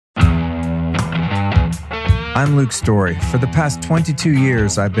I'm Luke Story. For the past 22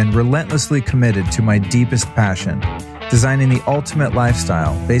 years, I've been relentlessly committed to my deepest passion, designing the ultimate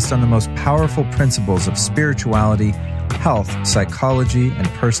lifestyle based on the most powerful principles of spirituality, health, psychology, and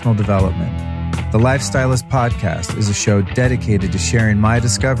personal development. The Lifestylist Podcast is a show dedicated to sharing my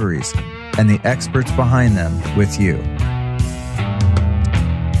discoveries and the experts behind them with you.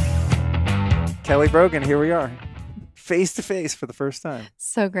 Kelly Brogan, here we are, face to face for the first time.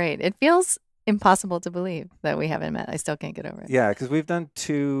 So great. It feels impossible to believe that we haven't met. I still can't get over it. Yeah, because we've done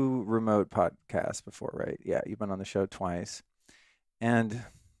 2 remote podcasts before, right? Yeah, you've been on the show twice. And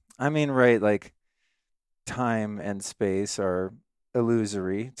I mean, right, like time and space are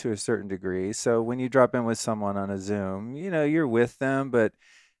illusory to a certain degree. So when you drop in with someone on a Zoom, you know, you're with them, but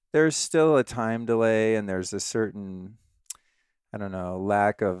there's still a time delay and there's a certain, I don't know,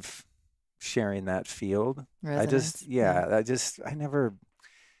 lack of sharing that field. Resonance. I never,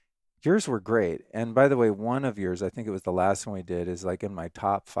 yours were great. And by the way, one of yours, I think it was the last one we did, is like in my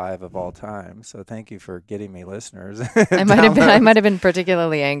top 5 of all time. So thank you for getting me listeners. I might have been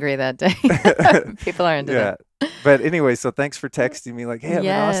particularly angry that day. People are into that. But anyway, so thanks for texting me like, hey, I'm in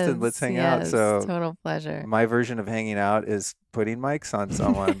Austin, let's hang out. So total pleasure. My version of hanging out is putting mics on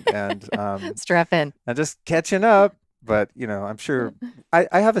someone and strap in. And just catching up. But, you know, I'm sure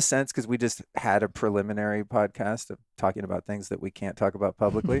I have a sense because we just had a preliminary podcast of talking about things that we can't talk about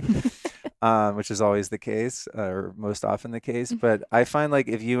publicly, which is always the case or most often the case. But I find like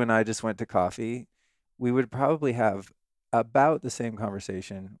if you and I just went to coffee, we would probably have about the same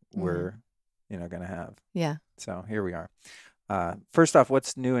conversation we're, you know, going to have. Yeah. So here we are. First off,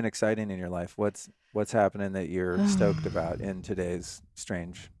 what's new and exciting in your life? What's happening that you're stoked about in today's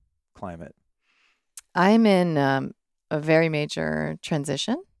strange climate? I'm in a very major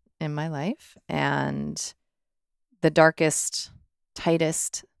transition in my life, and the darkest,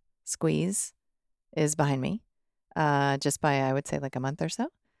 tightest squeeze is behind me, just by, I would say, like a month or so.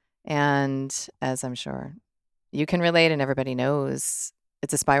 And as I'm sure you can relate and everybody knows,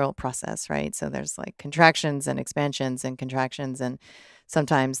 it's a spiral process, right? So there's like contractions and expansions and contractions, and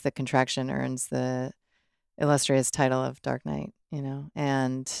sometimes the contraction earns the illustrious title of Dark Knight, you know,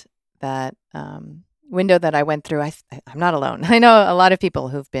 and that window that I went through, I'm not alone. I know a lot of people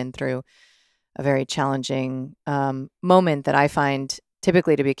who've been through a very challenging moment that I find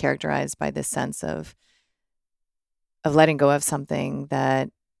typically to be characterized by this sense of letting go of something that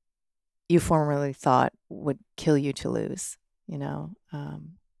you formerly thought would kill you to lose, you know,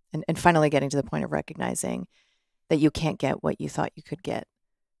 and finally getting to the point of recognizing that you can't get what you thought you could get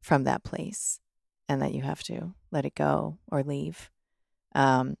from that place and that you have to let it go or leave.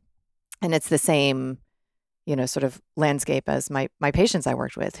 And it's the same, you know, sort of landscape as my patients I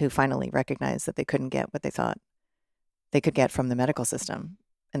worked with who finally recognized that they couldn't get what they thought they could get from the medical system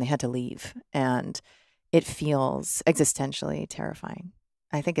and they had to leave. And it feels existentially terrifying.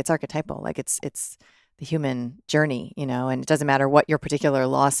 I think it's archetypal, like it's the human journey, you know, and it doesn't matter what your particular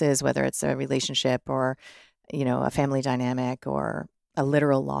loss is, whether it's a relationship or, you know, a family dynamic or a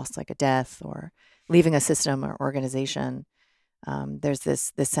literal loss like a death or leaving a system or organization. There's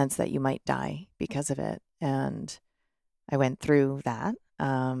this sense that you might die because of it. And I went through that.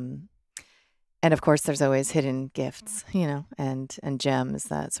 And of course, there's always hidden gifts, you know, and gems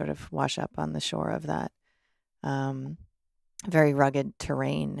that sort of wash up on the shore of that very rugged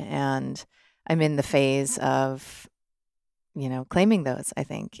terrain. And I'm in the phase of, you know, claiming those, I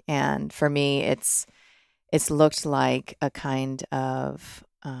think. And for me, it's looked like a kind of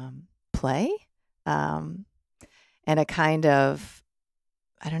play. And a kind of,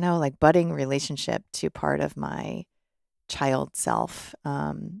 I don't know, like budding relationship to part of my child self,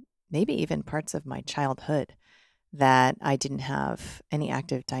 maybe even parts of my childhood that I didn't have any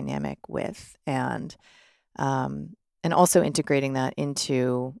active dynamic with, and also integrating that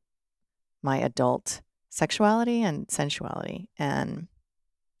into my adult sexuality and sensuality, and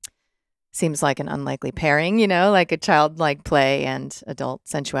seems like an unlikely pairing, you know, like a childlike play and adult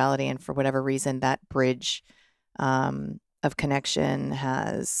sensuality, and for whatever reason, that bridge of connection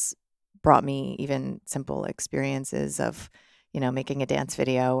has brought me even simple experiences of, you know, making a dance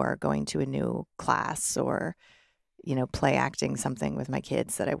video or going to a new class or, you know, play acting something with my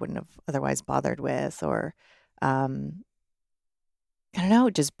kids that I wouldn't have otherwise bothered with, or, I don't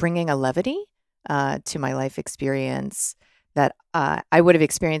know, just bringing a levity to my life experience that I would have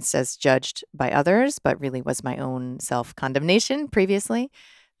experienced as judged by others, but really was my own self-condemnation previously.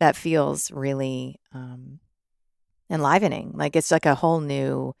 That feels really enlivening. Like it's like a whole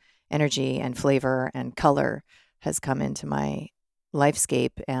new energy and flavor and color has come into my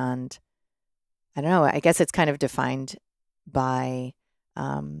lifescape. And I don't know, I guess it's kind of defined by,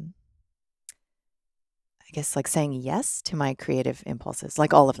 I guess, like saying yes to my creative impulses,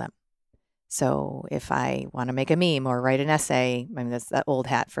 like all of them. So if I want to make a meme or write an essay, I mean, that's that old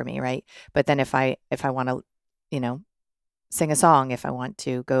hat for me, right? But then if I want to, you know, sing a song, if I want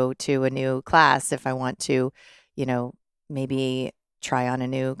to go to a new class, if I want to, you know, maybe try on a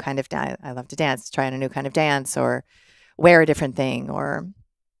new kind of dance. I love to dance, try on a new kind of dance or wear a different thing or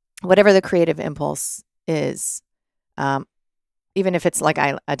whatever the creative impulse is. Um, Even if it's like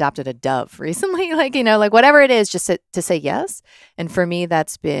I adopted a dove recently, like, you know, like whatever it is, just to say yes. And for me,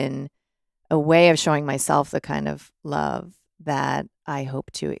 that's been a way of showing myself the kind of love that I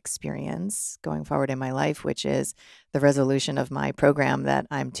hope to experience going forward in my life, which is the resolution of my program that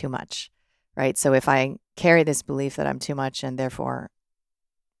I'm too much, right? So if I carry this belief that I'm too much and therefore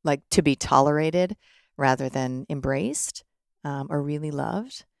like to be tolerated rather than embraced or really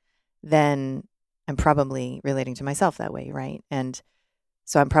loved, then I'm probably relating to myself that way, right? And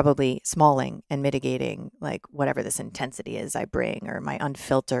so I'm probably smalling and mitigating like whatever this intensity is I bring or my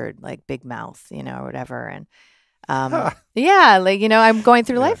unfiltered like big mouth, you know, or whatever. And yeah, like, you know, I'm going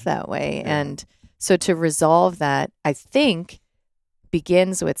through Yeah. life that way. Yeah. And so to resolve that, I think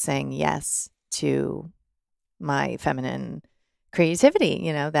begins with saying yes to my feminine creativity,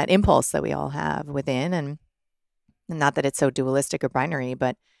 you know, that impulse that we all have within. And not that it's so dualistic or binary,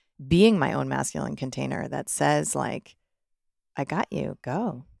 but being my own masculine container that says like, I got you.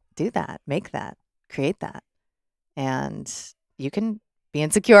 Go do that, make that, create that. And you can be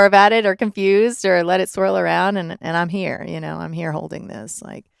insecure about it or confused or let it swirl around. And I'm here, you know, I'm here holding this.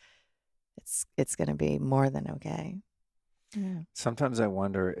 Like it's going to be more than okay. Yeah. Sometimes I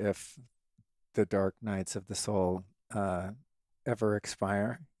wonder if the dark nights of the soul ever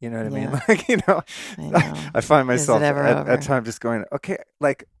expire. You know what I mean? Yeah. Like, you know, I know. I find Is it myself ever at over? times just going, okay,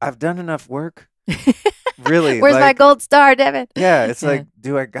 like I've done enough work. Really, Where's my like, gold star, Devin? yeah, it's Yeah. like,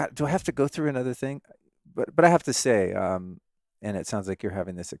 do I have to go through another thing? But I have to say, and it sounds like you're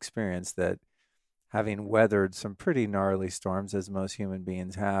having this experience that having weathered some pretty gnarly storms, as most human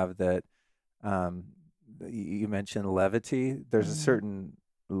beings have, that um, you mentioned levity. There's a Mm. certain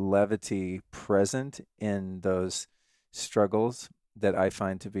levity present in those struggles that I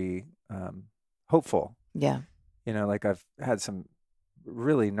find to be hopeful. Yeah. You know, like I've had some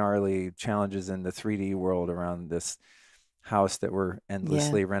really gnarly challenges in the 3D world around this house that we're Yeah.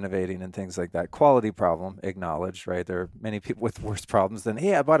 endlessly renovating and things like that. Quality problem acknowledged, right? There are many people with worse problems than,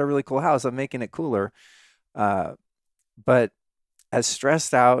 hey, I bought a really cool house. I'm making it cooler. Uh, but as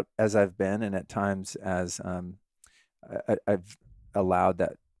stressed out as I've been, and at times as I've allowed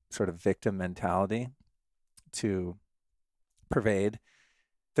that sort of victim mentality to pervade,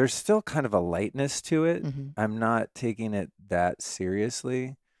 there's still kind of a lightness to it. Mm-hmm. I'm not taking it that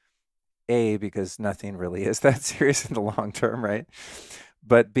seriously. A, because nothing really is that serious in the long term, right?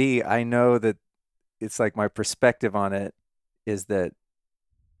 But B, I know that it's like my perspective on it is that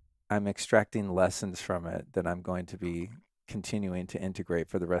I'm extracting lessons from it that I'm going to be continuing to integrate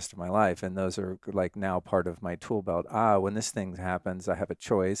for the rest of my life. And those are like now part of my tool belt. When this thing happens, I have a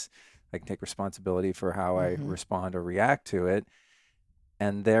choice. I can take responsibility for how I Mm-hmm. respond or react to it.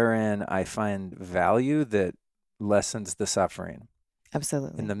 And therein, I find value that lessens the suffering in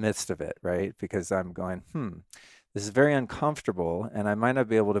Absolutely. the midst of it, right? Because I'm going, this is very uncomfortable, and I might not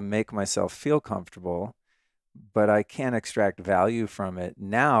be able to make myself feel comfortable, but I can extract value from it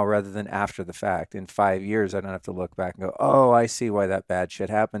now rather than after the fact. In 5 years, I don't have to look back and go, oh, I see why that bad shit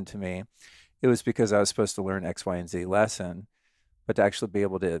happened to me. It was because I was supposed to learn X, Y, and Z lesson, but to actually be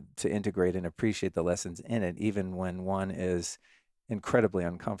able to integrate and appreciate the lessons in it, even when one is incredibly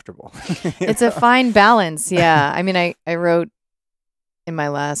uncomfortable. It's a fine balance. Yeah. I mean, I wrote in my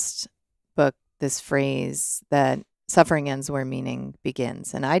last book this phrase that suffering ends where meaning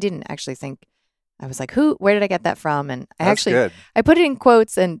begins. And I didn't actually think, I was like, where did I get that from? And That's good. I put it in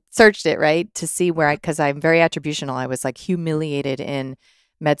quotes and searched it, right, to see where because I'm very attributional. I was like humiliated in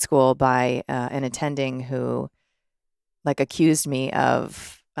med school by an attending who like accused me.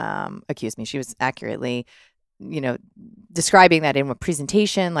 She was accurately, you know, describing that in a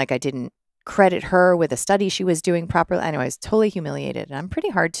presentation, like I didn't credit her with a study she was doing properly. Anyway, I was totally humiliated. And I'm pretty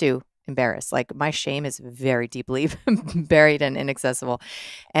hard to embarrass. Like my shame is very deeply buried and inaccessible.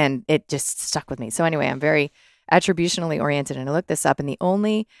 And it just stuck with me. So anyway, I'm very attributionally oriented. And I looked this up and the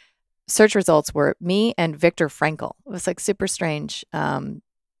only search results were me and Viktor Frankl. It was like super strange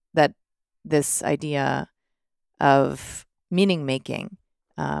that this idea of meaning making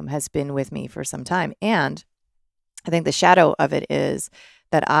has been with me for some time. And I think the shadow of it is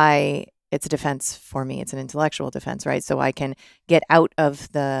that it's a defense for me. It's an intellectual defense, right? So I can get out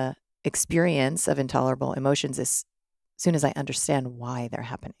of the experience of intolerable emotions as soon as I understand why they're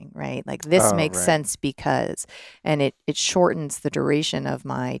happening, right? Like this Oh, makes right. sense because, and it shortens the duration of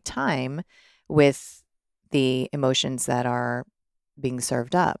my time with the emotions that are being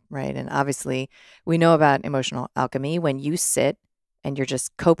served up, right? And obviously, we know about emotional alchemy when you sit and you're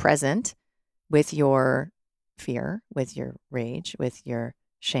just co-present with your fear, with your rage, with your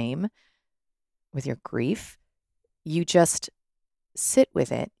shame, with your grief. You just sit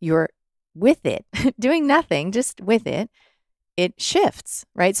with it. You're with it, doing nothing, just with it. It shifts,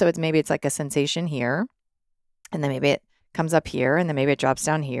 right? So maybe it's like a sensation here, and then maybe it comes up here, and then maybe it drops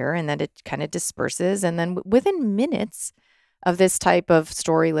down here, and then it kind of disperses. And then within minutes of this type of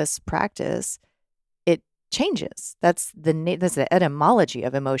storyless practice, it changes. That's the etymology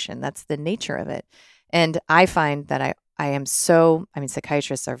of emotion. That's the nature of it. And I find that I am so, I mean,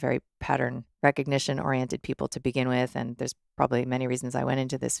 psychiatrists are very pattern recognition oriented people to begin with. And there's probably many reasons I went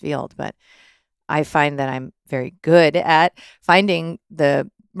into this field, but I find that I'm very good at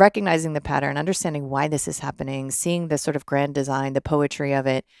recognizing the pattern, understanding why this is happening, seeing the sort of grand design, the poetry of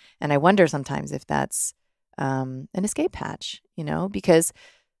it. And I wonder sometimes if that's an escape hatch, because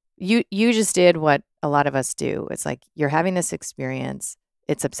you just did what a lot of us do. It's like you're having this experience.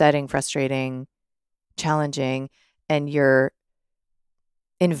 It's upsetting, frustrating, challenging, and you're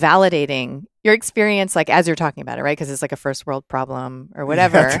invalidating your experience, like as you're talking about it, right? Because it's like a first world problem or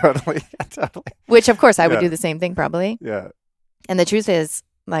whatever. Yeah, totally. Yeah, totally. Which, of course, I would Yeah. do the same thing probably. Yeah. And the truth is,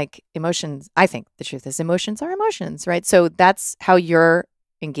 like emotions, I think the truth is emotions are emotions, right? So that's how you're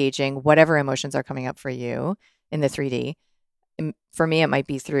engaging whatever emotions are coming up for you in the 3D. For me, it might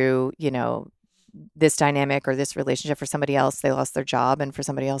be through, this dynamic or this relationship. For somebody else, they lost their job, and for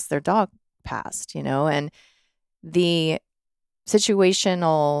somebody else, their dog passed, and the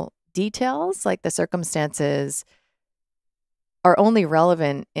situational details, like the circumstances, are only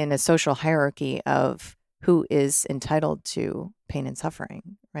relevant in a social hierarchy of who is entitled to pain and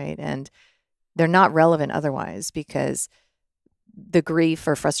suffering, right? And they're not relevant otherwise, because the grief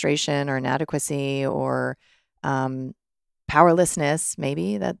or frustration or inadequacy or powerlessness,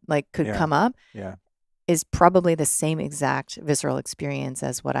 maybe that could Yeah. come up, Yeah. is probably the same exact visceral experience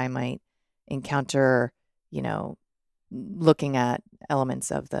as what I might encounter, looking at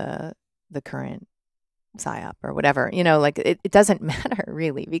elements of the current psyop or whatever. It doesn't matter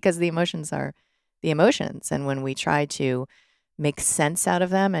really, because the emotions are the emotions. And when we try to make sense out of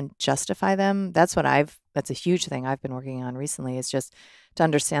them and justify them, that's a huge thing I've been working on recently, is just to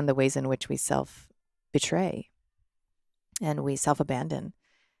understand the ways in which we self-betray and we self-abandon.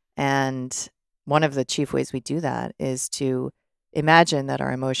 And one of the chief ways we do that is to imagine that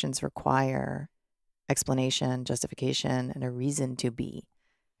our emotions require explanation, justification, and a reason to be,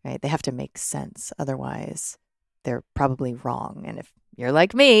 right? They have to make sense. Otherwise, they're probably wrong. And if you're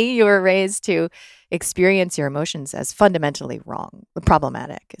like me, you were raised to experience your emotions as fundamentally wrong,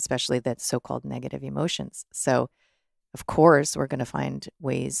 problematic, especially the so-called negative emotions. So, of course, we're going to find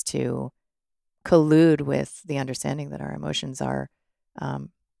ways to collude with the understanding that our emotions are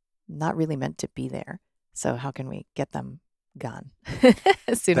not really meant to be there. So how can we get them gone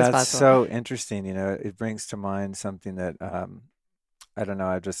as soon as That's possible? so interesting. It brings to mind something that I don't know,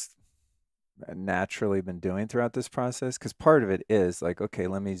 I've just naturally been doing throughout this process. Because part of it is like, okay,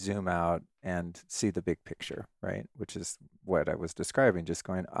 let me zoom out and see the big picture, right? Which is what I was describing, just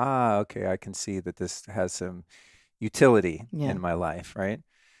going, okay, I can see that this has some utility Yeah. in my life, right?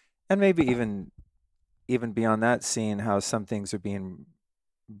 And maybe even beyond that, seeing how some things are being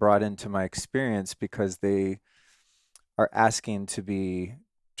brought into my experience because they are asking to be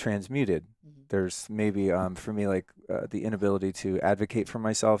transmuted. Mhm. There's maybe for me like the inability to advocate for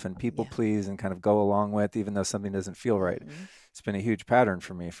myself and people Yeah. please and kind of go along with, even though something doesn't feel right. Mhm. It's been a huge pattern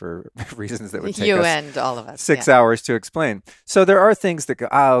for me for reasons that would take You us and all of us. 6 hours to explain. So there are things that go,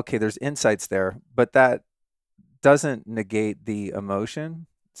 okay, there's insights there, but that doesn't negate the emotion.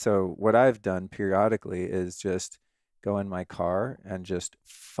 So what I've done periodically is just go in my car and just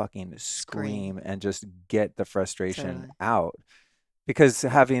fucking scream and just get the frustration Totally. out. Because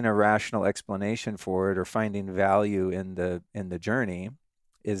having a rational explanation for it or finding value in the journey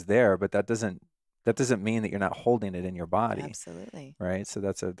is there, but that doesn't mean that you're not holding it in your body. Absolutely. Right. So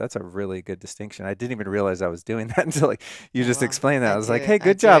that's a really good distinction. I didn't even realize I was doing that until like you just Well, explained that. I was like, hey, I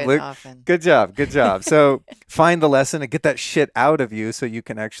good do job, it Luke. often. Good job. Good job. So find the lesson and get that shit out of you so you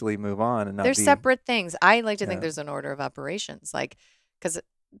can actually move on and not They're be. separate things. I like to think Yeah. there's an order of operations, because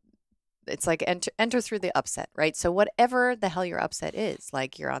it's like enter through the upset, right? So whatever the hell your upset is,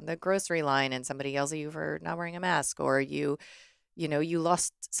 like you're on the grocery line and somebody yells at you for not wearing a mask, or you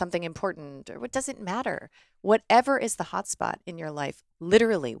lost something important, or what doesn't matter. Whatever is the hot spot in your life,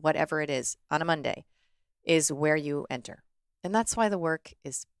 literally whatever it is on a Monday, is where you enter. And that's why the work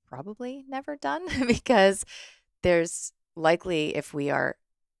is probably never done because there's likely, if we are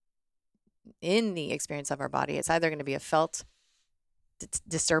in the experience of our body, it's either going to be a felt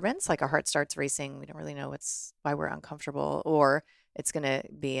disturbance, like our heart starts racing, we don't really know why we're uncomfortable, or it's going to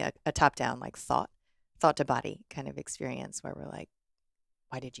be a top down, like thought to body kind of experience where we're like,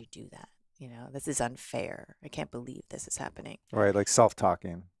 why did you do that? This is unfair. I can't believe this is happening. Right, like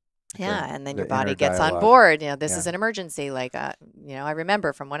self-talking. Yeah, and then the your body inner gets on dialogue. board. This Yeah. is an emergency. Like, I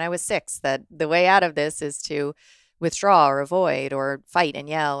remember from when I was 6 that the way out of this is to withdraw or avoid or fight and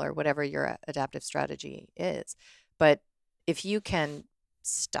yell or whatever your adaptive strategy is. But if you can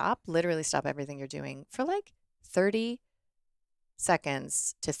literally stop everything you're doing for like 30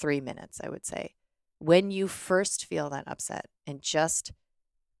 seconds to 3 minutes, I would say, when you first feel that upset, and just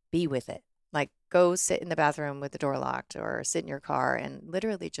be with it. Like, go sit in the bathroom with the door locked or sit in your car and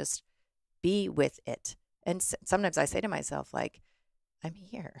literally just be with it. And sometimes I say to myself, like, I'm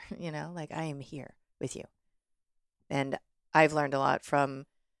here, like I am here with you. And I've learned a lot from,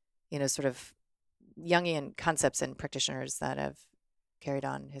 sort of Jungian concepts and practitioners that have carried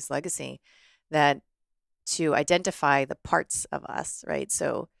on his legacy, that to identify the parts of us, right?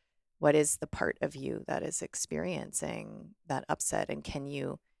 So what is the part of you that is experiencing that upset? And can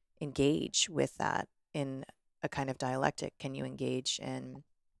you engage with that in a kind of dialectic? Can you engage in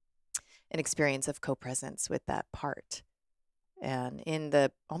an experience of co-presence with that part? And in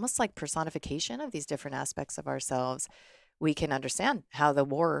the almost like personification of these different aspects of ourselves, we can understand how the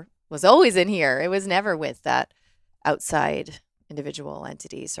war was always in here. It was never with that outside individual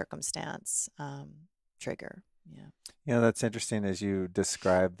entity, circumstance, trigger. Yeah. That's interesting. As you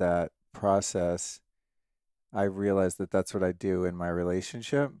describe that process, I realize that that's what I do in my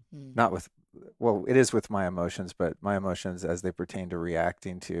relationship. Not with, well, it is with my emotions, but my emotions as they pertain to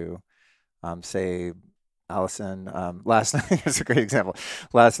reacting to, say, Allison, last night is a great example.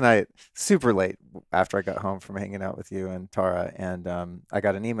 Last night, super late after I got home from hanging out with you and Tara, and I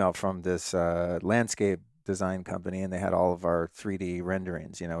got an email from this landscape design company, and they had all of our 3D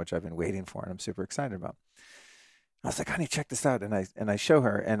renderings, which I've been waiting for, and I'm super excited about. I was like, honey, check this out. And I show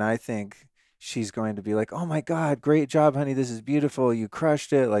her, and I think she's going to be like, oh my God, great job, honey. This is beautiful. You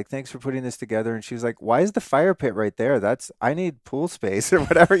crushed it. Like, thanks for putting this together. And she was like, why is the fire pit right there? I need pool space or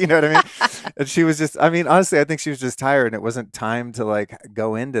whatever. You know what I mean? And she was just, honestly, I think she was just tired, and it wasn't time to like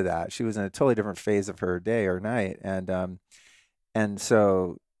go into that. She was in a totally different phase of her day or night. And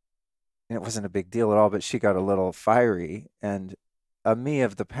so it wasn't a big deal at all, but she got a little fiery, and a me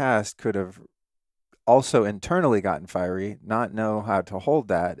of the past could have also internally gotten fiery, not know how to hold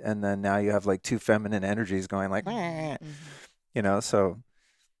that, and then now you have like two feminine energies going like, so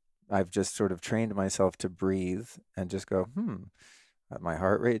I've just sort of trained myself to breathe and just go, my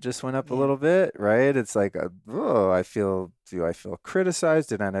heart rate just went up a little bit, right? It's like, do I feel criticized?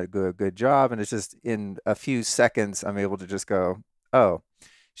 Did I not do a good job? And it's just in a few seconds, I'm able to just go, oh,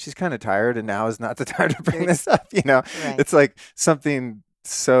 she's kind of tired, and now is not the time to bring this up. Right. It's like something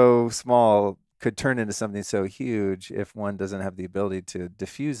so small could turn into something so huge if one doesn't have the ability to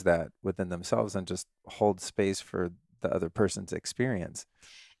diffuse that within themselves and just hold space for the other person's experience.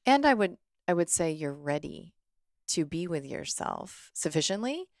 And I would say you're ready to be with yourself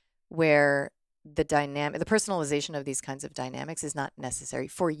sufficiently where the personalization of these kinds of dynamics is not necessary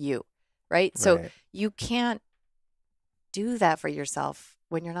for you, right? So you can't do that for yourself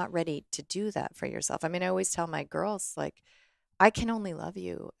when you're not ready to do that for yourself. I mean, I always tell my girls, like, I can only love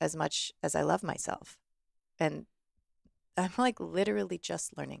you as much as I love myself. And I'm like literally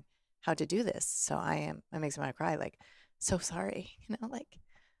just learning how to do this. So it makes me want to cry, like, so sorry, like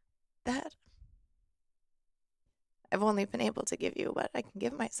that. I've only been able to give you what I can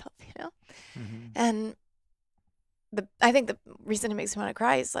give myself, And I think the reason it makes me want to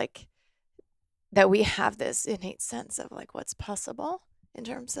cry is like that we have this innate sense of like what's possible in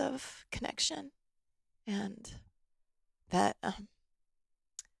terms of connection, and that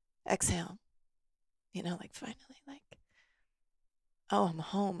exhale, like finally, like, oh, I'm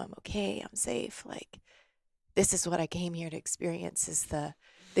home, I'm okay, I'm safe. Like, this is what I came here to experience, is the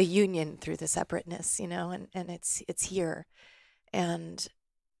union through the separateness, and it's here. And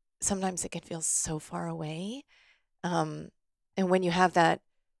sometimes it can feel so far away. And when you have that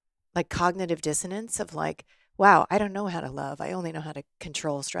like cognitive dissonance of like, wow, I don't know how to love. I only know how to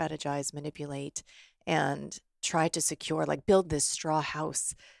control, strategize, manipulate, and try to secure, like build this straw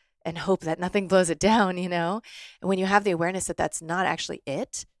house and hope that nothing blows it down, And when you have the awareness that that's not actually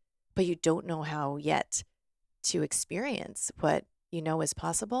it, but you don't know how yet to experience what you know is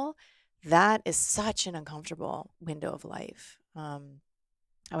possible, that is such an uncomfortable window of life.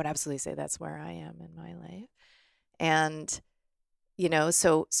 I would absolutely say that's where I am in my life. And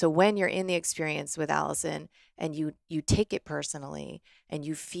so when you're in the experience with Allison and you take it personally and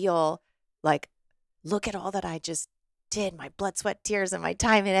you feel like, look at all that I just did, my blood, sweat, tears, and my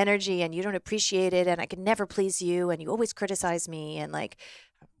time and energy, and you don't appreciate it, and I can never please you, and you always criticize me, and like,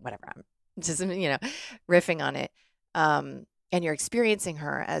 whatever, I'm just, riffing on it. And you're experiencing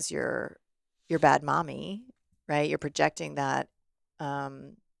her as your bad mommy, right? You're projecting that,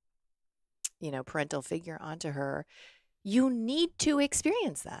 um, parental figure onto her. You need to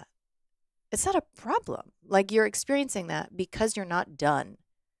experience that. It's not a problem. Like, you're experiencing that because you're not done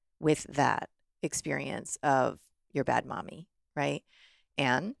with that experience of your bad mommy, right?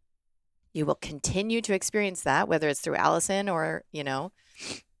 And you will continue to experience that, whether it's through Allison or,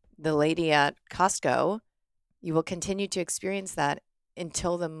 the lady at Costco. You will continue to experience that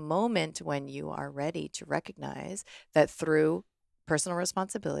until the moment when you are ready to recognize that through personal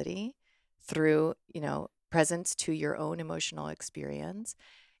responsibility, through, presence to your own emotional experience,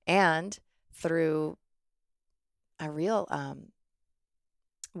 and through a real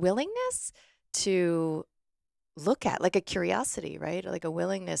willingness to look at, like a curiosity, right? Like a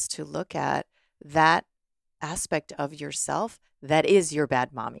willingness to look at that aspect of yourself that is your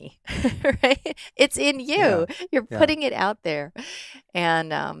bad mommy, right? It's in Yeah. you. You're Yeah. putting it out there.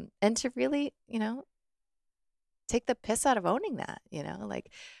 And to really, take the piss out of owning that,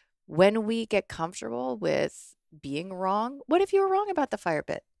 like when we get comfortable with being wrong, what if you were wrong about the fire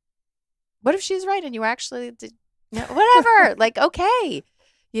pit? What if she's right and you actually did, whatever, like, okay,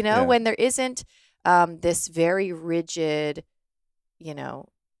 Yeah. when there isn't this very rigid, you know,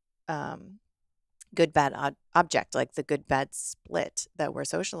 um, good bad object, like the good bad split that we're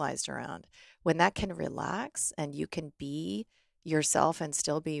socialized around, when that can relax and you can be yourself and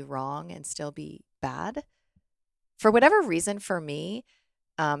still be wrong and still be bad, for whatever reason, for me,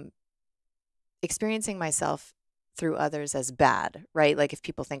 um, experiencing myself through others as bad, right? Like if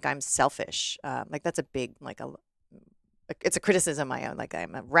people think I'm selfish, like that's a big, it's a criticism of my own, like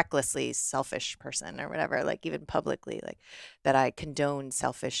I'm a recklessly selfish person or whatever, like even publicly, like that I condone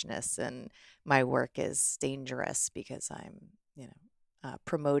selfishness and my work is dangerous because I'm,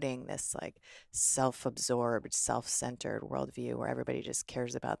 promoting this like self-absorbed, self-centered worldview where everybody just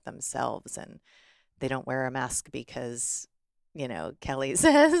cares about themselves and they don't wear a mask because, Kelly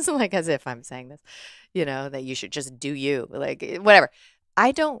says, like as if I'm saying this, that you should just do you, like whatever.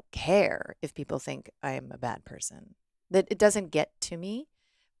 I don't care if people think I'm a bad person. That it doesn't get to me.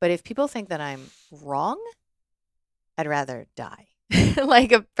 But if people think that I'm wrong, I'd rather die.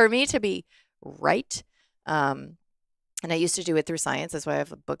 Like for me to be right. And I used to do it through science. That's why I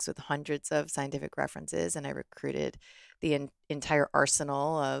have books with hundreds of scientific references. And I recruited the entire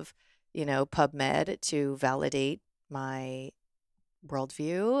arsenal of, PubMed to validate my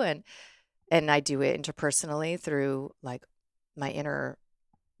worldview. And I do it interpersonally through like my inner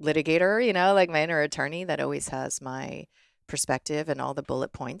litigator, like my inner attorney that always has my perspective and all the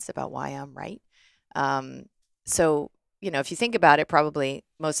bullet points about why I'm right. Um, so, if you think about it, probably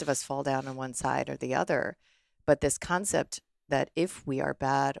most of us fall down on one side or the other. But this concept that if we are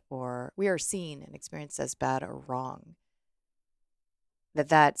bad or we are seen and experienced as bad or wrong,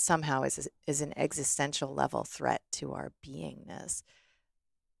 that somehow is an existential level threat to our beingness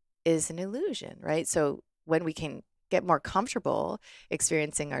is an illusion, right? So when we can get more comfortable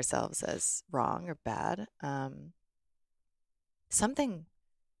experiencing ourselves as wrong or bad, something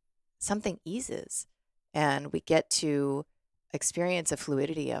eases, and we get to experience a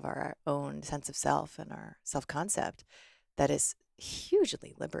fluidity of our own sense of self and our self-concept that is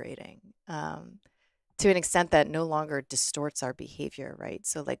hugely liberating, to an extent that no longer distorts our behavior, right?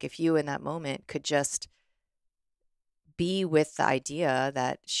 So like if you in that moment could just be with the idea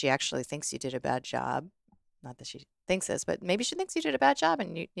that she actually thinks you did a bad job, not that she thinks this, but maybe she thinks you did a bad job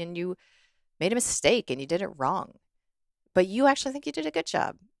and you made a mistake and you did it wrong, but you actually think you did a good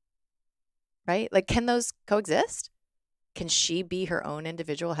job, right? Like, can those coexist? Can she be her own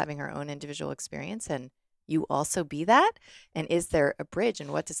individual, having her own individual experience, and you also be that? And is there a bridge?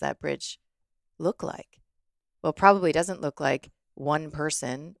 And what does that bridge look like? Well, probably doesn't look like one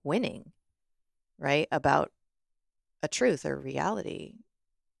person winning, right? About a truth or reality.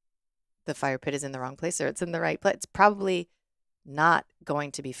 The fire pit is in the wrong place or it's in the right place. It's probably not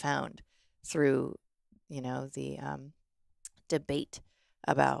going to be found through, the debate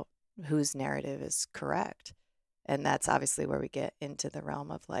about whose narrative is correct. And that's obviously where we get into the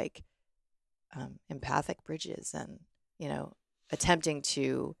realm of like empathic bridges and, attempting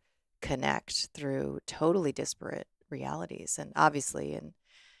to connect through totally disparate realities. And obviously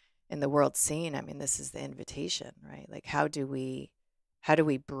in the world scene, I mean, this is the invitation, right? Like, how do we how do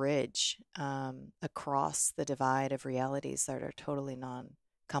we bridge across the divide of realities that are totally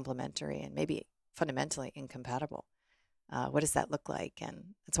non-complementary and maybe fundamentally incompatible? What does that look like?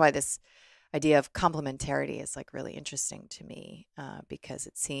 And that's why this idea of complementarity is like really interesting to me, because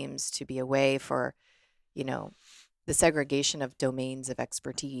it seems to be a way for, you know, the segregation of domains of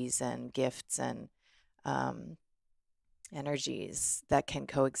expertise and gifts and um, energies that can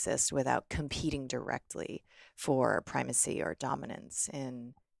coexist without competing directly for primacy or dominance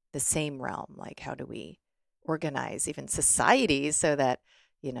in the same realm. Like, how do we organize even societies so that,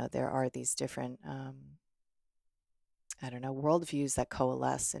 there are these different, I don't know, worldviews that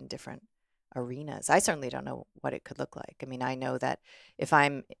coalesce in different arenas? I certainly don't know what it could look like. I mean, I know that if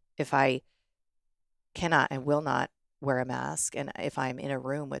I cannot and will not wear a mask, and if I'm in a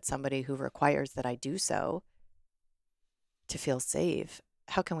room with somebody who requires that I do so to feel safe,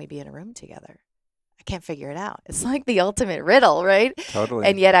 how can we be in a room together? I can't figure it out. It's like the ultimate riddle, right? Totally.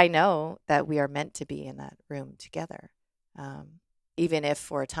 And yet I know that we are meant to be in that room together, even if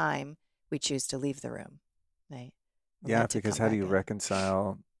for a time we choose to leave the room, right? We're Yeah, meant to because come how do back you in.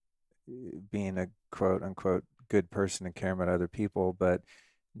 reconcile being a quote unquote good person and caring about other people, but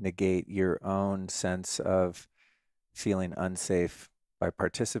negate your own sense of feeling unsafe by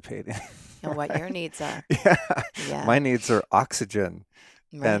participating? And what Right? your needs are. Yeah. Yeah, My needs are oxygen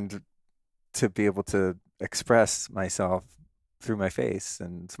right. and to be able to express myself through my face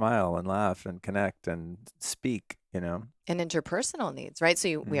and smile and laugh and connect and speak, you know? And interpersonal needs, right?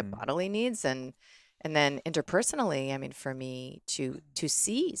 So we have Mm. bodily needs, and then interpersonally, I mean, for me to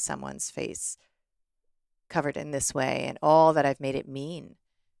see someone's face covered in this way and all that I've made it mean,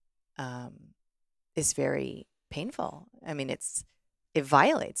 um, is very painful. I mean, it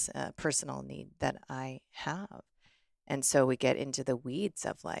violates a personal need that I have. And so we get into the weeds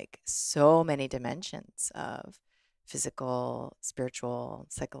of like so many dimensions of physical, spiritual,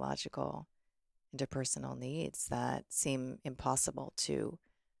 psychological, interpersonal needs that seem impossible to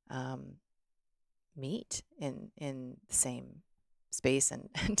um, meet in the same space and,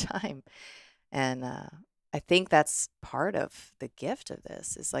 and time. And I think that's part of the gift of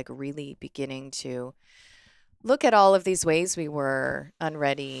this, is like really beginning to look at all of these ways we were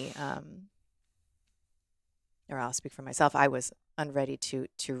unready, or I'll speak for myself. I was unready to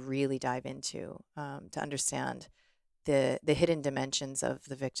really dive into, to understand the hidden dimensions of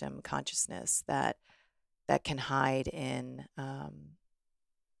the victim consciousness that can hide in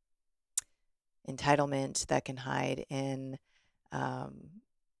entitlement, that can hide in um,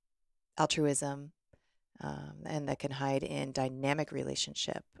 altruism, and that can hide in dynamic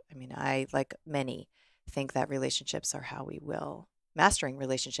relationship. I mean, I, like many, think that relationships are how we will, mastering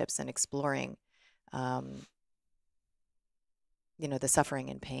relationships and exploring, um, the suffering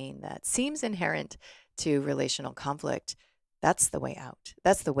and pain that seems inherent to relational conflict. That's the way out.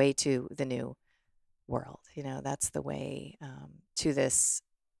 That's the way to the new world. That's the way to this,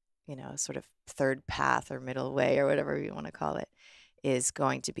 sort of third path or middle way or whatever you want to call it, is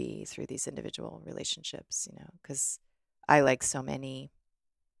going to be through these individual relationships, because I, like so many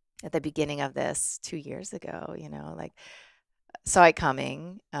at the beginning of this 2 years ago, like saw it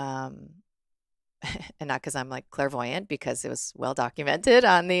coming. And not because I'm like clairvoyant, because it was well documented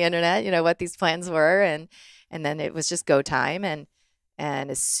on the internet, what these plans were. And then it was just go time. And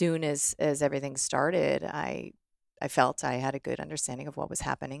as soon as everything started, I felt I had a good understanding of what was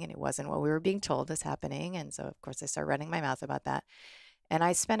happening, and it wasn't what we were being told was happening. And so, of course, I started running my mouth about that. And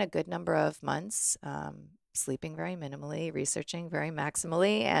I spent a good number of months sleeping very minimally, researching very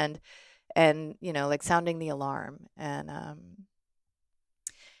maximally, and like sounding the alarm.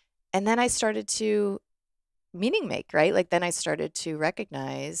 And then I started to meaning make, right? Like then I started to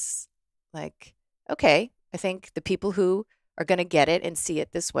recognize, like, okay, I think the people who are going to get it and see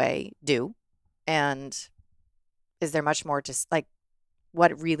it this way do. And is there much more to like,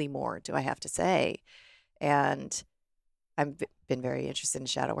 what really more do I have to say? And I've been very interested in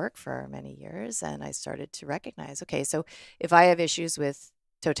shadow work for many years, and I started to recognize, okay, so if I have issues with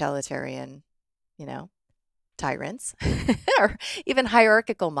totalitarian, you know, tyrants or even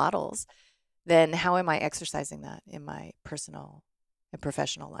hierarchical models, then how am I exercising that in my personal and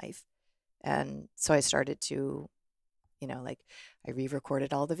professional life? And so I started to, like I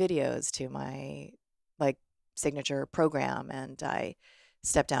re-recorded all the videos to my like signature program, and I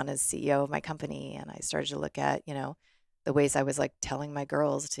stepped down as CEO of my company, and I started to look at, the ways I was like telling my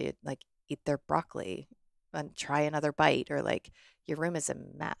girls to like eat their broccoli, try another bite, or like your room is a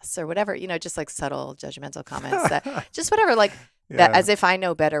mess or whatever, just like subtle judgmental comments that just whatever, like that, Yeah. as if I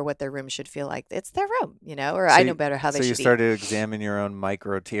know better what their room should feel like. It's their room, or So I know better how they so you should eat. started to examine your own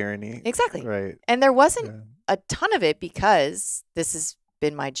micro tyranny, Exactly. right? And there wasn't Yeah. a ton of it because this has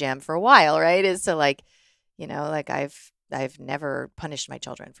been my jam for a while, right? Is to like, like I've never punished my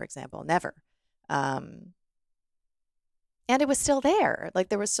children, for example, never. Um, and it was still there. Like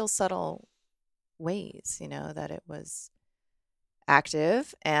there was still subtle ways, that it was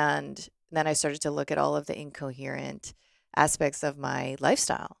active. And then I started to look at all of the incoherent aspects of my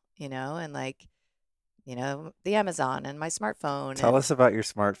lifestyle, and like, the Amazon and my smartphone. Tell And us about your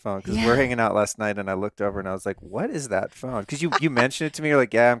smartphone, because we're yeah, hanging out last night and I looked over and I was like, "What is that phone?" Because you mentioned it to me. You're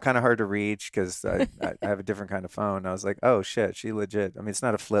like, "Yeah, I'm kind of hard to reach because I have a different kind of phone." And I was like, "Oh shit, she legit." I mean, it's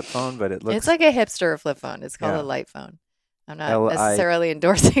not a flip phone, but it it's looks, like a hipster flip phone. It's called a yeah, light phone. I'm not L I necessarily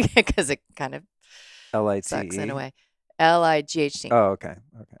endorsing it because it kind of L I T sucks in a E. way. Light. Oh, okay,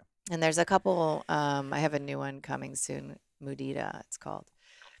 okay. And there's a couple, I have a new one coming soon, Mudita, it's called.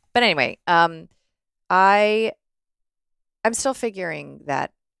 But anyway, I I'm still figuring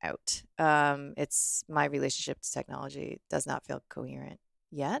that out. It's my relationship to technology does not feel coherent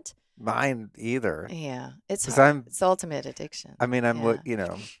yet. Mine either, Yeah, it's because hard. It's the ultimate addiction. I mean,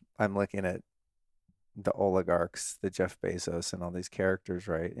 Yeah. I'm looking at the oligarchs, the Jeff Bezos and all these characters,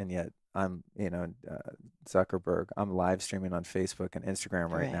 right? And yet Zuckerberg. I'm live streaming on Facebook and Instagram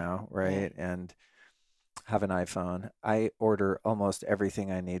right Right. now, Right. right? And have an iPhone. I order almost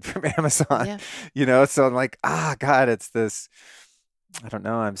everything I need from Amazon, Yeah. So I'm like, God, it's this. I don't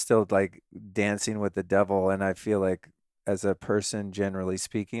know. I'm still like dancing with the devil, and I feel like as a person, generally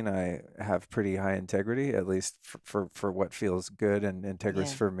speaking, I have pretty high integrity, at least for what feels good and integrous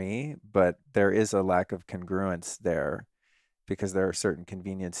Yeah. for me. But there is a lack of congruence there because there are certain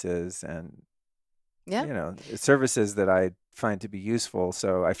conveniences and Yeah. services that I find to be useful.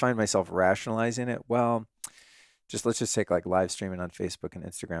 So I find myself rationalizing it. Well, let's just take like live streaming on Facebook and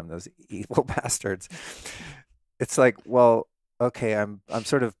Instagram, those evil bastards. It's like, well, okay, I'm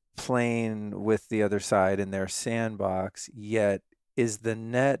sort of playing with the other side in their sandbox, yet is the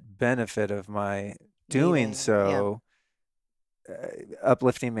net benefit of my doing Leaving. Yeah. so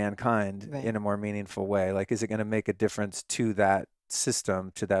uplifting mankind Right. in a more meaningful way? Like, is it going to make a difference to that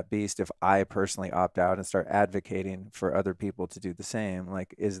system, to that beast, if I personally opt out and start advocating for other people to do the same?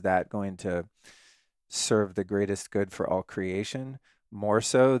 Like, is that going to serve the greatest good for all creation more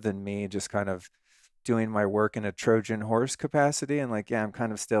so than me just kind of doing my work in a Trojan horse capacity? And like, yeah, I'm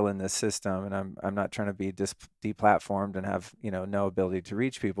kind of still in this system and I'm not trying to be deplatformed and have, no ability to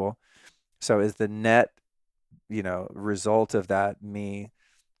reach people. So is the net, result of that me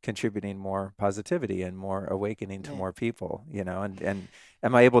contributing more positivity and more awakening to Right. more people, and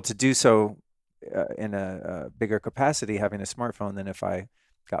am I able to do so in a bigger capacity having a smartphone than if I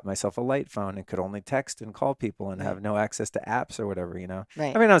got myself a light phone and could only text and call people and Right. have no access to apps or whatever, Right. I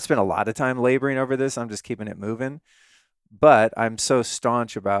mean, I don't spend a lot of time laboring over this. I'm just keeping it moving, but I'm so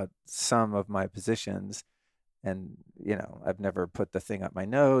staunch about some of my positions. And I've never put the thing up my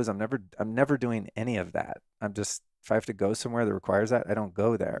nose. I'm never doing any of that. I'm just, if I have to go somewhere that requires that, I don't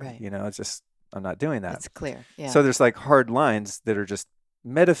go there. Right. It's just, I'm not doing that. It's clear. Yeah. So there's like hard lines that are just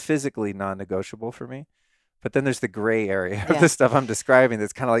metaphysically non-negotiable for me. But then there's the gray area of Yeah. the stuff I'm describing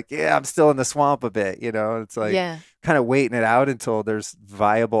that's kind of like, yeah, I'm still in the swamp a bit, It's like Yeah. kind of waiting it out until there's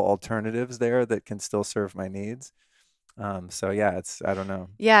viable alternatives there that can still serve my needs. So yeah, I don't know.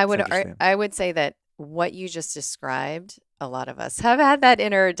 Yeah, It's interesting. I would say that what you just described, a lot of us have had that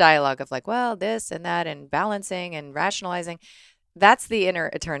inner dialogue of like, well, this and that and balancing and rationalizing. That's the inner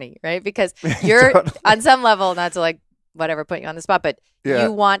attorney, right? Because you're Totally. on some level, not to like whatever put you on the spot, but Yeah.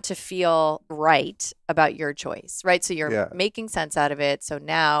 you want to feel right about your choice, right? So you're Yeah. making sense out of it. So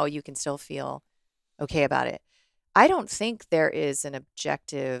now you can still feel okay about it. I don't think there is an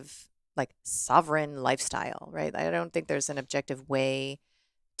objective, like sovereign lifestyle, right? I don't think there's an objective way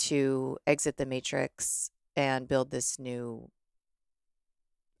to exit the matrix and build this new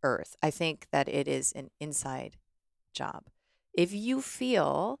earth. I think that it is an inside job. If you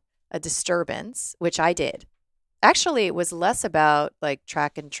feel a disturbance, which I did, actually, it was less about like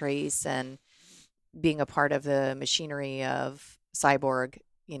track and trace and being a part of the machinery of cyborg,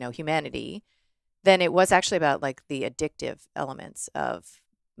 humanity, than it was actually about like the addictive elements of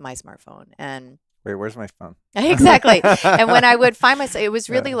my smartphone. And Wait, where's my phone? exactly. And when I would find myself, it was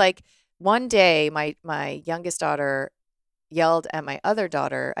really Yeah. like one day my youngest daughter yelled at my other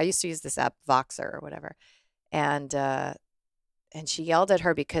daughter. I used to use this app Voxer or whatever. And she yelled at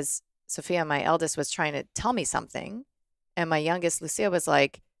her because Sophia, my eldest, was trying to tell me something. And my youngest, Lucia, was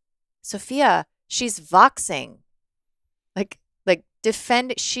like, Sophia, she's voxing, like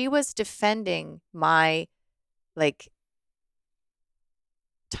she was defending my like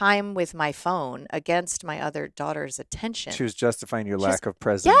time with my phone against my other daughter's attention. She was justifying your She's- lack of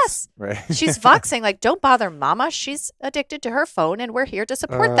presence. Yes. Right. She's voxing, like, don't bother mama. She's addicted to her phone and we're here to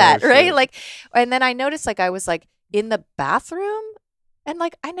support Oh, that. Right. shit. Like, and then I noticed, like, I was like in the bathroom and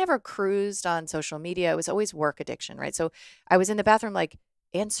like I never cruised on social media. It was always work addiction. Right. So I was in the bathroom, like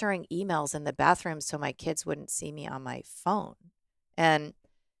answering emails in the bathroom so my kids wouldn't see me on my phone. And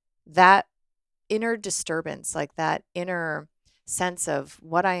that inner disturbance, like that inner sense of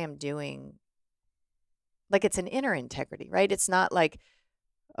what I am doing, like it's an inner integrity, right? It's not like,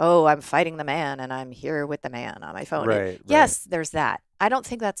 oh, I'm fighting the man and I'm here with the man on my phone. Right. Yes, there's that. I don't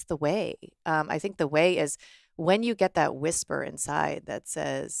think that's the way. I think the way is when you get that whisper inside that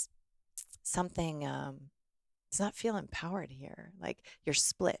says something, it's not feeling empowered here, like you're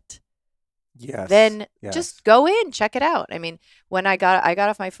split. Yes. Then yes. just go in, check it out. I mean, when I got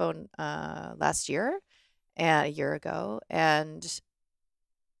off my phone last year and a year ago, and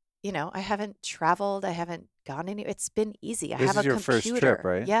you know, I haven't traveled, I haven't gone any. It's been easy. I This have is a your computer. first trip,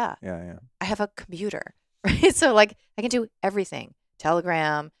 right? Yeah, Yeah. I have a computer, right? So like, I can do everything: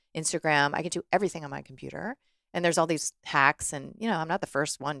 Telegram, Instagram. I can do everything on my computer. And there's all these hacks, and you know, I'm not the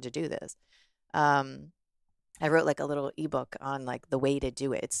first one to do this. I wrote like a little ebook on like the way to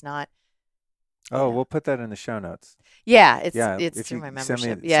do it. It's not. Oh, Yeah. we'll put that in the show notes. Yeah, it's Yeah, it's if through you my send me,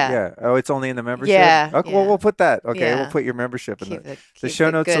 membership. Yeah. Oh, it's only in the membership. Yeah, Okay, well, yeah. we'll put that. Okay, Yeah. we'll put your membership in Keep the show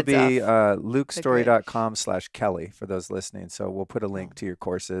the notes. Will goods be off. lukestory.com/Kelly for those listening. So we'll put a link Oh. to your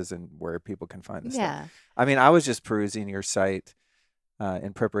courses and where people can find this stuff. Yeah. I mean, I was just perusing your site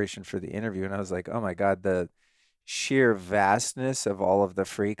in preparation for the interview, and I was like, oh my God, the sheer vastness of all of the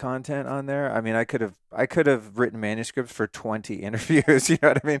free content on there. I mean, I could have written manuscripts for 20 interviews. You know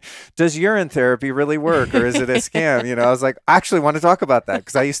what I mean? Does urine therapy really work, or is it a scam? You know, I was like, I actually want to talk about that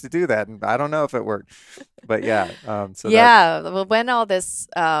because I used to do that, and I don't know if it worked. But yeah, so yeah. Well, when all this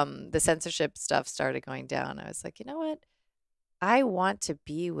the censorship stuff started going down, I was like, you know what? I want to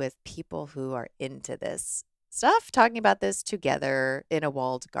be with people who are into this stuff, talking about this together in a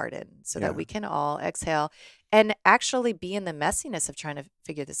walled garden so Yeah. that we can all exhale and actually be in the messiness of trying to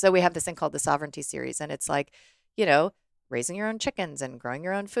figure this. So we have this thing called the Sovereignty Series, and it's like, you know, raising your own chickens and growing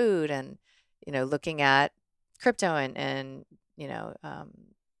your own food and, you know, looking at crypto and you know,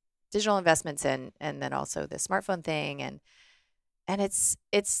 digital investments and then also the smartphone thing. And it's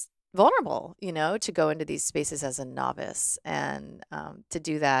vulnerable, you know, to go into these spaces as a novice and to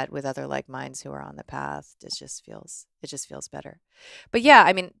do that with other like minds who are on the path. It just feels better. But yeah,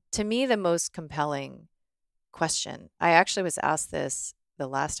 I mean, to me, the most compelling question, I actually was asked this the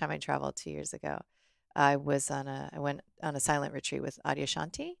last time I traveled 2 years ago. I went on a silent retreat with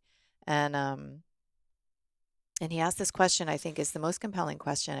Adyashanti, and he asked this question. I think is the most compelling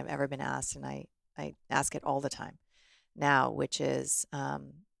question I've ever been asked, and I ask it all the time now, which is, I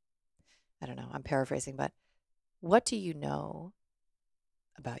don't know, I'm paraphrasing, but what do you know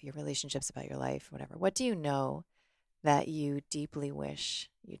about your relationships, about your life, whatever? What do you know that you deeply wish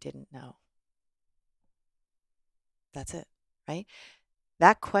you didn't know? That's it, right?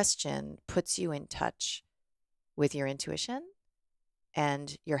 That question puts you in touch with your intuition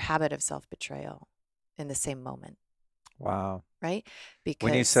and your habit of self-betrayal in the same moment. Wow. Right? Because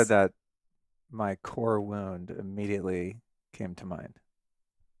when you said that, my core wound immediately came to mind.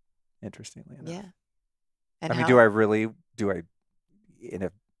 Interestingly enough. Yeah. And I mean, do I, in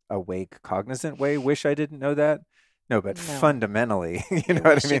a awake, cognizant way, wish I didn't know that? No, but fundamentally, you know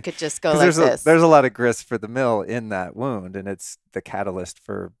what I mean? You could just go like this. There's a lot of grist for the mill in that wound, and it's the catalyst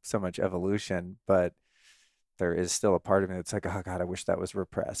for so much evolution. But there is still a part of me that's like, oh God, I wish that was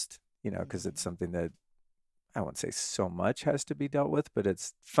repressed, you know, because it's something that I won't say so much has to be dealt with, but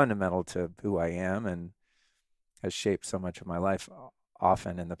it's fundamental to who I am and has shaped so much of my life,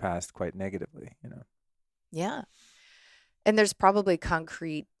 often in the past quite negatively, you know. Yeah. And there's probably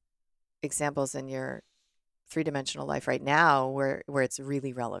concrete examples in your three-dimensional life right now where it's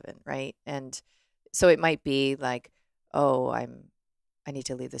really relevant, right? And so it might be like, oh, I need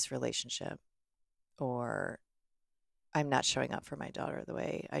to leave this relationship, or I'm not showing up for my daughter the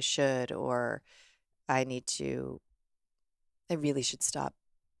way I should, or I really should stop,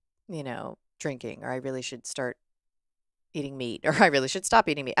 you know, drinking, or I really should start eating meat, or I really should stop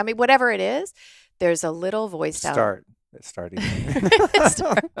eating meat. I mean, whatever it is, there's a little voice down. Start eating.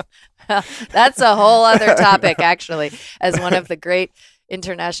 That's a whole other topic, actually. As one of the great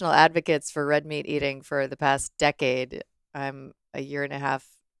international advocates for red meat eating for the past decade, I'm a year and a half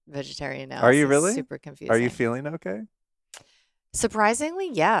vegetarian now. Are you really? Super confusing. Are you feeling okay? Surprisingly,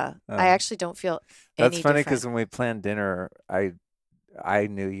 yeah. I Oh, actually don't feel that's any funny because different. when we planned dinner, I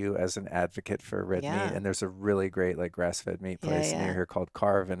knew you as an advocate for red meat, Yeah. and there's a really great like grass-fed meat Yeah, place near yeah. here called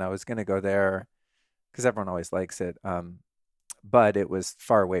Carve, and I was gonna go there because everyone always likes it. But it was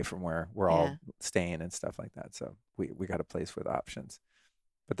far away from where we're all Yeah. staying and stuff like that. So we got a place with options.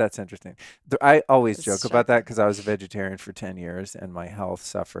 But that's interesting. I always It's joke about that shocking. because I was a vegetarian for 10 years and my health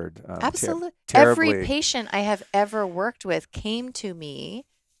suffered Absolutely. Every terribly. patient I have ever worked with came to me,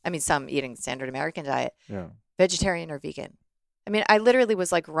 I mean, some eating standard American diet, Yeah. vegetarian or vegan. I mean, I literally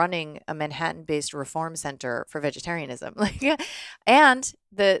was like running a Manhattan-based reform center for vegetarianism. Like, and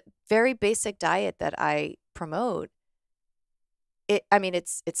the very basic diet that I promote, I mean,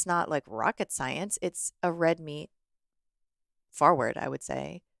 it's not like rocket science. It's a red meat forward, I would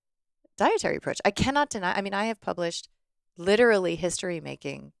say, dietary approach. I cannot deny. I mean, I have published literally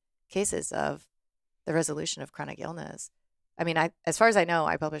history-making cases of the resolution of chronic illness. I mean, as far as I know,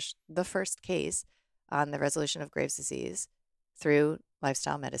 I published the first case on the resolution of Graves' disease through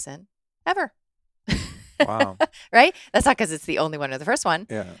lifestyle medicine ever. Wow. Right? That's not because it's the only one or the first one,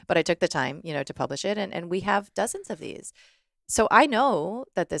 Yeah. but I took the time, to publish it, and we have dozens of these. So I know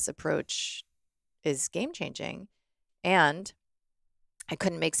that this approach is game changing, and I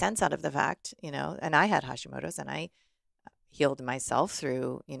couldn't make sense out of the fact, and I had Hashimoto's, and I healed myself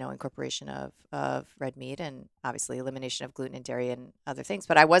through, incorporation of red meat and obviously elimination of gluten and dairy and other things.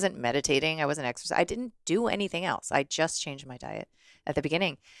 But I wasn't meditating, I wasn't exercising, I didn't do anything else. I just changed my diet at the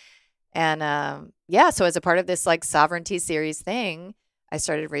beginning. And yeah, so as a part of this like sovereignty series thing, I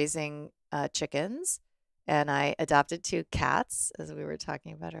started raising chickens, and I adopted two cats, as we were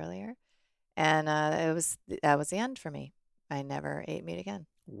talking about earlier. And that was the end for me. I never ate meat again.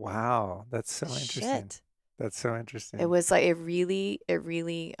 Wow. That's so interesting. Shit. That's so It interesting. was like it really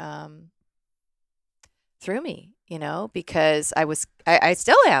threw me, because I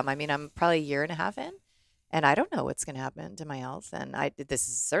still am. I mean, I'm probably a year and a half in, and I don't know what's going to happen to my health. And this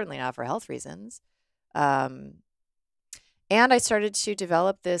is certainly not for health reasons. Um, and I started to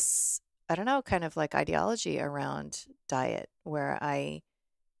develop this, I don't know, kind of like ideology around diet, where I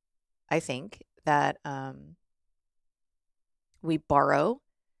think that we borrow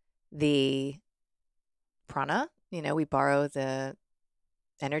the prana, we borrow the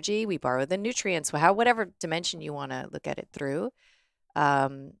energy, we borrow the nutrients, whatever dimension you want to look at it through,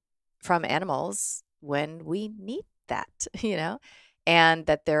 um, from animals when we need that, and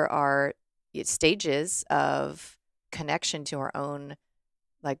that there are stages of connection to our own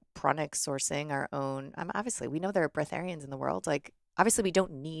like pranic sourcing, our own. Obviously, we know there are breatharians in the world. Like, obviously, we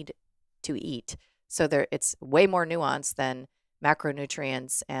don't need to eat, so it's way more nuanced than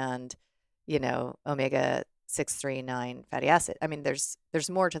macronutrients and omega 639 fatty acid. I mean, there's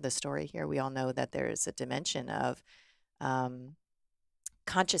more to the story here. We all know that there's a dimension of um,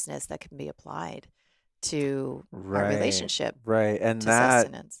 consciousness that can be applied to our Right. relationship Right. And to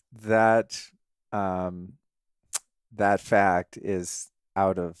sustenance. that um that fact is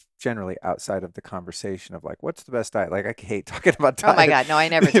generally outside of the conversation of like what's the best diet. Like I hate talking about Oh my diet, God, no, I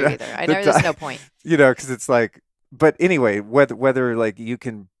never you do know, either. the There's no diet, point. because it's like, but anyway, whether like you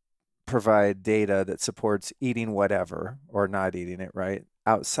can provide data that supports eating whatever or not eating it, right?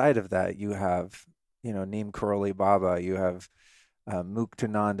 Outside of that, you have, Neem Karoli Baba, you have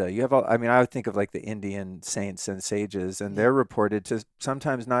Muktananda. You have all, I mean, I would think of like the Indian saints and sages, and Yeah, they're reported to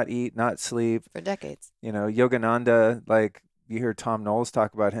sometimes not eat, not sleep. for decades. Yogananda, like you hear Tom Knowles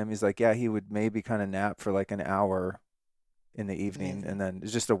talk about him, he's like, yeah, he would maybe kind of nap for like an hour in the evening and Amazing. then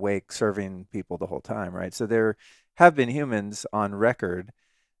is just awake serving people the whole time, right? So there have been humans on record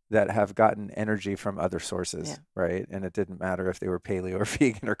that have gotten energy from other Yeah. sources, right? And it didn't matter if they were paleo or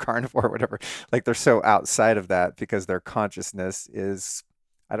vegan or carnivore or whatever. Like they're so outside of that because their consciousness is,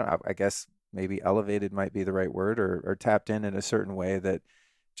 I don't know, I guess maybe elevated might be the right word, or tapped in a certain way that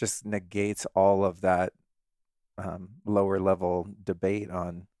just negates all of that lower level debate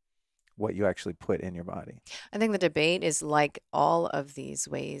on what you actually put in your body. I think the debate is like all of these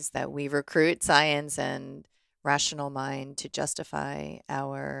ways that we recruit science and rational mind to justify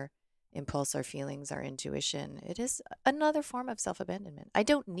our impulse, our feelings, our intuition. It is another form of self abandonment. I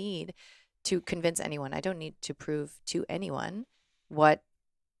don't need to convince anyone, I don't need to prove to anyone what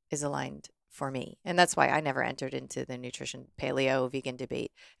is aligned for me. And that's why I never entered into the nutrition paleo vegan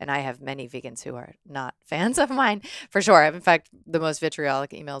debate. And I have many vegans who are not fans of mine, for sure. In fact, the most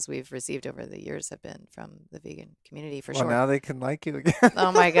vitriolic emails we've received over the years have been from the vegan community, for Well, sure. now they can like you again.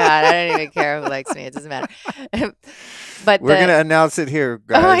 Oh my God, I don't even care who likes me. It doesn't matter. But We're gonna announce it here,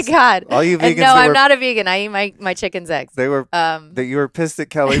 guys. Oh my God! All you vegans. And no, I'm not a vegan. I eat my chicken's eggs. They were that you were pissed at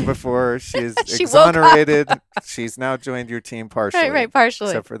Kelly before. She's She exonerated. She's now joined your team partially. Right, partially.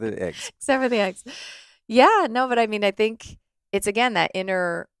 Except for the eggs. Except for the eggs. Yeah, no, but I mean, I think it's again that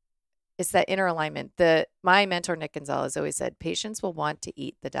inner alignment. My mentor Nick Gonzalez always said patients will want to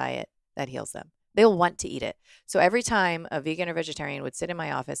eat the diet that heals them. They'll want to eat it. So every time a vegan or vegetarian would sit in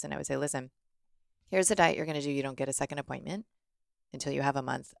my office and I would say, listen, here's the diet you're going to do. You don't get a second appointment until you have a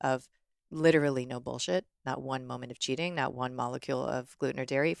month of literally no bullshit, not one moment of cheating, not one molecule of gluten or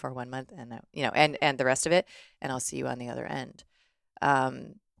dairy for 1 month, and and the rest of it, and I'll see you on the other end.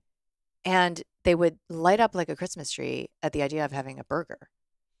 And they would light up like a Christmas tree at the idea of having a burger.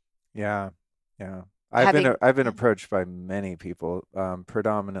 Yeah. I've been approached by many people,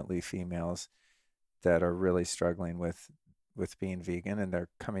 predominantly females, that are really struggling with being vegan, and they're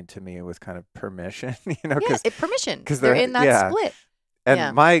coming to me with kind of permission, permission, because they're in that split.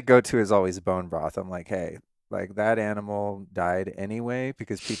 And my go-to is always bone broth. I'm like, hey, like that animal died anyway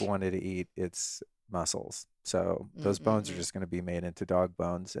because people wanted to eat its muscles. So those bones are just going to be made into dog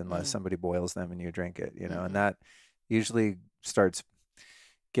bones unless somebody boils them and you drink it, and that usually starts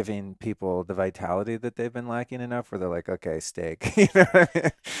giving people the vitality that they've been lacking enough where they're like, okay, steak. You know what I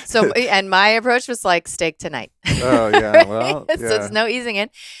mean? So, and my approach was like steak tonight. Oh, yeah. Well, so it's no easing in.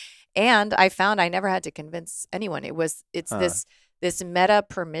 And I found I never had to convince anyone. It's this meta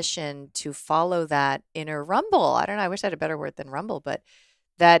permission to follow that inner rumble. I don't know. I wish I had a better word than rumble, but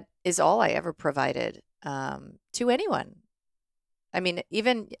that is all I ever provided to anyone. I mean,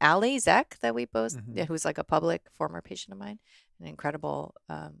 even Ali Zek that we both, who's like a public former patient of mine, an incredible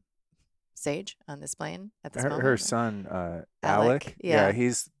sage on this plane at this moment. Her son, Alec. Yeah,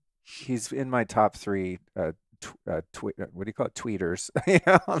 he's in my top 3 what do you call it? Tweeters.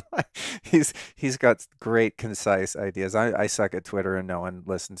 He's got great, concise ideas. I suck at Twitter and no one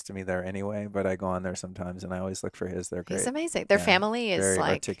listens to me there anyway, but I go on there sometimes and I always look for his. They're great. He's amazing. Their family is very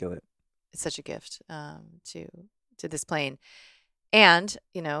like articulate. It's such a gift to this plane. And,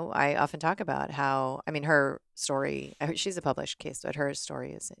 I often talk about how, I mean, her story, she's a published case, but her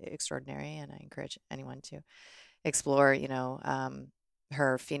story is extraordinary. And I encourage anyone to explore,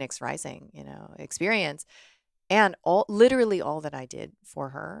 her Phoenix Rising, experience. And literally all that I did for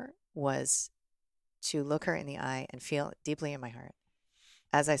her was to look her in the eye and feel deeply in my heart.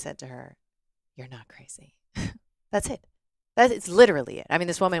 As I said to her, you're not crazy. That's it. It's literally it. I mean,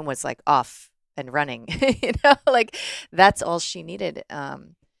 this woman was like off and running, like that's all she needed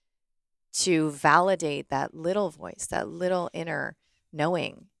to validate that little voice, that little inner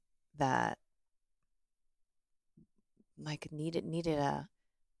knowing that like needed a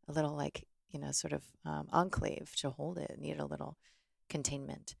little like, sort of enclave to hold it, needed a little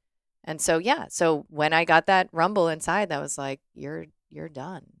containment. And so, so when I got that rumble inside, that was like, you're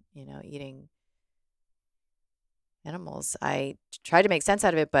done, eating animals. I tried to make sense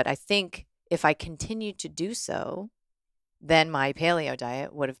out of it, but I think if I continued to do so, then my paleo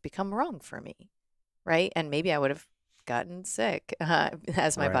diet would have become wrong for me, right? And maybe I would have gotten sick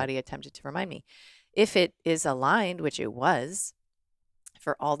as my body attempted to remind me. If it is aligned, which it was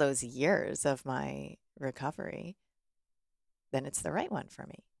for all those years of my recovery, then it's the right one for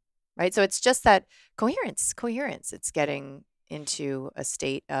me, right? So it's just that coherence. It's getting into a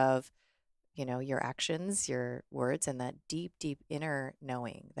state of, your actions, your words, and that deep, deep inner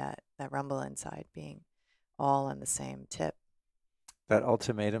knowing, that rumble inside being all on the same tip. That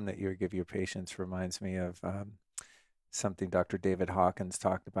ultimatum that you give your patients reminds me of something Dr. David Hawkins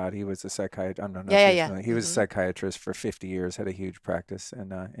talked about. He was a psychiatrist. I don't know if you're familiar. He was a psychiatrist for 50 years, had a huge practice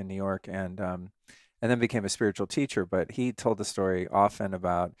in New York, and then became a spiritual teacher. But he told the story often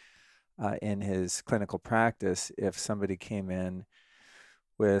about in his clinical practice, if somebody came in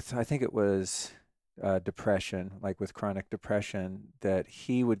with, I think it was depression, like with chronic depression, that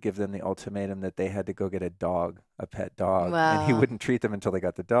he would give them the ultimatum that they had to go get a pet dog, and he wouldn't treat them until they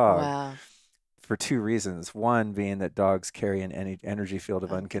got the dog. For 2 reasons. One being that dogs carry an energy field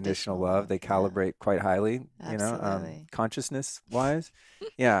of unconditional love. They calibrate quite highly, consciousness wise.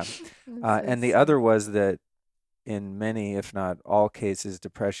 Yeah. And the other was that in many, if not all cases,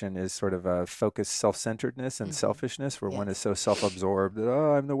 depression is sort of a focused self-centeredness and selfishness, where one is so self-absorbed that,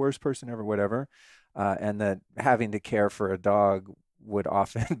 I'm the worst person ever, whatever. And that having to care for a dog would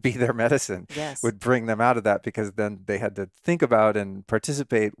often be their medicine, Yes. would bring them out of that, because then they had to think about and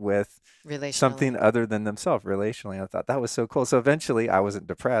participate with something Relationally. other than themselves relationally. I thought that was so cool. So eventually I wasn't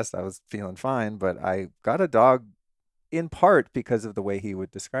depressed. I was feeling fine, but I got a dog in part because of the way he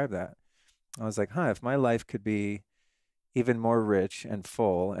would describe that. I was like, huh, if my life could be even more rich and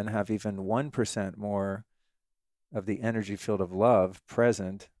full and have even 1% more of the energy field of love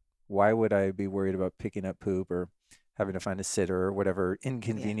present, why would I be worried about picking up poop or having to find a sitter or whatever Yeah.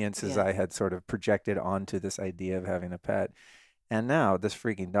 inconveniences Yeah. I had sort of projected onto this idea of having a pet? And now this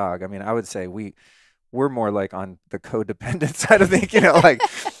freaking dog, I mean, I would say we're more like on the codependent side of things, like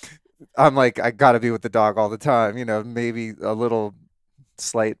I'm like, I gotta be with the dog all the time, maybe a little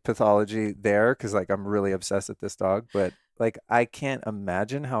slight pathology there because like I'm really obsessed with this dog, but like I can't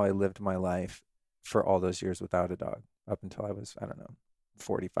imagine how I lived my life for all those years without a dog up until I was, I don't know,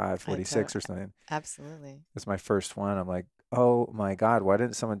 45, I to 46 or something. absolutely. It's my first one. I'm like, oh my God, why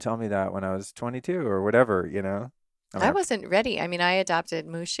didn't someone tell me that when I was 22 or whatever? I mean, I wasn't ready. I mean, I adopted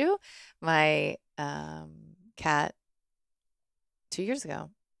Mushu, my cat, 2 years ago.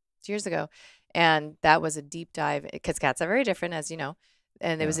 2 years ago, and that was a deep dive because cats are very different, as you know.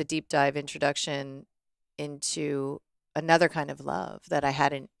 And it was yeah, a deep dive introduction into another kind of love that I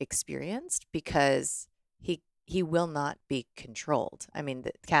hadn't experienced because he will not be controlled. I mean,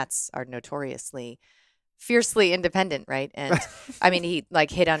 the cats are notoriously fiercely independent, right? And I mean, he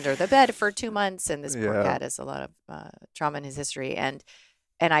like hid under the bed for 2 months, and this poor yeah, cat has a lot of trauma in his history, and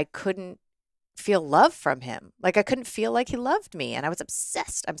I couldn't feel love from him. Like I couldn't feel like he loved me, and I was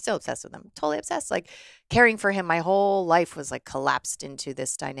obsessed. I'm still obsessed with him. Totally obsessed. Like caring for him, my whole life was like collapsed into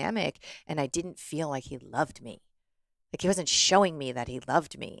this dynamic, and I didn't feel like he loved me. Like he wasn't showing me that he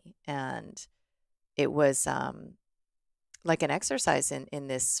loved me, and it was like an exercise in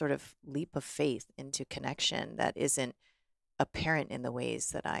this sort of leap of faith into connection that isn't apparent in the ways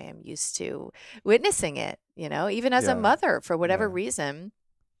that I am used to witnessing it, even as a yeah, mother, for whatever yeah, reason.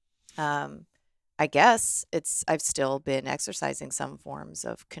 Um, I guess I've still been exercising some forms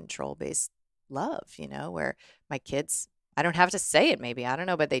of control-based love, where my kids, I don't have to say it maybe, I don't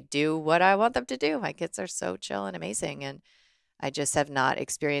know, but they do what I want them to do. My kids are so chill and amazing, and I just have not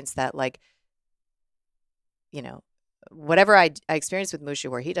experienced that, like, you know, whatever I experienced with Mushu,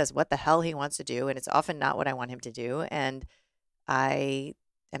 where he does what the hell he wants to do, and it's often not what I want him to do, and I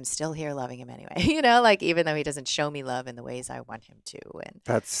am still here loving him anyway, like even though he doesn't show me love in the ways I want him to, and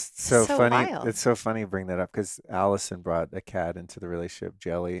that's it's just so so funny. wild. It's so funny you bring that up because Allison brought a cat into the relationship,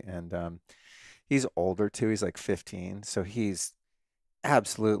 Jelly, and he's older too. He's like 15, so he's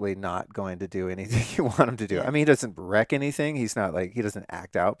absolutely not going to do anything you want him to do. I Yeah. mean, he doesn't wreck anything. He's not like he doesn't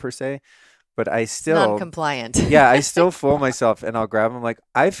act out per se, but I It's still, non-compliant. yeah, I still fool myself and I'll grab him like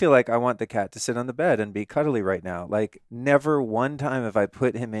I feel like I want the cat to sit on the bed and be cuddly right now. Like never one time have I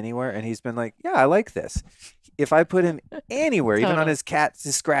put him anywhere and he's been like, "Yeah, I like this." If I put him anywhere, even on Total. his cat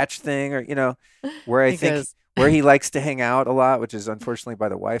scratch thing or where I He think goes, where he likes to hang out a lot, which is unfortunately by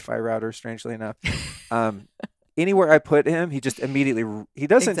the Wi-Fi router, strangely enough. Um, Anywhere I put him, he just immediately he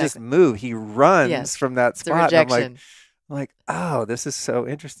doesn't just exactly. move, he runs Yes. from that It's a spot, and rejection. I'm like, oh, this is so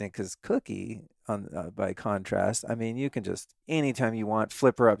interesting because Cookie, on by contrast, I mean, you can just anytime you want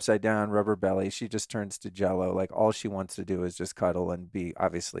flip her upside down, rubber belly, she just turns to jello. Like all she wants to do is just cuddle and be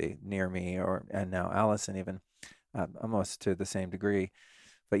obviously near me, or and now Allison even, almost to the same degree.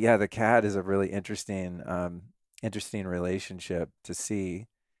 But yeah, the cat is a really interesting relationship to see,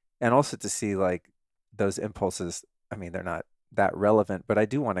 and also to see like those impulses. I mean, they're not that relevant, but I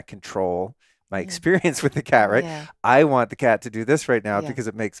do want to control my Yeah. experience with the cat, right? Yeah. I want the cat to do this right now Yeah. because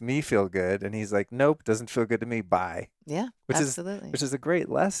it makes me feel good. And he's like, nope, doesn't feel good to me. Bye. Yeah. Which is Absolutely. which is a great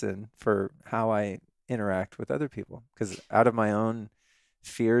lesson for how I interact with other people. Because out of my own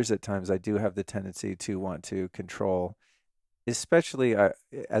fears at times, I do have the tendency to want to control, especially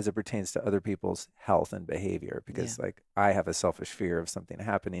as it pertains to other people's health and behavior, Yeah. because like I have a selfish fear of something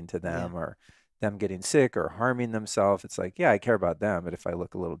happening to Yeah. them or them getting sick or harming themselves. It's like, yeah, I care about them, but if I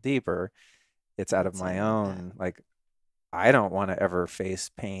look a little deeper, it's out of It's my all of that. own, like I don't want to ever face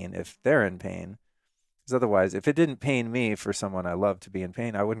pain if they're in pain. Because otherwise, if it didn't pain me for someone I love to be in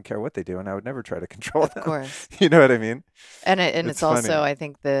pain, I wouldn't care what they do and I would never try to control Of them. course. You know what I mean? And It's it's also, funny. I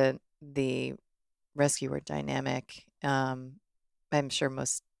think, the rescuer dynamic. I'm sure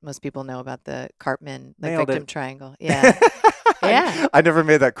most people know about the Cartman, like, Nailed it. victim triangle. Yeah. Yeah. I never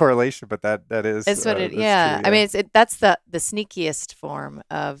made that correlation, but that is It's what it that's true. yeah. I Yeah. mean, that's the sneakiest form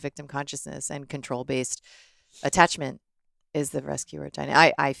of victim consciousness, and control-based attachment is the rescuer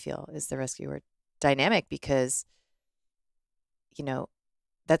dynamic. I feel is the rescuer dynamic because, you know,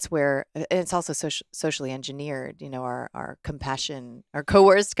 that's where and it's also socially engineered, our compassion, our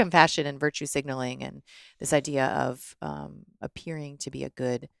coerced compassion and virtue signaling, and this idea of appearing to be a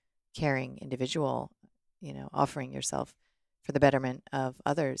good, caring individual, offering yourself for the betterment of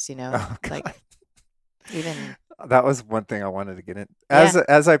others, Oh like God. even, That was one thing I wanted to get in. yeah.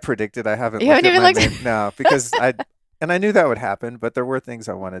 As I predicted, I haven't You looked haven't at even my looked. main no, because I knew that would happen, but there were things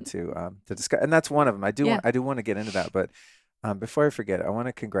I wanted to discuss, and that's one of them. Yeah. I do want to get into that, but before I forget, I want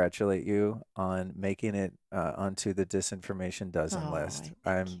to congratulate you on making it onto the Disinformation Dozen Oh, list.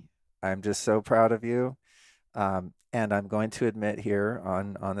 thank you. I'm just so proud of you, and I'm going to admit here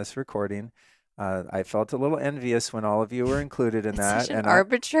on this recording, I felt a little envious when all of you were included in It's such that, an and I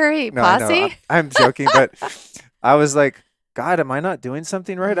arbitrary no, I know posse. I'm joking, but I was like, God, am I not doing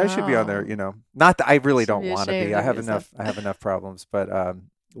something right? I should be on there, No, Not that I you really should don't be want to be. ashamed of yourself. I have enough problems, but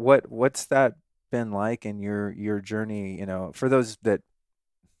what's that been like in your journey? For those that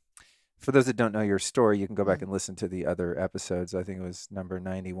don't know your story, you can go back Mm. and listen to the other episodes. I think it was number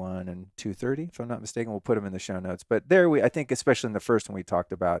 91 and 230, if I'm not mistaken. We'll put them in the show notes. But I think, especially in the first one, we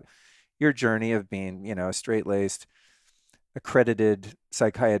talked about your journey of being, a straight-laced, accredited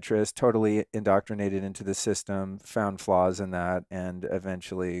psychiatrist, totally indoctrinated into the system, found flaws in that, and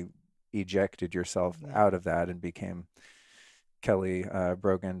eventually ejected yourself Yeah. out of that and became Kelly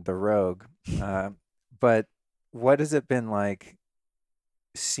Brogan, the rogue. Uh, but what has it been like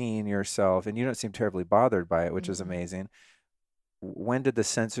seeing yourself? And you don't seem terribly bothered by it, which is Mm-mm. amazing. When did the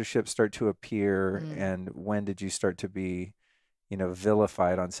censorship start to appear, Mm. and when did you start to be,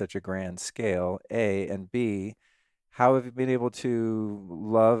 vilified on such a grand scale? A and B, how have you been able to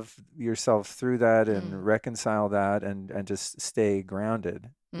love yourself through that Mm. and reconcile that and just stay grounded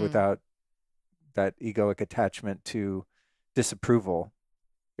Mm. without that egoic attachment to disapproval,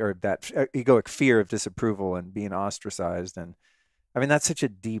 or that egoic fear of disapproval and being ostracized? And I mean, that's such a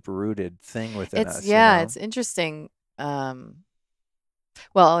deep rooted thing within It's us, yeah, it's interesting. Well,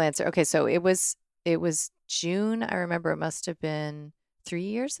 I'll answer. Okay, so it was June. I remember it must have been 3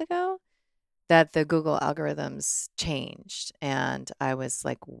 years ago that the Google algorithms changed, and I was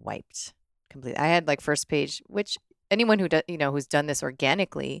like wiped completely. I had like first page, which anyone who's done this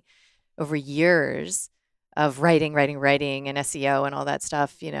organically over years of writing, and SEO and all that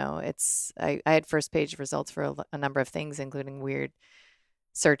stuff, I had first page results for a number of things, including weird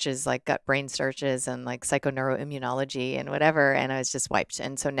searches like gut brain searches and like psychoneuroimmunology and whatever, and I was just wiped.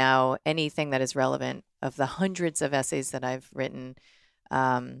 And so now anything that is relevant of the hundreds of essays that I've written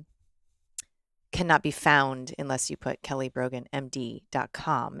um, cannot be found unless you put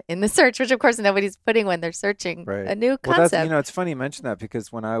kellybroganmd.com in the search, which of course nobody's putting when they're searching right? a new Well, that's, concept. it's funny you mention that,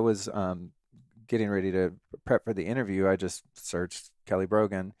 because when I was getting ready to prep for the interview, I just searched Kelly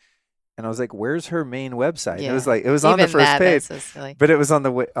Brogan, and I was like, "Where's her main website?" And it was Yeah. like, it was on the Even first that's page, so silly. but it was on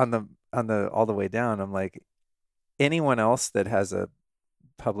the way on the all the way down. I'm like, anyone else that has a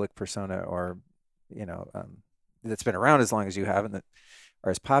public persona, or that's been around as long as you have and that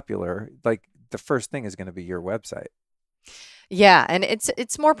are as popular, like the first thing is going to be your website. Yeah, and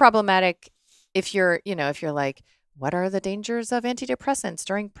it's more problematic if you're like, what are the dangers of antidepressants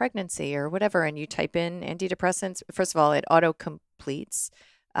during pregnancy or whatever, and you type in antidepressants. First of all, it auto completes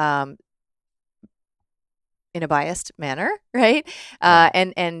um, in a biased manner, right? Right.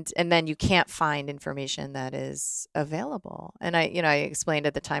 And then you can't find information that is available. And I explained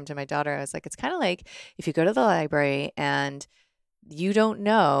at the time to my daughter, I was like, it's kind of like if you go to the library and you don't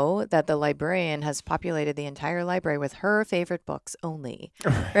know that the librarian has populated the entire library with her favorite books only,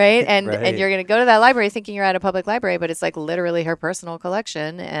 right? Right. And Right. you're going to go to that library thinking you're at a public library, but it's like literally her personal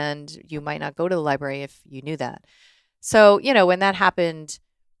collection, and you might not go to the library if you knew that. So, when that happened,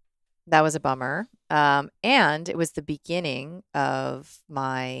 that was a bummer. And it was the beginning of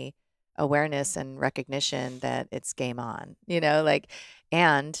my awareness and recognition that it's game on,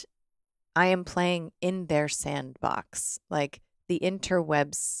 and I am playing in their sandbox. Like the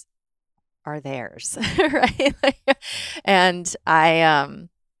interwebs are theirs, right? And I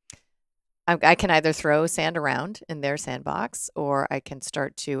can either throw sand around in their sandbox, or I can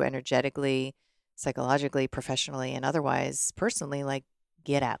start to energetically, psychologically, professionally, and otherwise personally, like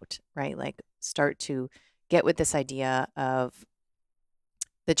get out, right? Like start to get with this idea of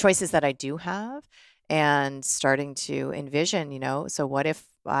the choices that I do have, and starting to envision, so what if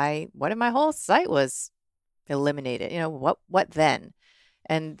my whole site was eliminated? What then?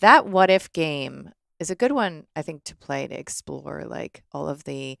 And that what if game is a good one, I think, to play to explore like all of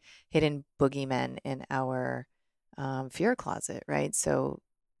the hidden boogeymen in our fear closet, right? So,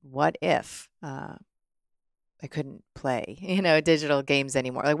 what if play, digital games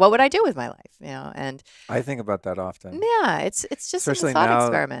anymore. Like, what would I do with my life? And I think about that often. yeah, it's just a Especially thought now,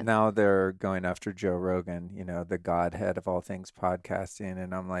 experiment. they're going after Joe Rogan, the godhead of all things podcasting,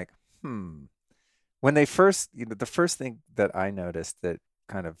 and I'm like, When they first, the first thing that I noticed that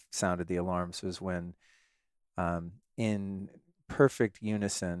kind of sounded the alarms was when, in perfect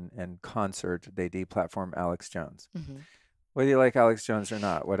unison and concert, they deplatform Alex Jones. Mm-hmm. Whether you like Alex Jones or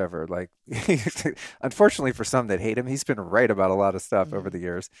not, whatever. Like, unfortunately for some that hate him, he's been right about a lot of stuff over the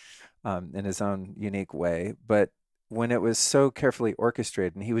years, in his own unique way. But when it was so carefully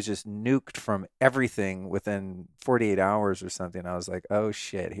orchestrated and he was just nuked from everything within 48 hours or something, I was like, oh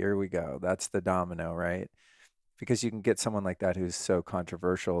shit, here we go. That's the domino, right? Because you can get someone like that who's so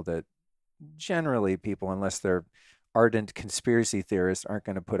controversial that generally people, unless they're ardent conspiracy theorists, aren't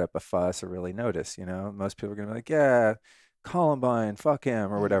going to put up a fuss or really notice. Most people are going to be like, yeah, Columbine, fuck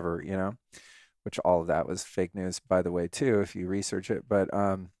him, or whatever, which all of that was fake news, by the way, too, if you research it. But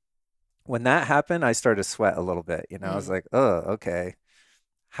when that happened, I started to sweat a little bit. I was like, oh, okay.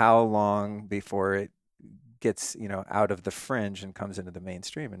 How long before it gets, out of the fringe and comes into the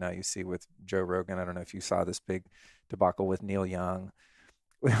mainstream? And now you see with Joe Rogan, I don't know if you saw this big debacle with Neil Young,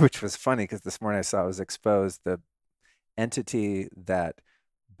 which was funny because this morning I saw it was exposed. The entity that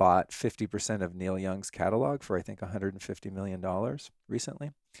bought 50% of Neil Young's catalog for, I think, $150 million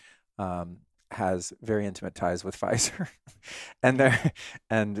recently, has very intimate ties with Pfizer.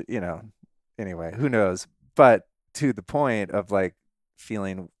 Anyway, who knows? But to the point of like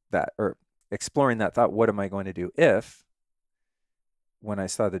feeling that or exploring that thought, what am I going to do if, when I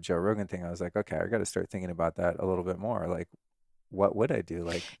saw the Joe Rogan thing, I was like, okay, I got to start thinking about that a little bit more. Like, what would I do?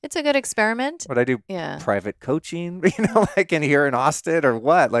 Like, it's a good experiment. Would I do private coaching, like in here in Austin, or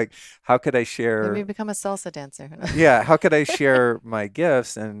what? Like, how could I share? Maybe become a salsa dancer. Yeah, how could I share my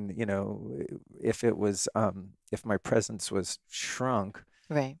gifts? And if it was, if my presence was shrunk,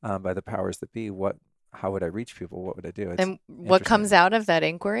 right, by the powers that be, how would I reach people? What would I do? And what comes out of that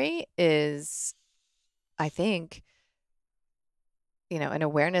inquiry is, I think, an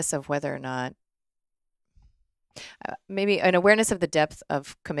awareness of whether or not. Maybe an awareness of the depth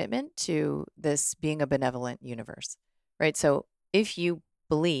of commitment to this being a benevolent universe, right? So if you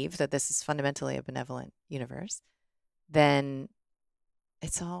believe that this is fundamentally a benevolent universe, then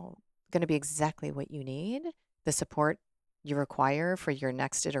it's all going to be exactly what you need. The support you require for your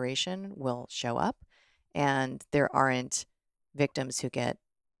next iteration will show up, and there aren't victims who get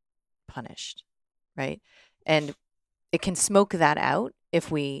punished, right? And it can smoke that out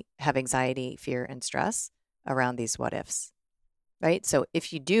if we have anxiety, fear, and stress around these what ifs, right? So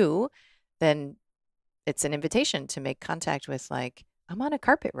if you do, then it's an invitation to make contact with, like, I'm on a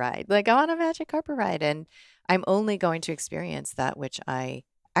carpet ride, like I'm on a magic carpet ride, and I'm only going to experience that which I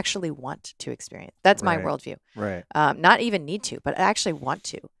actually want to experience. That's my worldview. Right. Not even need to, but I actually want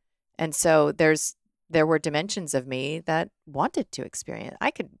to. And so there were dimensions of me that wanted to experience. I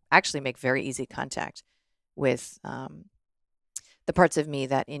could actually make very easy contact with the parts of me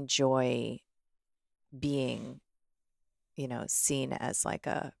that enjoy being, seen as like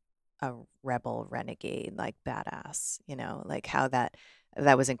a rebel, renegade, like badass, like how that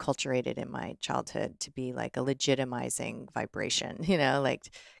was enculturated in my childhood to be like a legitimizing vibration, like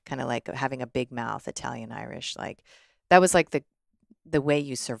kind of like having a big mouth, Italian, Irish, like that was like the way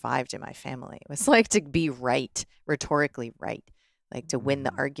you survived in my family. It was like to be right, rhetorically right, like to win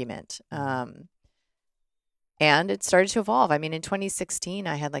the argument. And it started to evolve. I mean, in 2016,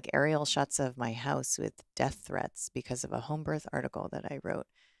 I had like aerial shots of my house with death threats because of a home birth article that I wrote,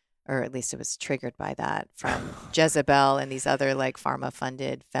 or at least it was triggered by that from Jezebel and these other like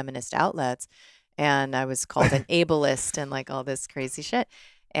pharma-funded feminist outlets. And I was called an ableist and like all this crazy shit.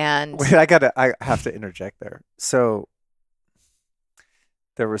 And wait, I have to interject there. So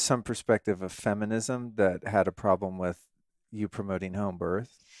there was some perspective of feminism that had a problem with you promoting home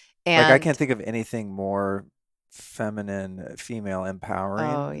birth. And like, I can't think of anything more feminine, female empowering.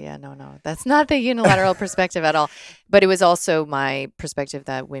 Oh yeah, no, that's not the unilateral perspective at all. But it was also my perspective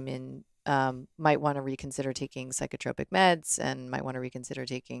that women might want to reconsider taking psychotropic meds and might want to reconsider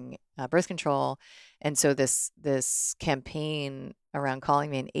taking birth control. And so this campaign around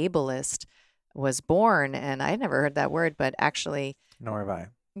calling me an ableist was born, and I had never heard that word, but actually, nor have I.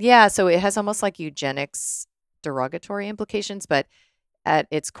 Yeah, so it has almost like eugenics derogatory implications, but at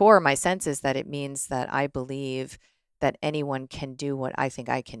its core, my sense is that it means that I believe that anyone can do what I think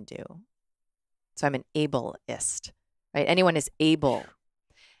I can do. So I'm an ableist, right? Anyone is able.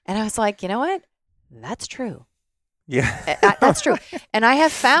 And I was like, you know what? That's true. Yeah. That's true. And I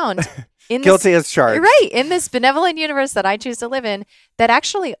have found in guilty as charged. Right. In this benevolent universe that I choose to live in, that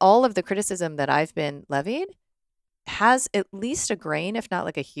actually all of the criticism that I've been levied has at least a grain, if not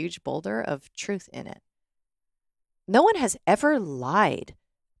like a huge boulder of truth in it. No one has ever lied.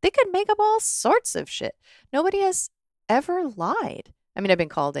 They could make up all sorts of shit. Nobody has ever lied. I mean, I've been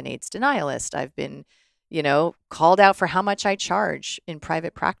called an AIDS denialist. I've been, called out for how much I charge in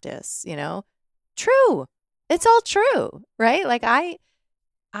private practice, True. It's all true, right? Like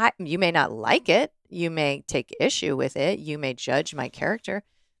you may not like it. You may take issue with it. You may judge my character.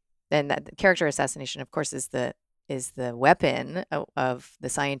 Then that character assassination, of course, is the weapon of the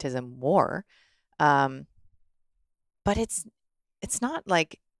scientism war. But it's not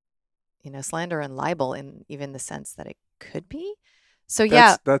like, slander and libel in even the sense that it could be. So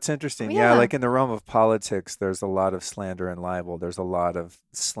yeah, That's interesting. Yeah, like in the realm of politics, there's a lot of slander and libel. There's a lot of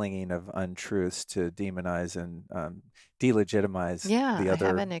slinging of untruths to demonize and delegitimize yeah, the I other,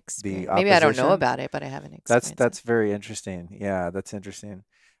 haven't the experienced. Maybe I don't know opposition. about it, but I haven't experienced That's it. very interesting. Yeah, that's interesting.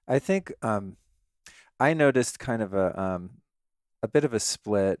 I think I noticed kind of a bit of a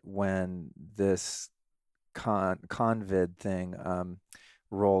split when this convid thing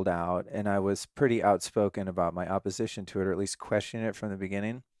rolled out, and I was pretty outspoken about my opposition to it, or at least questioning it from the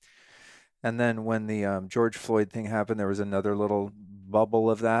beginning. And then when the George Floyd thing happened, there was another little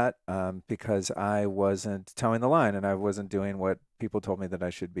bubble of that because I wasn't towing the line and I wasn't doing what people told me that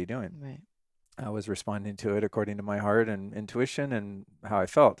I should be doing. Right. I was responding to it according to my heart and intuition and how I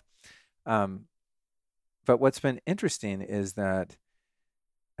felt. Um, but what's been interesting is that,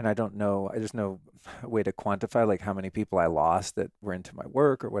 and I don't know, there's no way to quantify like how many people I lost that were into my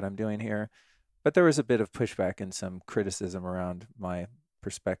work or what I'm doing here. But there was a bit of pushback and some criticism around my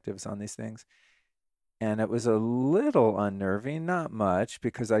perspectives on these things. And it was a little unnerving, not much,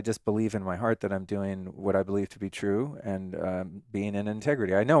 because I just believe in my heart that I'm doing what I believe to be true and being in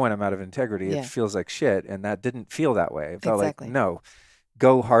integrity. I know when I'm out of integrity, it Yeah, feels like shit. And that didn't feel that way. It felt like, exactly. no,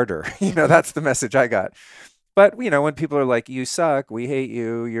 go harder. Mhm. That's the message I got. But, when people are like, you suck, we hate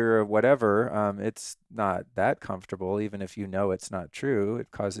you, you're a whatever, it's not that comfortable, even if you know it's not true. It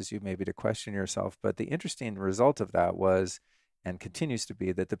causes you maybe to question yourself. But the interesting result of that was, and continues to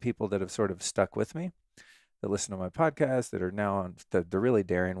be, that the people that have sort of stuck with me, that listen to my podcast, that are now on the really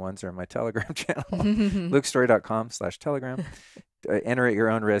daring ones are in my Telegram channel, lukestory.com/Telegram. Enter at your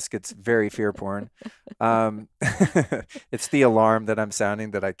own risk. It's very fear porn. It's the alarm that I'm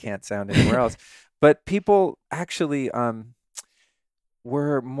sounding that I can't sound anywhere else. But people actually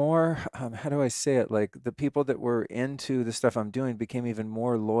were more, how do I say it? Like the people that were into the stuff I'm doing became even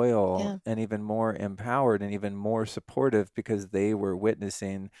more loyal Yeah. and even more empowered and even more supportive because they were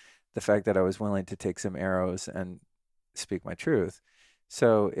witnessing the fact that I was willing to take some arrows and speak my truth.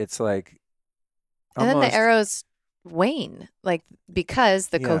 So it's like And then the almost, arrows wane, like because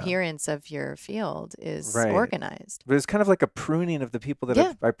the yeah, coherence of your field is right. organized. But it's kind of like a pruning of the people that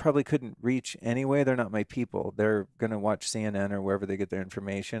Yeah, I probably couldn't reach anyway. They're not my people. They're going to watch CNN or wherever they get their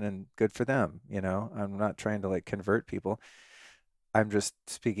information, and good for them. I'm not trying to like convert people. I'm just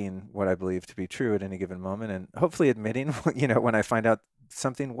speaking what I believe to be true at any given moment and hopefully admitting, when I find out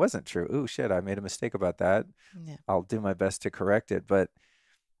something wasn't true. Oh, shit, I made a mistake about that. yeah, I'll do my best to correct it. But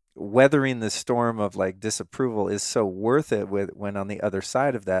weathering the storm of like disapproval is so worth it when on the other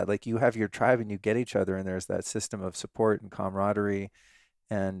side of that, like you have your tribe and you get each other and there's that system of support and camaraderie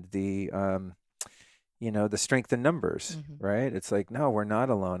and the strength in numbers, hmm, right? It's like, no, we're not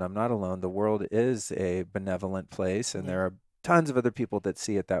alone. I'm not alone. The world is a benevolent place and yeah, there are tons of other people that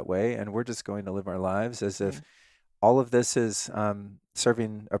see it that way. And we're just going to live our lives as yeah, if all of this is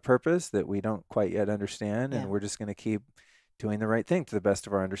serving a purpose that we don't quite yet understand. yeah, And we're just going to keep doing the right thing to the best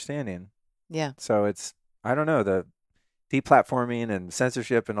of our understanding. yeah. So it's, I don't know, the deplatforming and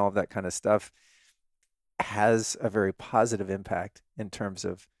censorship and all of that kind of stuff has a very positive impact in terms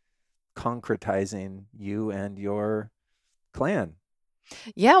of concretizing you and your clan.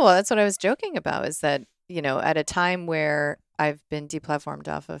 Yeah, well, that's what I was joking about is that, at a time where I've been deplatformed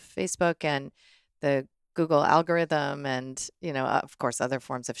off of Facebook and the Google algorithm and, of course, other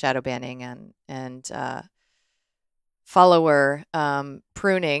forms of shadow banning and follower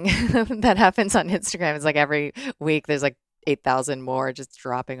pruning that happens on Instagram. It's like every week there's like 8,000 more just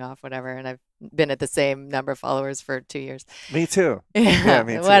dropping off, whatever. And I've been at the same number of followers for 2 years. Me too. Yeah, Yeah,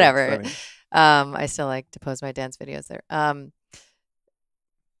 me too. It's whatever. funny. I still like to post my dance videos there.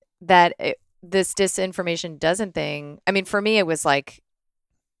 This disinformation dozen thing. I mean, for me, it was like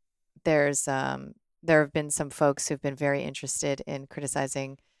there have been some folks who've been very interested in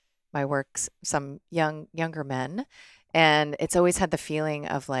criticizing my works, some younger men, and it's always had the feeling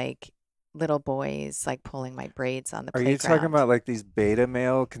of like little boys like pulling my braids on the Are you talking playground. about like these beta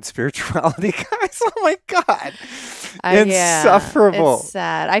male conspirituality guys? Oh my God. Yeah, it's Insufferable.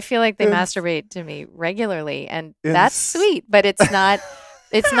 sad. I feel like they Ins masturbate to me regularly, and that's ins sweet, but it's not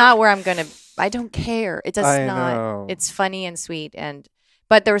where I'm gonna I don't care. It does I not. know. It's funny and sweet, and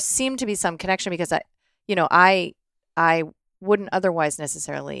but there seemed to be some connection because I wouldn't otherwise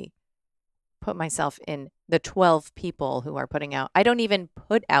necessarily put myself in the 12 people who are putting out. I don't even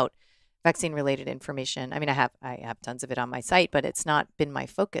put out vaccine related information. I mean, I have tons of it on my site, but it's not been my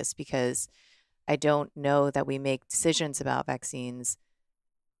focus because I don't know that we make decisions about vaccines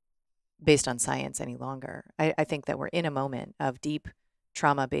based on science any longer. I think that we're in a moment of deep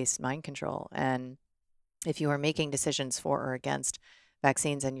trauma based mind control. And if you are making decisions for or against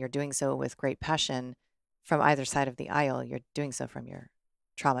vaccines and you're doing so with great passion from either side of the aisle, you're doing so from your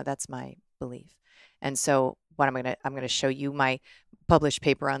trauma. That's my belief. And so what I'm gonna show you my published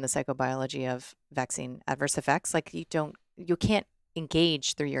paper on the psychobiology of vaccine adverse effects. Like you can't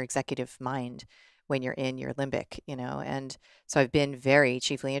engage through your executive mind when you're in your limbic, And so I've been very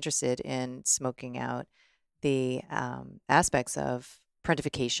chiefly interested in smoking out the aspects of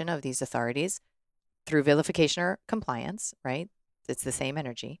parentification of these authorities through vilification or compliance, right? It's the same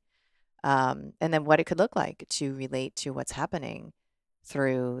energy. And then what it could look like to relate to what's happening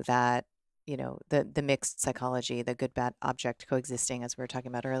through that, the mixed psychology, the good bad object coexisting, as we were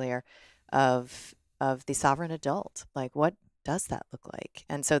talking about earlier, of the sovereign adult. Like, what does that look like?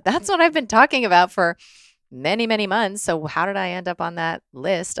 And so that's what I've been talking about for many, many months. So how did I end up on that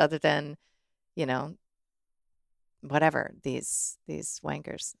list other than, you know, whatever, these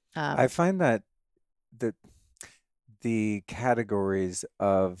wankers? I find that the the categories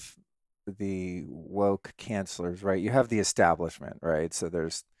of the woke cancelers, right? You have the establishment, right? So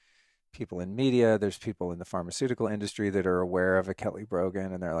there's people in media, there's people in the pharmaceutical industry that are aware of a Kelly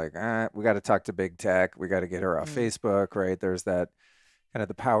Brogan and they're like, we got to talk to big tech. We got to get her off Mm, Facebook, right? There's that kind of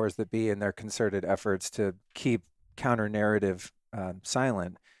the powers that be in their concerted efforts to keep counter narrative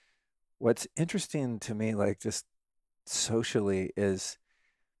silent. What's interesting to me, like just socially, is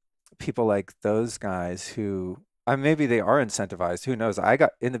people like those guys who maybe they are incentivized. Who knows? I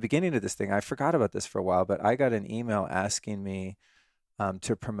got in the beginning of this thing, I forgot about this for a while, but I got an email asking me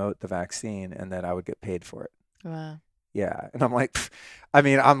to promote the vaccine and that I would get paid for it. wow. Yeah. And I'm like, I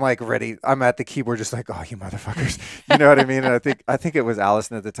mean, I'm like ready. I'm at the keyboard just like, oh, you motherfuckers. You know what I mean? And I think it was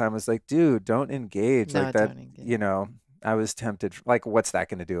Allison at the time was like, dude, don't engage like No, that. don't engage. You know, I was tempted. Like, what's that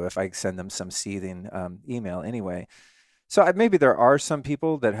going to do if I send them some seething email anyway? So maybe there are some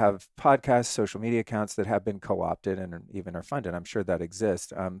people that have podcasts, social media accounts that have been co-opted and even are funded. I'm sure that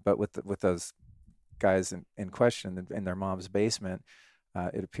exists. But with those guys in question in their mom's basement,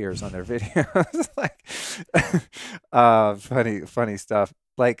 it appears on their videos. Like, funny stuff.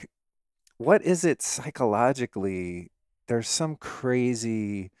 Like, what is it psychologically? There's some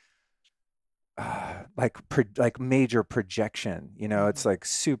crazy, like major projection. It's Mhm. like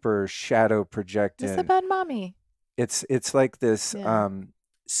super shadow It's a projected. bad mommy. It's like this Yeah.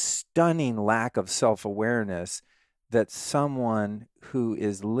 stunning lack of self-awareness that someone who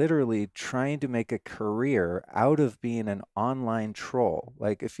is literally trying to make a career out of being an online troll,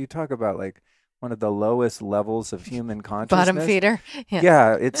 like if you talk about like one of the lowest levels of human Bottom consciousness, feeder. Yeah.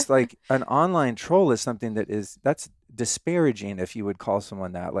 yeah, it's like an online troll is something that's disparaging if you would call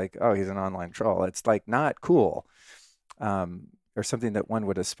someone that, like, oh, he's an online troll. It's like not cool, or something that one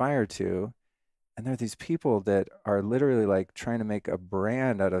would aspire to. And there are these people that are literally like trying to make a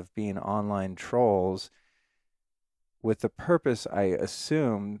brand out of being online trolls with the purpose, I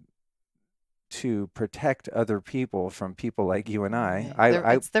assume, to protect other people from people like you and I. Right.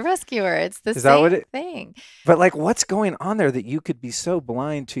 I It's the rescuer. It's the is that what same it? thing. But like, what's going on there that you could be so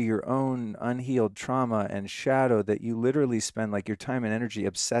blind to your own unhealed trauma and shadow that you literally spend like your time and energy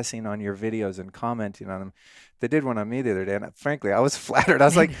obsessing on your videos and commenting on them? They did one on me the other day, and frankly, I was flattered. I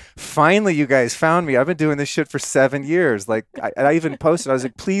was like, finally, you guys found me. I've been doing this shit for 7 years. Like, I even posted, I was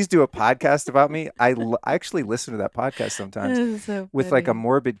like, please do a podcast about me. I actually listen to that podcast sometimes It's so with like a funny.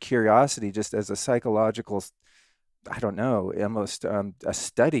 morbid curiosity, just as a psychological, I don't know, almost a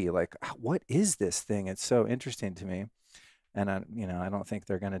study. Like, what is this thing? It's so interesting to me, and I don't think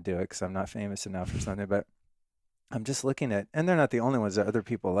they're gonna do it because I'm not famous enough or something. But I'm just looking at, and they're not the only ones. There are other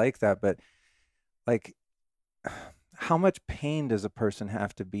people like that, but like, how much pain does a person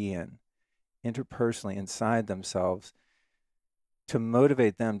have to be in interpersonally inside themselves to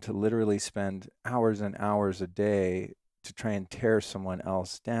motivate them to literally spend hours and hours a day to try and tear someone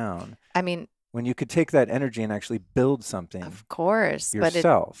else down I mean, when you could take that energy and actually build something of course, but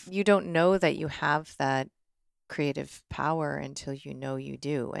yourself? you don't know that you have that creative power until you know you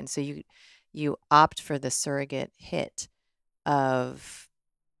do. And so you opt for the surrogate hit of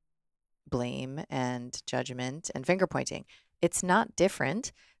blame and judgment and finger pointing. It's not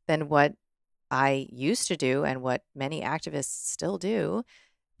different than what I used to do and what many activists still do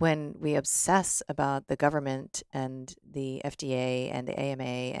when we obsess about the government and the FDA and the AMA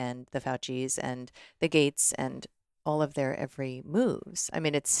and the Faucis and the Gates and all of their every moves. I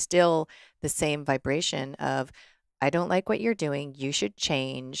mean, it's still the same vibration of, I don't like what you're doing. You should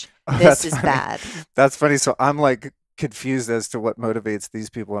change. Oh, This that's is funny. bad. That's funny. So I'm like confused as to what motivates these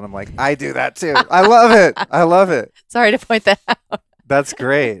people, and I'm like, I do that too. I love it. I love it. Sorry to point that out. That's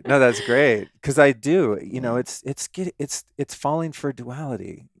great. No, that's great. Because I do. You know, Yeah. it's falling for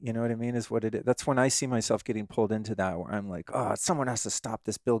duality. You know what I mean? Is what it is. That's when I see myself getting pulled into that, where I'm like, oh, someone has to stop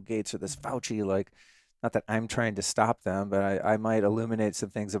this Bill Gates or this Fauci. Like, not that I'm trying to stop them, but I might illuminate some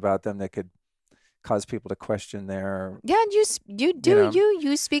things about them that could cause people to question their, Yeah, and you you do know.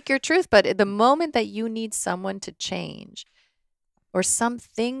 you speak your truth, but at the moment that you need someone to change or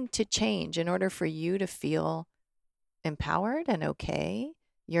something to change in order for you to feel empowered and okay,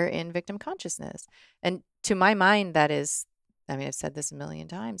 you're in victim consciousness. And to my mind, that is, I mean, I've said this a million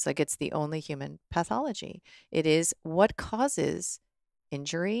times, like it's the only human pathology. It is what causes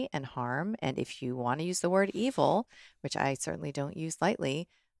injury and harm. And if you want to use the word evil, which I certainly don't use lightly,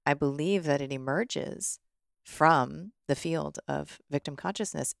 I believe that it emerges from the field of victim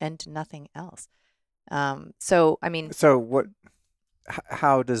consciousness and nothing else. So, I mean, So what?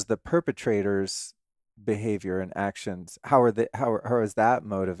 How does the perpetrator's behavior and actions? How are they? How is that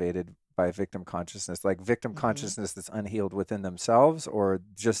motivated by victim consciousness? Like victim mhm. consciousness that's unhealed within themselves, or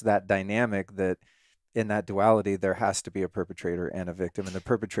just that dynamic that in that duality there has to be a perpetrator and a victim, and the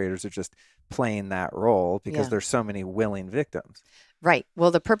perpetrators are just playing that role because Yeah, there's so many willing victims. right.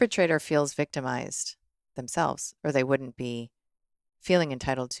 Well, the perpetrator feels victimized themselves, or they wouldn't be feeling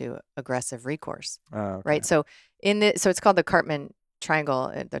entitled to aggressive recourse, Oh, okay. right? So so it's called the Cartman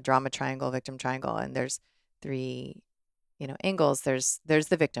triangle, the drama triangle, victim triangle, and there's three, angles. There's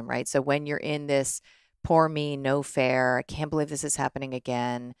the victim, right? So when you're in this poor me, no fair, I can't believe this is happening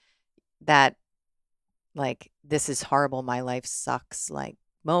again, that like this is horrible, my life sucks, like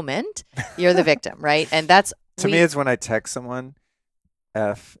moment, you're the victim, right? And that's To me, we it's when I text someone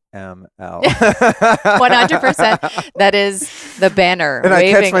FML. 100%. That is the banner And I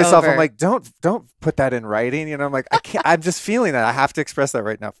catch waving myself. I'm over. like, don't put that in writing. You know, I'm like, I can't. I'm just feeling that. I have to express that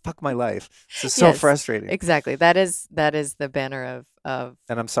right now. Fuck my life. This is so Yes, frustrating. exactly. That is the banner of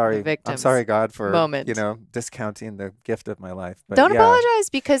And I'm the sorry. I'm victim's sorry, God, for moment. discounting the gift of my life. But Don't yeah. apologize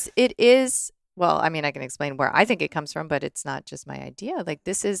because it is, well, I mean, I can explain where I think it comes from, but it's not just my idea. Like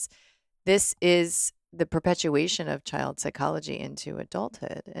this is the perpetuation of child psychology into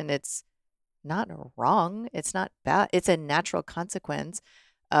adulthood, and it's not wrong. It's not bad. It's a natural consequence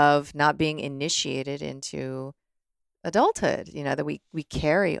of not being initiated into adulthood. That we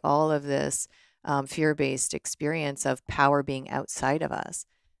carry all of this fear-based experience of power being outside of us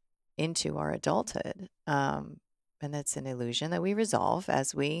into our adulthood. And that's an illusion that we resolve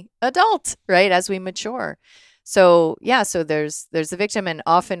as we adult, right? As we mature. So yeah, so there's the victim, and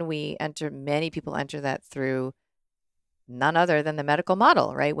often many people enter that through none other than the medical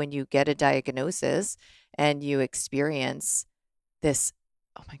model, right? When you get a diagnosis and you experience this,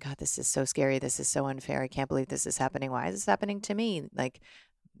 oh my God, this is so scary. This is so unfair. I can't believe this is happening. Why is this happening to me? Like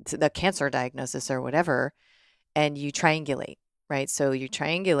the cancer diagnosis or whatever. And you triangulate, right? So you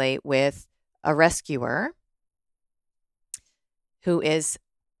triangulate with a rescuer who is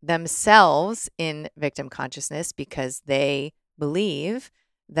themselves in victim consciousness because they believe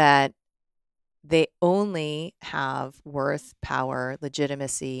that they only have worth, power,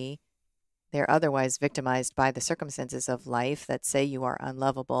 legitimacy. They're otherwise victimized by the circumstances of life that say you are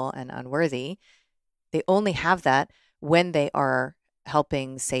unlovable and unworthy. They only have that when they are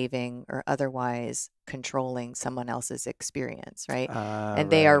helping, saving, or otherwise controlling someone else's experience, right?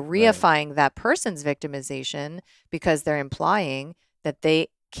 And they are Right. Right. reifying that person's victimization because they're implying that they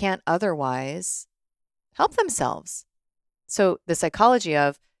can't otherwise help themselves. So the psychology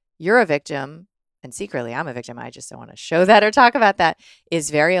of you're a victim and secretly I'm a victim, I just don't want to show that or talk about that, is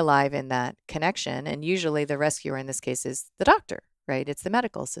very alive in that connection. And usually the rescuer in this case is the doctor, right? It's the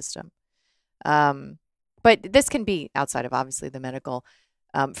medical system. But this can be outside of obviously the medical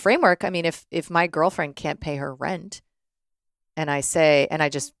framework. I mean, if my girlfriend can't pay her rent and I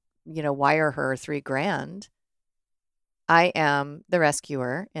just, wire her $3,000, I am the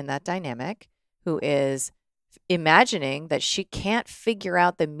rescuer in that dynamic who is imagining that she can't figure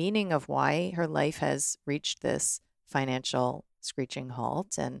out the meaning of why her life has reached this financial screeching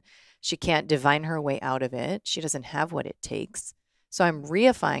halt, and she can't divine her way out of it. She doesn't have what it takes. So I'm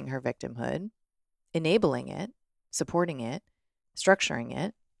reifying her victimhood, enabling it, supporting it, structuring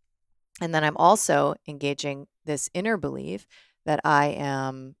it. And then I'm also engaging this inner belief that I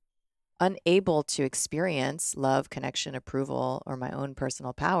am unable to experience love, connection, approval, or my own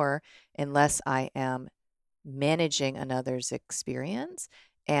personal power unless I am managing another's experience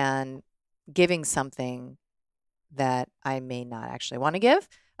and giving something that I may not actually want to give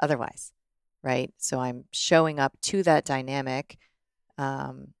otherwise, right? So I'm showing up to that dynamic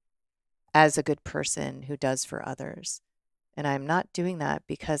as a good person who does for others. And I'm not doing that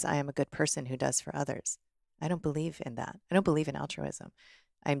because I am a good person who does for others. I don't believe in that. I don't believe in altruism.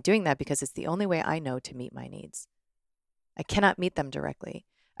 I'm doing that because it's the only way I know to meet my needs. I cannot meet them directly.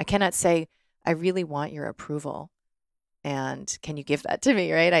 I cannot say, I really want your approval. And can you give that to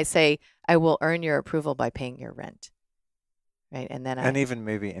me, right? I say, I will earn your approval by paying your rent, right? And then And even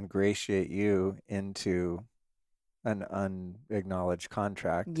maybe ingratiate you into an unacknowledged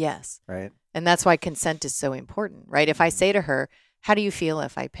contract, yes. right? And that's why consent is so important, right? If I say to her, how do you feel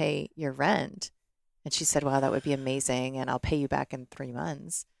if I pay your rent? And she said, wow, that would be amazing. And I'll pay you back in 3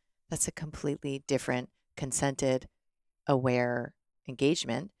 months. That's a completely different, consented, aware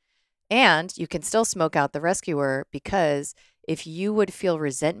engagement. And you can still smoke out the rescuer, because if you would feel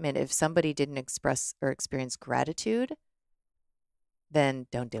resentment if somebody didn't express or experience gratitude, then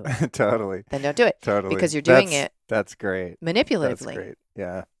don't do it. Totally. Then don't do it. Totally. Because you're doing it That's great. manipulatively. That's great.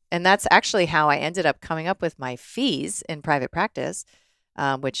 Yeah. And that's actually how I ended up coming up with my fees in private practice,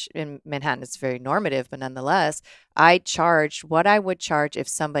 which in Manhattan is very normative, but nonetheless, I charged what I would charge if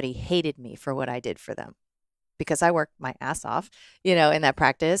somebody hated me for what I did for them, because I worked my ass off, in that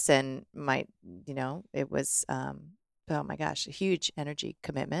practice, and it was, oh my gosh, a huge energy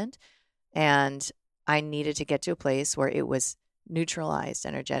commitment. And I needed to get to a place where it was neutralized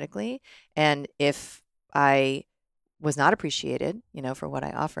energetically. And if I was not appreciated, for what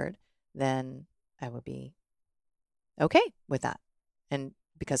I offered, then I would be okay with that. And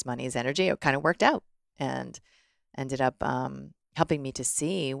because money is energy, it kind of worked out and ended up helping me to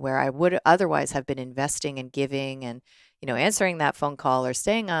see where I would otherwise have been investing and giving and, answering that phone call or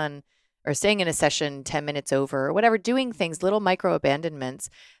staying in a session 10 minutes over or whatever, doing things, little micro abandonments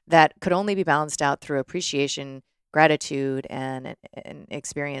that could only be balanced out through appreciation, gratitude, and an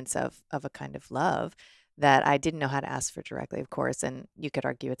experience of a kind of love that I didn't know how to ask for directly, of course. And you could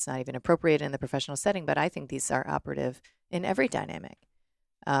argue it's not even appropriate in the professional setting, but I think these are operative in every dynamic.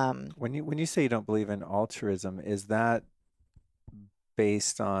 When you say you don't believe in altruism, is that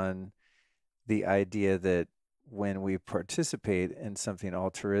based on the idea that when we participate in something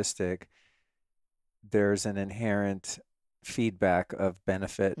altruistic, there's an inherent feedback of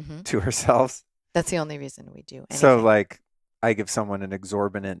benefit to ourselves? That's the only reason we do anything. So like I give someone an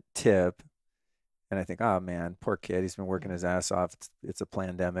exorbitant tip and I think, oh man, poor kid, he's been working his ass off. It's a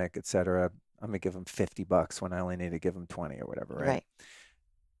pandemic, et cetera. I'm going to give him $50 when I only need to give him 20 or whatever, right?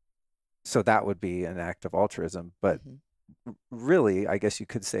 So that would be an act of altruism. But really, I guess you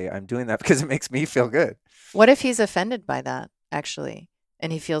could say I'm doing that because it makes me feel good. What if he's offended by that, actually,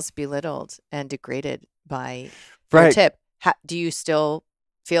 and he feels belittled and degraded by your tip? Do you still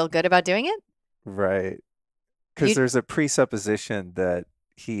feel good about doing it? Right. Because there's a presupposition that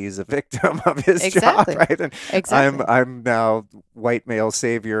he's a victim of his job, right? And I'm now white male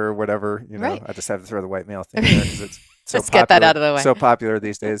savior or whatever, Right. I just have to throw the white male thing there because it's so Let's popular, get that out of the way. so popular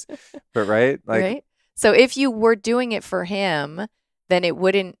these days. But right? Right. So if you were doing it for him, then it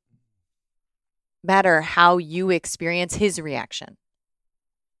wouldn't matter how you experience his reaction.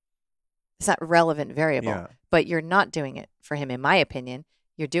 It's not a relevant variable, but you're not doing it for him, in my opinion.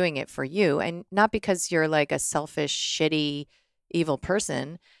 You're doing it for you, and not because you're like a selfish, shitty, evil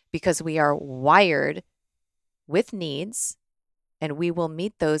person, because we are wired with needs and we will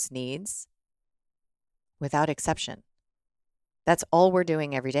meet those needs without exception. That's all we're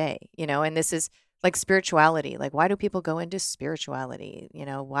doing every day, and this is like spirituality. Like, why do people go into spirituality?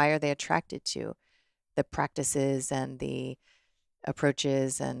 Why are they attracted to the practices and the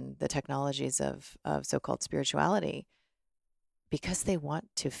approaches and the technologies of so-called spirituality? Because they want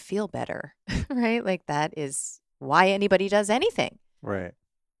to feel better, right? Like that is why anybody does anything. Right.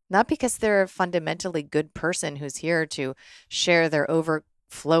 Not because they're a fundamentally good person who's here to share their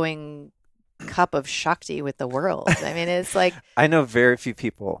overflowing cup of Shakti with the world. I mean, it's like... I know very few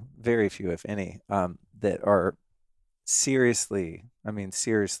people, very few, if any, that are seriously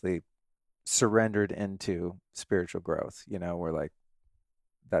surrendered into spiritual growth, where like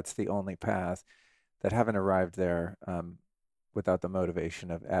that's the only path, that haven't arrived there without the motivation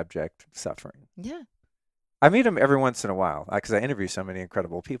of abject suffering. Yeah. I meet them every once in a while because I interview so many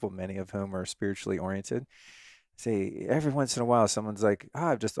incredible people, many of whom are spiritually oriented. Say every once in a while, someone's like,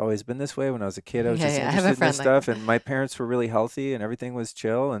 I've just always been this way. When I was a kid, I was Yeah, just yeah. I have a interested in this friend like stuff, and my parents were really healthy, and everything was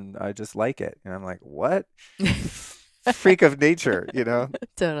chill, and I just like it. And I'm like, what? Freak of nature, you know?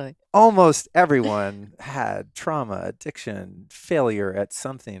 that. Totally. Almost everyone had trauma, addiction, failure at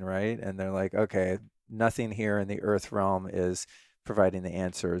something, right? And they're like, okay, nothing here in the earth realm is providing the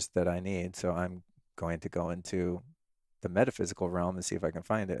answers that I need. So I'm going to go into the metaphysical realm and see if I can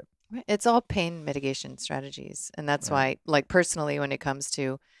find it. Right. It's all pain mitigation strategies. And that's Right. why, like, personally, when it comes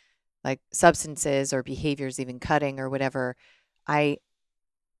to like substances or behaviors, even cutting or whatever, I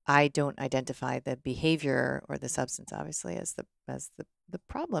I don't identify the behavior or the substance obviously as the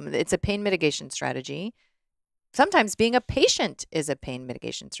problem. It's a pain mitigation strategy. Sometimes being a patient is a pain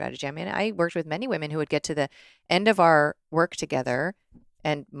mitigation strategy. I mean, I worked with many women who would get to the end of our work together,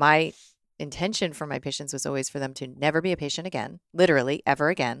 and my intention for my patients was always for them to never be a patient again, literally ever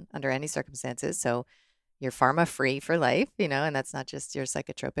again under any circumstances. So you're pharma free for life, and that's not just your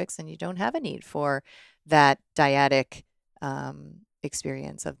psychotropics, and you don't have a need for that dyadic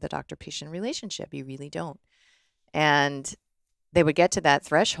experience of the doctor patient relationship. You really don't. And they would get to that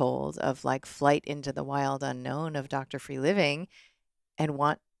threshold of like flight into the wild unknown of doctor free living and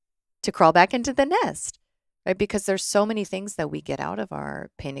want to crawl back into the nest, right? Because there's so many things that we get out of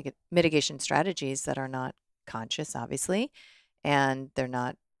our pain mitigation strategies that are not conscious, obviously, and we're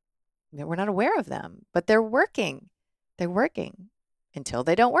not aware of them, but they're working. They're working until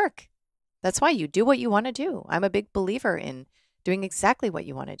they don't work. That's why you do what you want to do. I'm a big believer in doing exactly what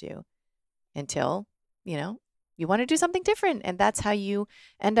you want to do until, you want to do something different. And that's how you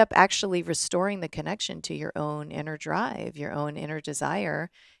end up actually restoring the connection to your own inner drive, your own inner desire,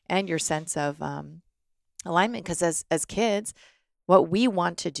 and your sense of alignment. Because as kids, what we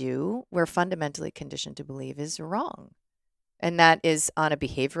want to do, we're fundamentally conditioned to believe is wrong. And that is on a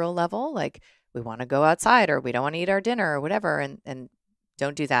behavioral level, like we want to go outside or we don't want to eat our dinner or whatever, and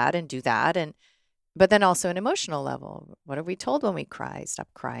don't do that and do that. But then also an emotional level. What are we told when we cry? Stop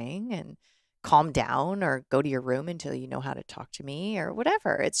crying and calm down, or go to your room until you know how to talk to me, or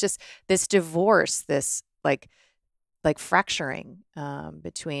whatever. It's just this divorce, this like fracturing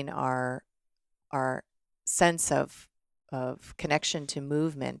between our sense of connection to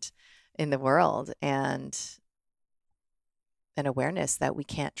movement in the world and an awareness that we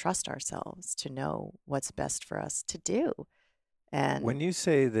can't trust ourselves to know what's best for us to do. When And you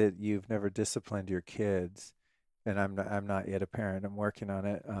say that you've never disciplined your kids, and I'm not yet a parent, I'm working on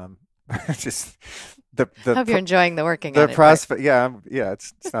it. Just the I the hope you're enjoying the working the on it part. prospect, yeah, yeah,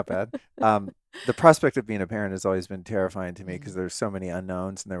 it's not bad. The prospect of being a parent has always been terrifying to me because Mhm. there's so many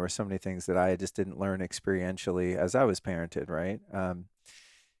unknowns and there were so many things that I just didn't learn experientially as I was parented, right?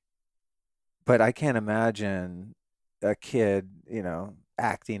 But I can't imagine a kid,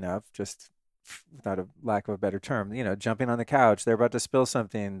 acting up, just without a lack of a better term, jumping on the couch, they're about to spill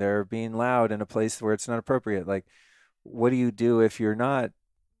something, they're being loud in a place where it's not appropriate. Like, what do you do if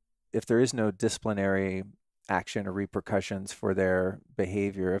there is no disciplinary action or repercussions for their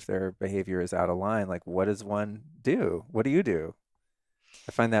behavior, if their behavior is out of line? Like, what does one do? What do you do?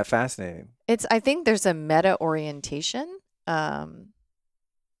 I find that fascinating. I think there's a meta orientation um,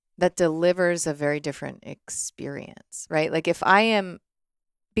 that delivers a very different experience, right? Like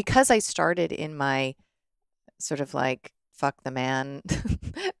because I started in my sort of like fuck the man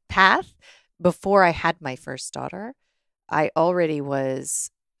path before I had my first daughter, I already was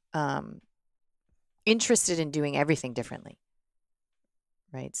um, interested in doing everything differently,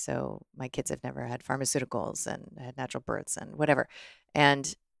 right? So my kids have never had pharmaceuticals and had natural births and whatever.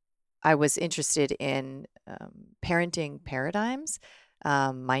 And I was interested in parenting paradigms,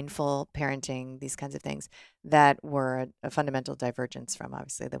 mindful parenting, these kinds of things that were a fundamental divergence from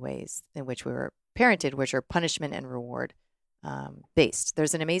obviously the ways in which we were parented, which are punishment and reward based.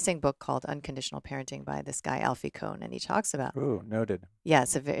 There's an amazing book called Unconditional Parenting by this guy, Alfie Kohn, and he talks about, Ooh, noted. yeah,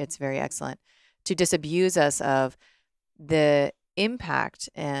 it's very excellent to disabuse us of the impact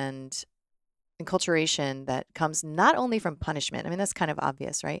and enculturation that comes not only from punishment. I mean, that's kind of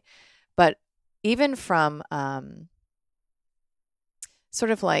obvious, right? But even from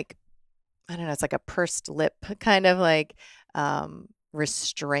sort of like, I don't know, it's like a pursed lip kind of like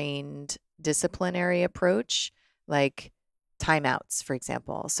restrained disciplinary approach, like timeouts, for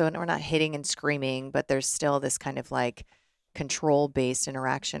example. So we're not hitting and screaming, but there's still this kind of like control based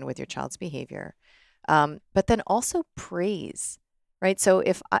interaction with your child's behavior. But then also praise, right? So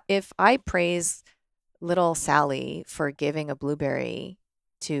if I praise little Sally for giving a blueberry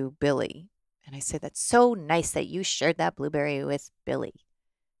to Billy, and I say, that's so nice that you shared that blueberry with Billy.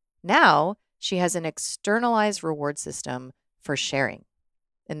 Now she has an externalized reward system for sharing.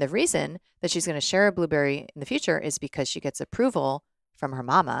 And the reason that she's going to share a blueberry in the future is because she gets approval from her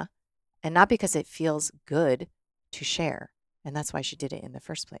mama, and not because it feels good to share. And that's why she did it in the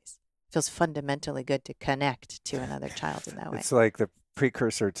first place. It feels fundamentally good to connect to another child in that way. It's like the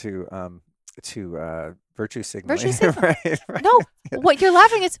precursor to virtue Virtue signaling, signal. right? Right. No, what you're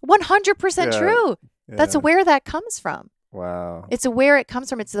laughing is 100% Yeah, true. That's yeah. where that comes from. Wow. It's where it comes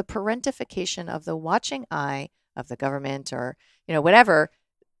from. It's the parentification of the watching eye of the government, or, whatever,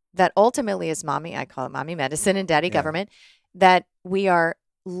 that ultimately is mommy. I call it mommy medicine and daddy Yeah. government, that we are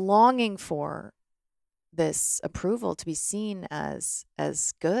longing for this approval to be seen as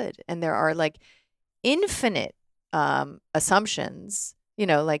good. And there are like infinite assumptions,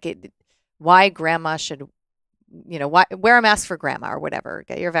 why grandma should, why wear a mask for grandma or whatever,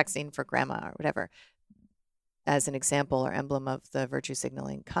 get your vaccine for grandma or whatever, as an example or emblem of the virtue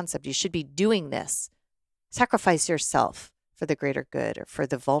signaling concept. You should be doing this. Sacrifice yourself for the greater good, or for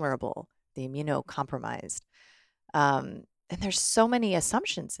the vulnerable, the immunocompromised. And there's so many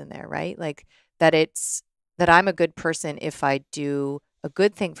assumptions in there, right? Like that I'm a good person if I do a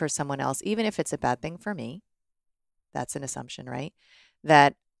good thing for someone else, even if it's a bad thing for me. That's an assumption, right?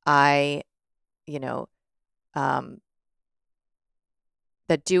 That I,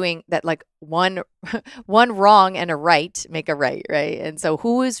 that doing that, like one wrong and a right make a right, right? And so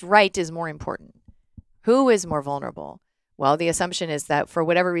who is right is more important. Who is more vulnerable? Well, the assumption is that for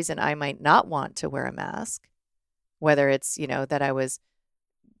whatever reason, I might not want to wear a mask, whether it's, that I was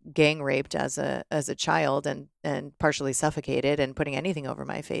gang raped as a child and partially suffocated, and putting anything over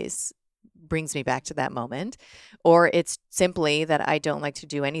my face brings me back to that moment, or it's simply that I don't like to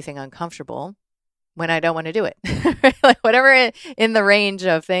do anything uncomfortable when I don't want to do it. Like whatever in the range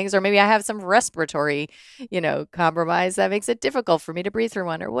of things, or maybe I have some respiratory, compromise that makes it difficult for me to breathe through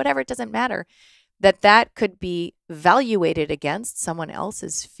one, or whatever. It doesn't matter. That could be evaluated against someone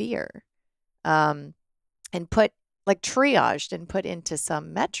else's fear, and put, like, triaged and put into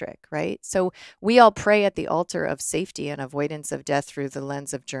some metric, right? So we all pray at the altar of safety and avoidance of death through the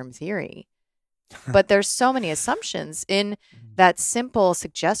lens of germ theory. But there's so many assumptions in that simple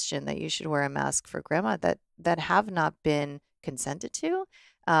suggestion that you should wear a mask for grandma that have not been consented to,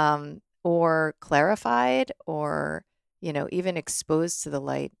 or clarified, or, even exposed to the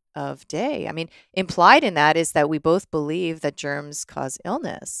light of day. I mean, implied in that is that we both believe that germs cause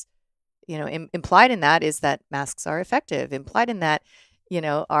illness. Implied in that is that masks are effective. Implied in that,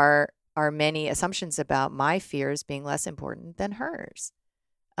 are many assumptions about my fears being less important than hers.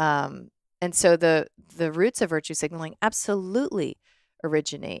 And so the roots of virtue signaling absolutely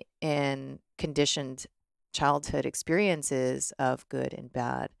originate in conditioned childhood experiences of good and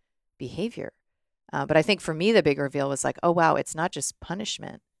bad behavior. But I think for me, the big reveal was like, oh, wow, it's not just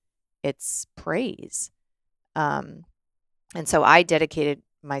punishment, it's praise. And so I dedicated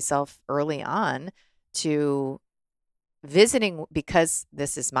myself early on to visiting, because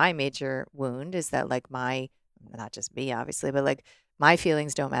this is my major wound, is that, like, not just me, obviously, but like my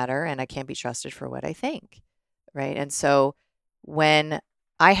feelings don't matter, and I can't be trusted for what I think, right? And so when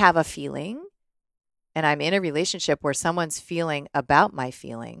I have a feeling and I'm in a relationship where someone's feeling about my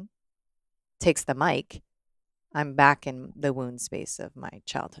feeling takes the mic, I'm back in the wound space of my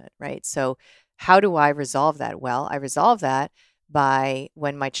childhood, right? So how do I resolve that? Well, I resolve that by,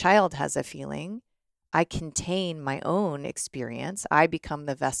 when my child has a feeling, I contain my own experience. I become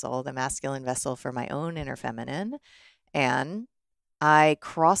the vessel, the masculine vessel for my own inner feminine, and I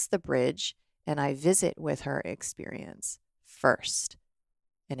cross the bridge and I visit with her experience first.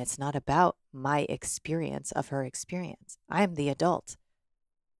 And it's not about my experience of her experience. I'm the adult,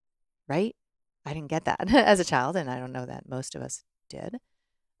 right? I didn't get that as a child, and I don't know that most of us did.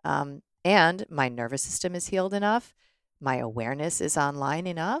 And my nervous system is healed enough. My awareness is online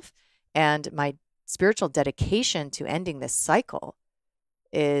enough. And my spiritual dedication to ending this cycle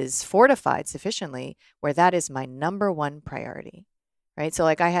is fortified sufficiently where that is my number one priority, right? So,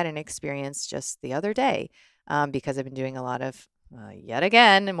 like, I had an experience just the other day, because I've been doing a lot of, yet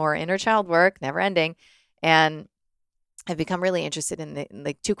again, more inner child work, never ending. And I've become really interested in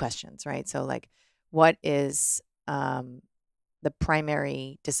like two questions, right? So, like, what is the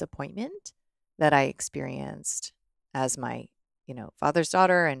primary disappointment that I experienced as my, father's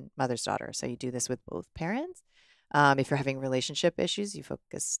daughter and mother's daughter? So you do this with both parents. If you're having relationship issues, you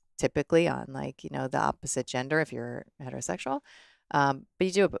focus typically on, like, the opposite gender if you're heterosexual. But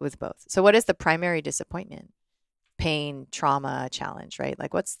you do it with both. So what is the primary disappointment? Pain, trauma, challenge, right?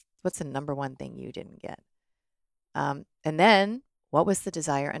 Like, what's the number one thing you didn't get? And then what was the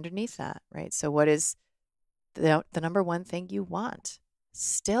desire underneath that, right? So what is the number one thing you want?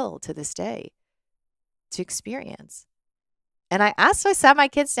 still to this day to experience. And I sat my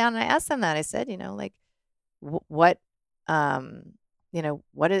kids down and I asked them that. I said, like, what, um,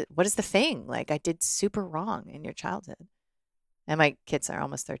 what is the thing? Like, I did super wrong in your childhood. And my kids are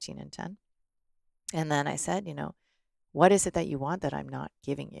almost 13 and 10. And then I said, what is it that you want that I'm not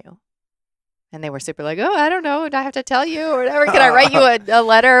giving you? And they were super like, oh, I don't know. Do I have to tell you or whatever? Can I write you a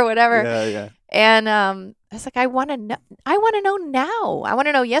letter or whatever? Yeah, yeah. And I was like, I want to know. I want to know now. I want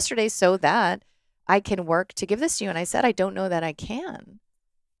to know yesterday so that I can work to give this to you. And I said, I don't know that I can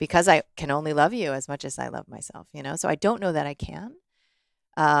because I can only love you as much as I love myself, So I don't know that I can.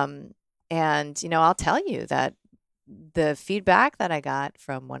 And I'll tell you that the feedback that I got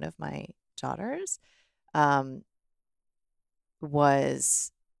from one of my daughters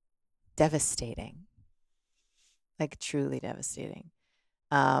was devastating, like truly devastating.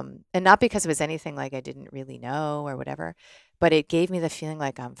 And not because it was anything like I didn't really know or whatever, but it gave me the feeling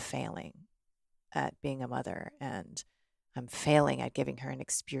like I'm failing at being a mother and I'm failing at giving her an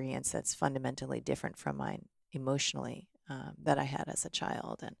experience that's fundamentally different from mine emotionally that I had as a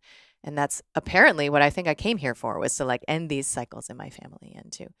child. And that's apparently what I think I came here for, was to like end these cycles in my family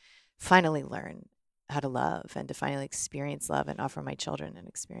and to finally learn how to love and to finally experience love and offer my children an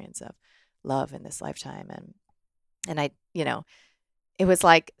experience of love in this lifetime. And I, it was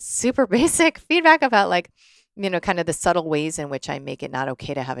like super basic feedback about like, kind of the subtle ways in which I make it not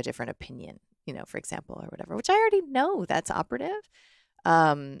okay to have a different opinion, for example, or whatever, which I already know that's operative.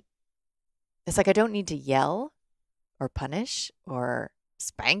 It's like I don't need to yell or punish or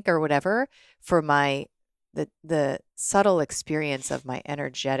spank or whatever for the subtle experience of my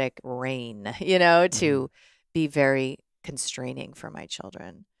energetic rain, to be very constraining for my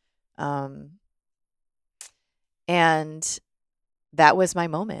children. And that was my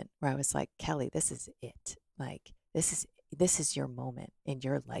moment where I was like, Kelly, this is it. Like, this is your moment in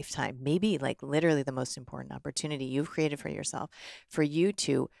your lifetime. Maybe like literally the most important opportunity you've created for yourself, for you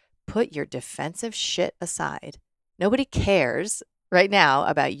to put your defensive shit aside. Nobody cares right now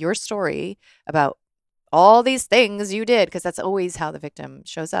about your story, about all these things you did, because that's always how the victim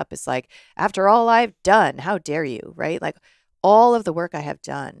shows up. It's like, after all I've done, how dare you, right? Like all of the work I have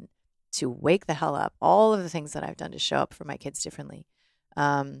done to wake the hell up, all of the things that I've done to show up for my kids differently,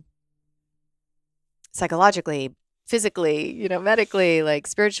 psychologically, physically, medically, like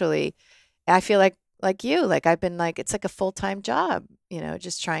spiritually. I feel like you, like I've been like, it's like a full-time job,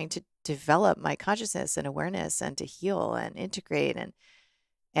 just trying to develop my consciousness and awareness and to heal and integrate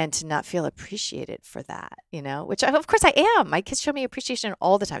and to not feel appreciated for that, which of course I am. My kids show me appreciation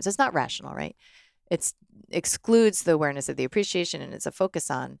all the time. So it's not rational, right? It excludes the awareness of the appreciation, and it's a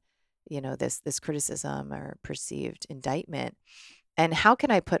focus on, this criticism or perceived indictment. And how can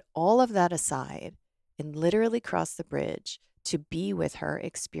I put all of that aside and literally cross the bridge to be with her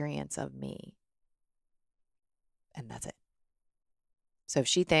experience of me? And that's it. So if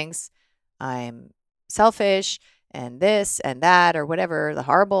she thinks I'm selfish and this and that or whatever, the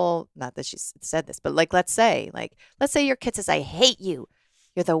horrible, not that she said this, but like, let's say your kid says, I hate you.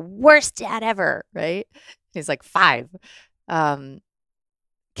 You're the worst dad ever, right? He's like 5.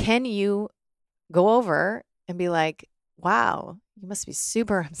 Can you go over and be like, wow, you must be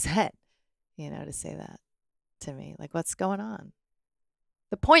super upset, to say that to me? Like, what's going on?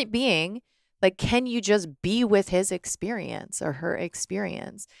 The point being, like, can you just be with his experience or her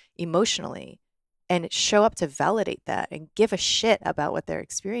experience emotionally and show up to validate that and give a shit about what they're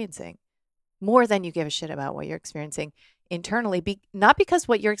experiencing more than you give a shit about what you're experiencing internally? Not because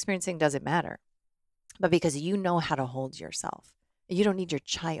what you're experiencing doesn't matter, but because you know how to hold yourself. You don't need your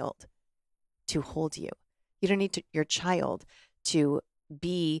child to hold you. You don't need your child to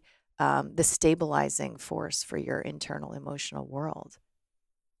be the stabilizing force for your internal emotional world.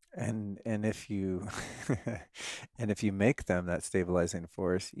 And if you and if you make them that stabilizing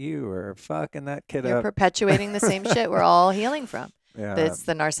force, you are fucking that kid You're up. perpetuating the same shit we're all healing from. Yeah, It's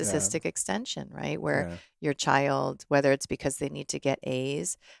the narcissistic extension, right? Where yeah. your child, whether it's because they need to get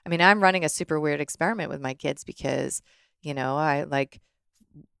A's. I mean, I'm running a super weird experiment with my kids because, I like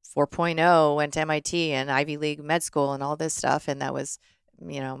 4.0, went to MIT and Ivy League med school and all this stuff. And that was,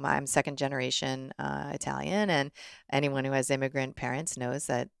 I'm second generation Italian. And anyone who has immigrant parents knows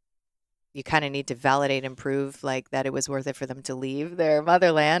that you kind of need to validate and prove like that it was worth it for them to leave their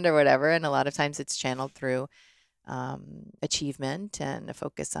motherland or whatever. And a lot of times it's channeled through achievement and a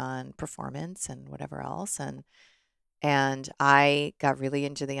focus on performance and whatever else. And I got really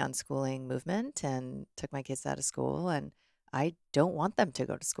into the unschooling movement and took my kids out of school. And I don't want them to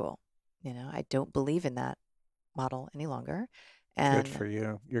go to school. I don't believe in that model any longer. Good And for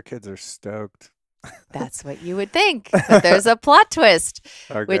you. Your kids are stoked. That's what you would think. But there's a plot twist,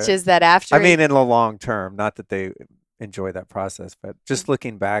 which Okay. is that after I mean, in the long term, not that they enjoy that process, but just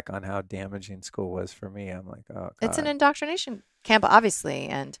looking back on how damaging school was for me, I'm like, oh it's an God. indoctrination camp, obviously.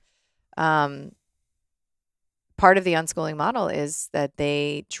 And um, part of the unschooling model is that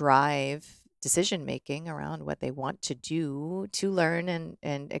they drive decision making around what they want to do to learn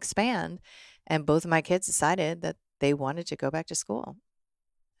and expand. And both of my kids decided that they wanted to go back to school.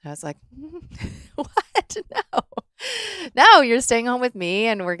 And I was like, what? No. No, you're staying home with me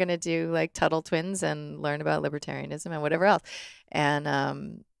and we're going to do like Tuttle Twins and learn about libertarianism and whatever else.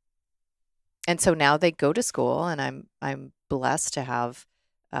 And so now they go to school, and I'm blessed to have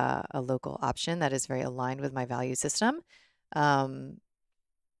a local option that is very aligned with my value system. Um,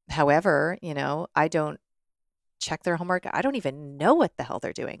 However, I don't check their homework. I don't even know what the hell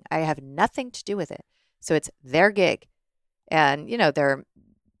they're doing. I have nothing to do with it. So it's their gig. And there are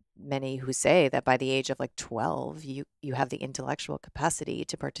many who say that by the age of like 12, you have the intellectual capacity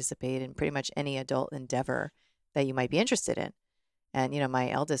to participate in pretty much any adult endeavor that you might be interested in. And, my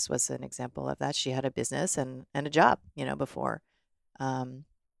eldest was an example of that. She had a business and a job, before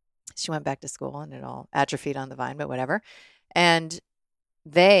she went back to school, and it all atrophied on the vine, but whatever. And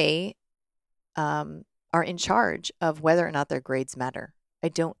they are in charge of whether or not their grades matter.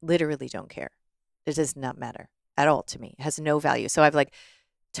 I literally don't care. It does not matter at all to me. It has no value. So I've like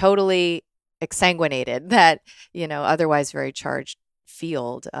totally exsanguinated that, otherwise very charged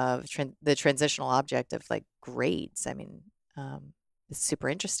field of the transitional object of like grades. I mean, it's super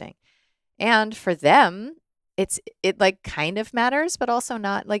interesting. And for them, it like kind of matters, but also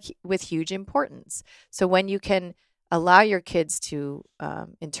not like with huge importance. So when you can allow your kids to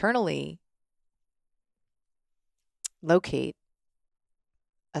internally locate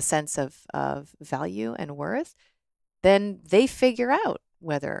a sense of value and worth, then they figure out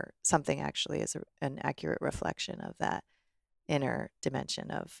whether something actually is an accurate reflection of that inner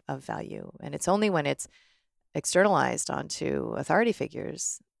dimension of value. And it's only when it's externalized onto authority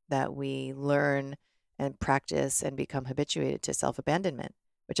figures that we learn and practice and become habituated to self-abandonment,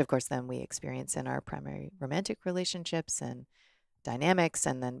 which of course then we experience in our primary romantic relationships and dynamics,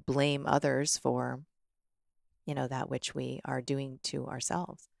 and then blame others for, that which we are doing to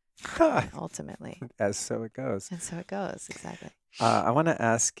ourselves ultimately. As so it goes. And so it goes, exactly. I want to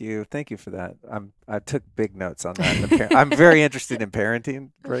ask you, thank you for that. I took big notes on that. I'm very interested in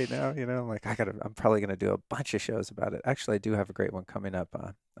parenting right now. I'm like, I'm probably going to do a bunch of shows about it. Actually, I do have a great one coming up.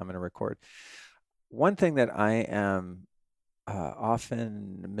 I'm going to record. One thing that I am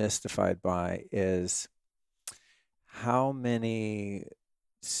often mystified by is how many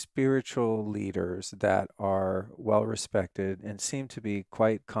spiritual leaders that are well respected and seem to be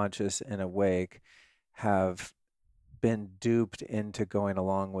quite conscious and awake have been duped into going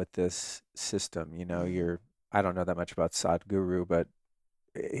along with this system. I don't know that much about Sadhguru, but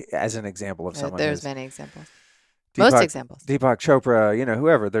as an example of someone There's who's many examples. Most Deepak, examples. Deepak Chopra,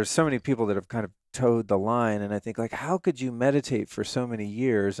 whoever, there's so many people that have kind of towed the line. And I think, like, how could you meditate for so many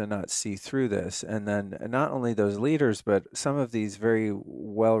years and not see through this? And then not only those leaders, but some of these very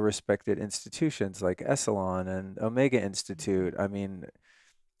well-respected institutions like Esalen and Omega Institute. I mean,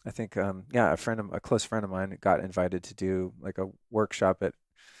 I think, a close friend of mine got invited to do like a workshop at,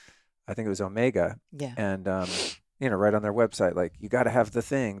 I think it was Omega. Yeah. And, right on their website, like, you got to have the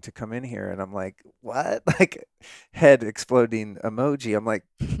thing to come in here. And I'm like, what? Like, head exploding emoji. I'm like,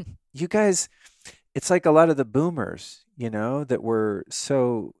 you guys, it's like a lot of the boomers, that were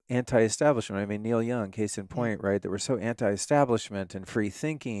so anti-establishment. I mean, Neil Young, case in point, right? That were so anti-establishment and free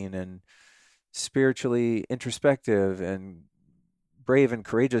thinking and spiritually introspective and brave and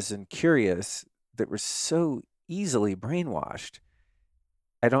courageous and curious, that were so easily brainwashed.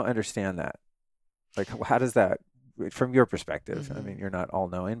 I don't understand that. Like, how does that, from your perspective, I mean, you're not all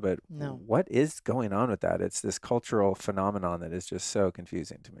knowing, but No. what is going on with that? It's this cultural phenomenon that is just so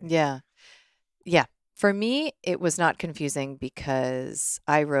confusing to me. Yeah. Yeah. For me, it was not confusing because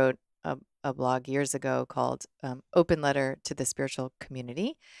I wrote a blog years ago called Open Letter to the Spiritual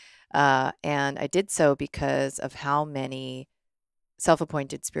Community. And I did so because of how many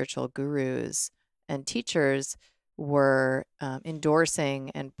self-appointed spiritual gurus and teachers were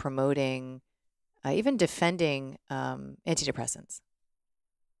endorsing and promoting, even defending antidepressants,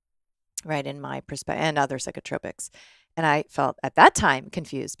 right, in my perspective, and other psychotropics. And I felt at that time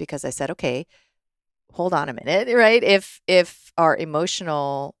confused because I said, okay, hold on a minute, right? If our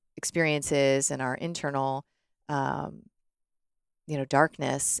emotional experiences and our internal,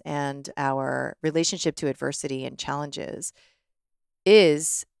 darkness and our relationship to adversity and challenges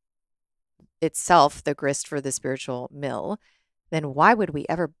is itself the grist for the spiritual mill, then why would we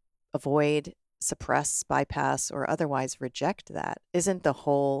ever avoid suppress, bypass, or otherwise reject that? Isn't the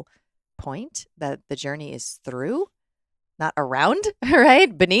whole point that the journey is through, not around,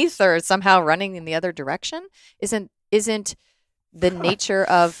 right? Beneath or somehow running in the other direction? Isn't the nature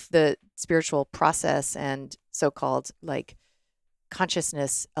of the spiritual process and so-called like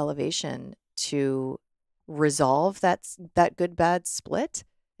consciousness elevation to resolve that good bad split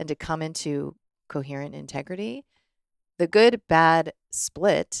and to come into coherent integrity? The good bad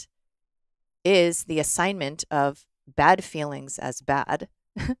split is the assignment of bad feelings as bad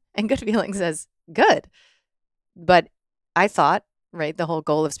and good feelings as good. But I thought, right, the whole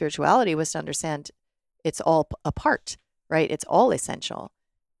goal of spirituality was to understand it's all a part, right? It's all essential.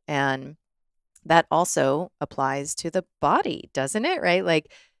 And that also applies to the body, doesn't it? Right?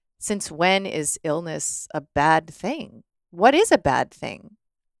 Like, since when is illness a bad thing? What is a bad thing?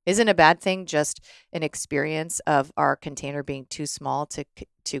 Isn't a bad thing just an experience of our container being too small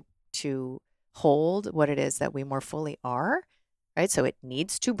to hold what it is that we more fully are, right? So it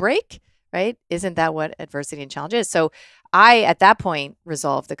needs to break, right? Isn't that what adversity and challenge is? So I, at that point,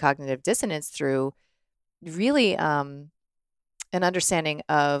 resolved the cognitive dissonance through really an understanding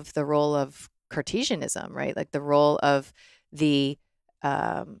of the role of Cartesianism, right? Like the role of the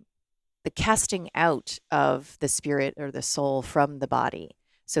casting out of the spirit or the soul from the body.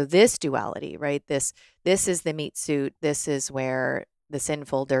 So this duality, right? This is the meat suit. This is where the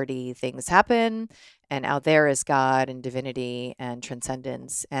sinful, dirty things happen, and out there is God and divinity and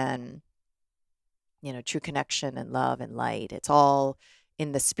transcendence and true connection and love and light. It's all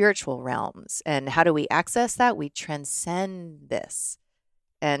in the spiritual realms. And how do we access that? We transcend this.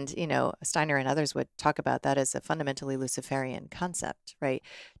 And, Steiner and others would talk about that as a fundamentally Luciferian concept, right?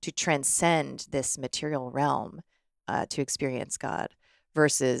 To transcend this material realm to experience God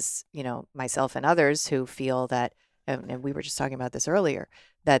versus, myself and others who feel that, and we were just talking about this earlier,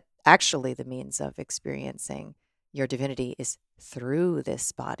 that actually the means of experiencing your divinity is through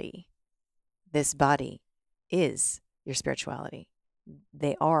this body. This body is your spirituality.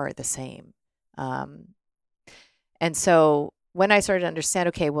 They are the same. And so when I started to understand,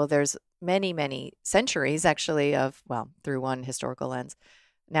 okay, well, there's many, many centuries actually of, well, through one historical lens.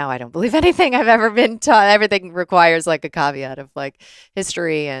 Now I don't believe anything I've ever been taught. Everything requires like a caveat of like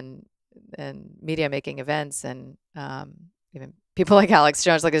history and media making events and even people like Alex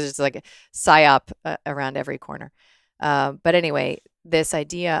Jones, like it's just like a psyop around every corner. But anyway, this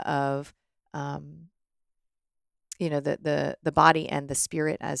idea of the body and the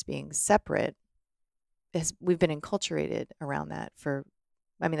spirit as being separate, we've been enculturated around that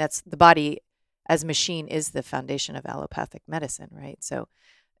that's the body as machine is the foundation of allopathic medicine, right? So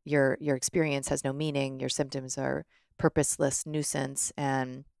your experience has no meaning, your symptoms are purposeless nuisance,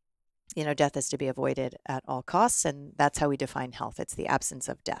 and death is to be avoided at all costs, and that's how we define health. It's the absence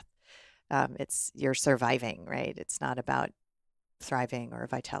of death. It's you're surviving, right? It's not about thriving or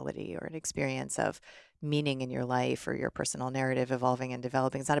vitality or an experience of meaning in your life or your personal narrative evolving and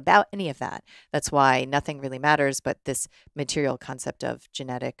developing. It's not about any of that. That's why nothing really matters but this material concept of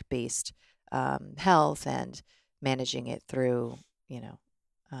genetic based health and managing it through,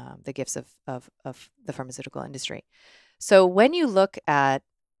 the gifts of the pharmaceutical industry. So when you look at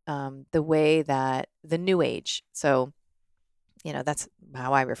the way that the New Age, so, that's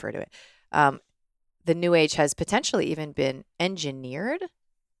how I refer to it. The New Age has potentially even been engineered,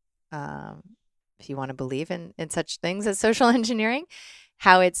 if you want to believe in such things as social engineering,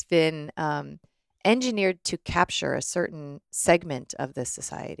 how it's been engineered to capture a certain segment of the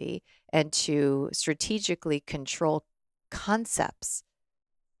society and to strategically control concepts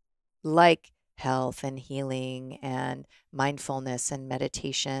like health and healing and mindfulness and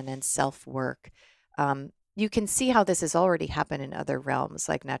meditation and self-work. You can see how this has already happened in other realms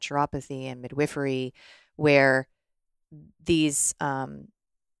like naturopathy and midwifery, where these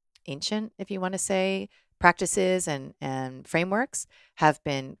ancient, if you want to say, practices and frameworks have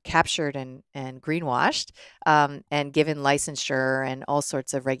been captured and greenwashed and given licensure and all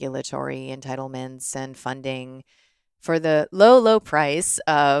sorts of regulatory entitlements and funding for the low, low price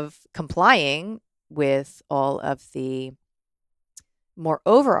of complying with all of the more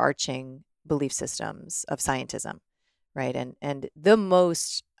overarching belief systems of scientism, right? And the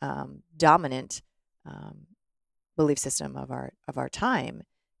most dominant belief system of our time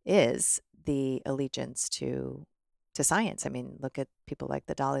is the allegiance to science. I mean, look at people like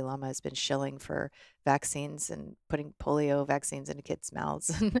the Dalai Lama has been shilling for vaccines and putting polio vaccines into kids'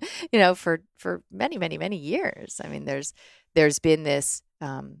 mouths, for many, many, many years. I mean, there's been this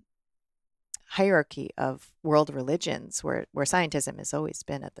hierarchy of world religions where scientism has always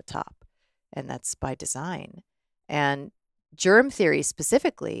been at the top, and that's by design. And germ theory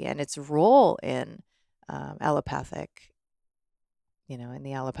specifically and its role in allopathic, in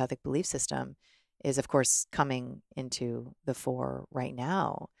the allopathic belief system is, of course, coming into the fore right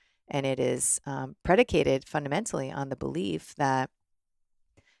now. And it is predicated fundamentally on the belief that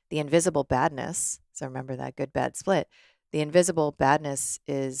the invisible badness, so remember that good bad split, the invisible badness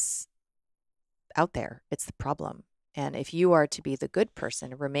is out there. It's the problem. And if you are to be the good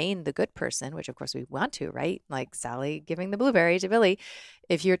person, remain the good person, which of course we want to, right? Like Sally giving the blueberry to Billy.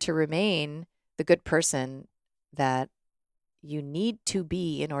 If you're to remain the good person that you need to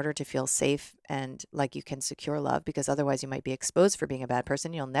be in order to feel safe and like you can secure love, because otherwise you might be exposed for being a bad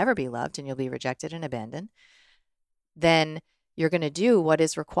person. You'll never be loved and you'll be rejected and abandoned. Then you're going to do what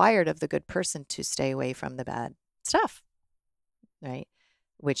is required of the good person to stay away from the bad stuff, right?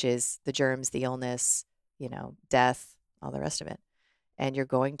 Which is the germs, the illness, death, all the rest of it. And you're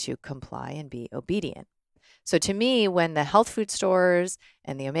going to comply and be obedient. So to me, when the health food stores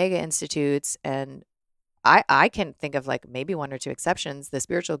and the Omega Institutes, and I can think of like maybe one or two exceptions, the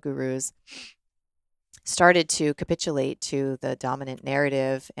spiritual gurus started to capitulate to the dominant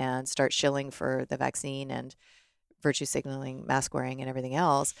narrative and start shilling for the vaccine and virtue signaling, mask wearing, and everything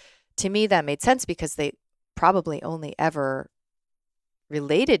else. To me, that made sense because they probably only ever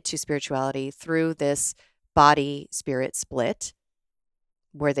related to spirituality through this body-spirit split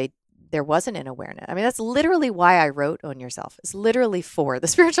where there wasn't an awareness. I mean, that's literally why I wrote Own Yourself. It's literally for the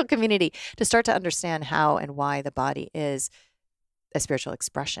spiritual community to start to understand how and why the body is a spiritual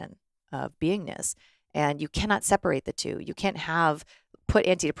expression of beingness. And you cannot separate the two. You can't put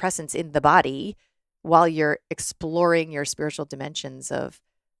antidepressants in the body while you're exploring your spiritual dimensions of,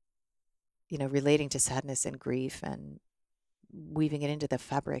 relating to sadness and grief and weaving it into the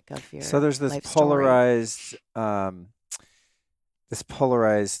fabric of your So there's this life story.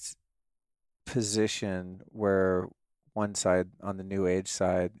 polarized position where one side, on the New Age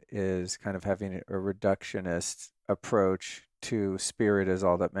side, is kind of having a reductionist approach to spirit is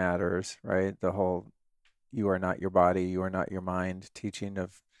all that matters, right? The whole you are not your body, you are not your mind teaching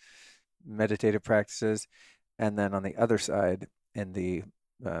of meditative practices. And then on the other side, in the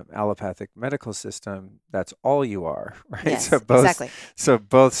allopathic medical system, that's all you are, right? Yes, exactly. So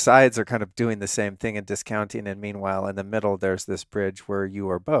both sides are kind of doing the same thing and discounting, and meanwhile in the middle there's this bridge where you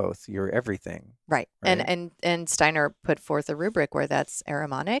are both, you're everything. Right. Right? And Steiner put forth a rubric where that's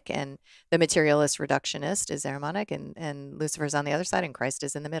Ahrimanic, and the materialist reductionist is Ahrimanic, and Lucifer's on the other side and Christ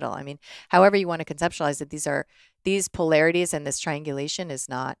is in the middle. I mean, however you want to conceptualize it, these polarities and this triangulation is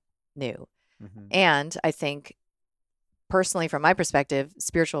not new. Mm-hmm. And I think personally, from my perspective,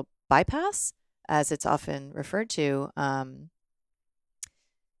 spiritual bypass, as it's often referred to,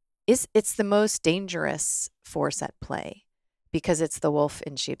 it's the most dangerous force at play because it's the wolf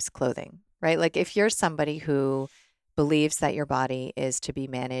in sheep's clothing, right? Like if you're somebody who believes that your body is to be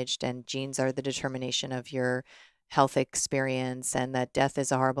managed and genes are the determination of your health experience and that death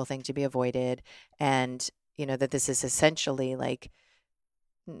is a horrible thing to be avoided, and that this is essentially like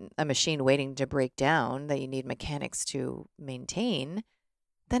a machine waiting to break down that you need mechanics to maintain,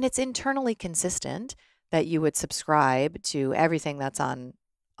 then it's internally consistent that you would subscribe to everything that's on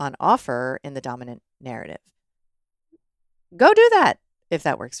offer in the dominant narrative. Go do that if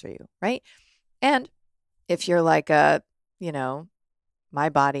that works for you, right? And if you're like my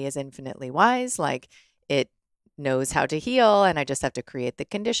body is infinitely wise, like it knows how to heal and I just have to create the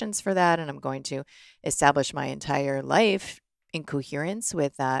conditions for that, and I'm going to establish my entire life in coherence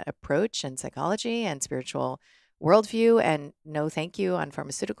with that approach and psychology and spiritual worldview, and no thank you on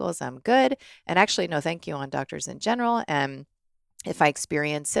pharmaceuticals, I'm good, and actually no thank you on doctors in general. And if I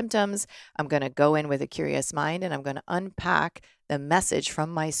experience symptoms, I'm going to go in with a curious mind and I'm going to unpack the message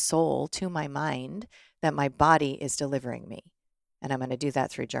from my soul to my mind that my body is delivering me. And I'm going to do that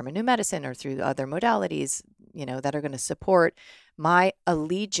through German New Medicine or through other modalities, that are going to support my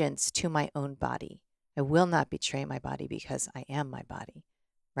allegiance to my own body. I will not betray my body because I am my body,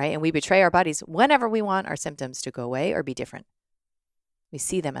 right? And we betray our bodies whenever we want our symptoms to go away or be different. We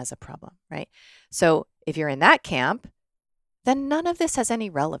see them as a problem, right? So if you're in that camp, then none of this has any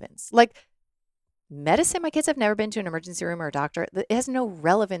relevance. Like medicine, my kids have never been to an emergency room or a doctor. It has no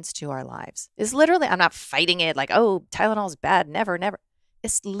relevance to our lives. It's literally, I'm not fighting it like, oh, Tylenol is bad. Never, never.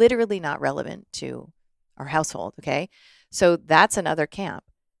 It's literally not relevant to our household, okay? So that's another camp.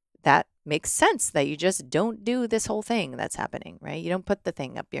 That makes sense that you just don't do this whole thing that's happening, right? You don't put the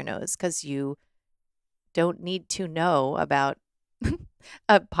thing up your nose because you don't need to know about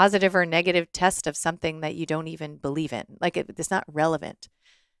a positive or negative test of something that you don't even believe in. Like it's not relevant.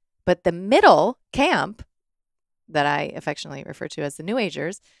 But the middle camp that I affectionately refer to as the New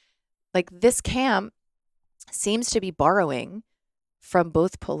Agers, like this camp seems to be borrowing from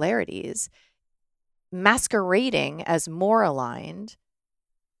both polarities, masquerading as more aligned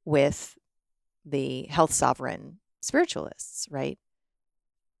with the health sovereign spiritualists, right?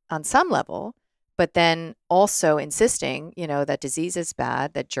 On some level, but then also insisting, that disease is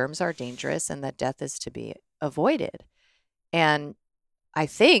bad, that germs are dangerous, and that death is to be avoided. And I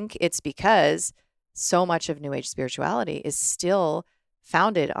think it's because so much of New Age spirituality is still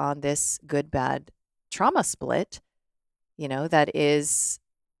founded on this good bad trauma split, that is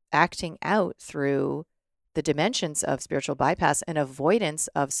acting out through the dimensions of spiritual bypass and avoidance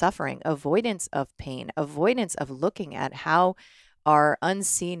of suffering, avoidance of pain, avoidance of looking at how our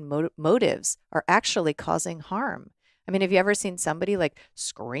unseen motives are actually causing harm. I mean, have you ever seen somebody like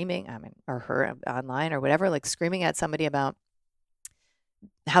screaming, or her online or whatever, like screaming at somebody about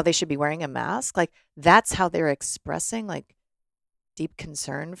how they should be wearing a mask? Like, that's how they're expressing like deep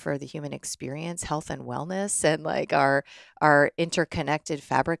concern for the human experience, health and wellness, and like our interconnected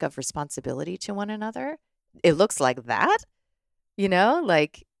fabric of responsibility to one another. It looks like that,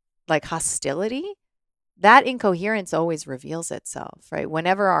 like hostility. That incoherence always reveals itself, right?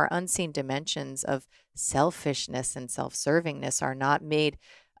 Whenever our unseen dimensions of selfishness and self-servingness are not made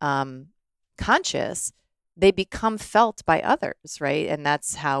conscious, they become felt by others, right? And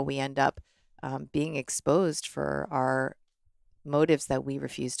that's how we end up being exposed for our motives that we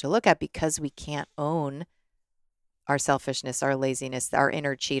refuse to look at, because we can't own our selfishness, our laziness, our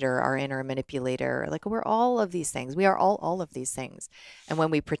inner cheater, our inner manipulator. Like, we're all of these things. We are all of these things. And when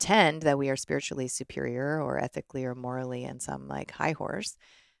we pretend that we are spiritually superior or ethically or morally in some like high horse,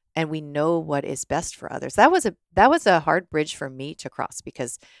 and we know what is best for others, that was a hard bridge for me to cross,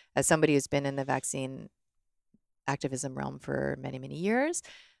 because as somebody who's been in the vaccine activism realm for many, many years,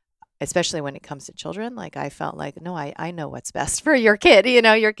 especially when it comes to children, like I felt like, no, I know what's best for your kid.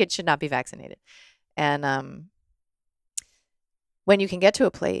 Your kid should not be vaccinated. And when you can get to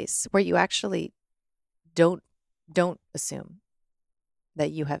a place where you actually don't assume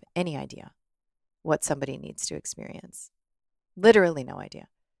that you have any idea what somebody needs to experience, literally no idea.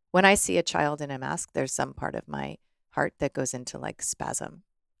 When I see a child in a mask, there's some part of my heart that goes into like spasm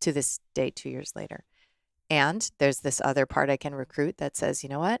to this day, 2 years later. And there's this other part I can recruit that says, you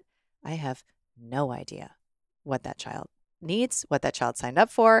know what? I have no idea what that child needs, what that child signed up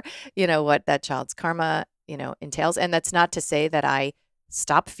for, what that child's karma, entails. And that's not to say that I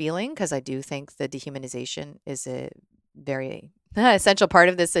stop feeling, because I do think the dehumanization is a very essential part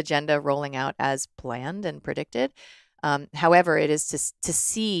of this agenda rolling out as planned and predicted. However, it is to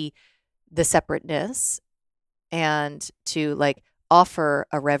see the separateness and to like offer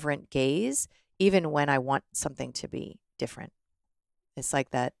a reverent gaze, even when I want something to be different. It's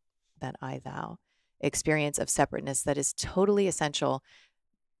like that I thou experience of separateness that is totally essential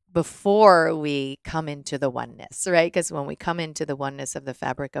before we come into the oneness, right? Because when we come into the oneness of the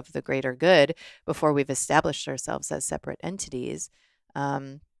fabric of the greater good, before we've established ourselves as separate entities,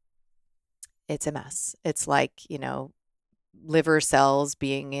 it's a mess. It's like, liver cells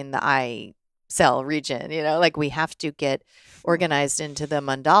being in the eye cell region, like we have to get organized into the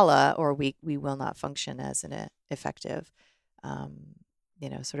mandala, or we will not function as an effective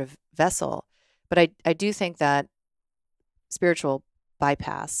sort of vessel. But I do think that spiritual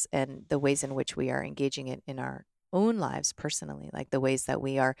bypass and the ways in which we are engaging it in our own lives personally, like the ways that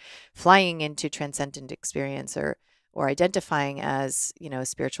we are flying into transcendent experience, or identifying as,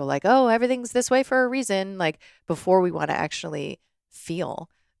 spiritual, like, oh, everything's this way for a reason, like before we want to actually feel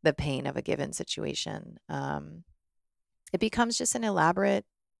the pain of a given situation, it becomes just an elaborate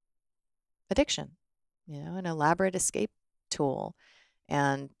addiction, an elaborate escape tool.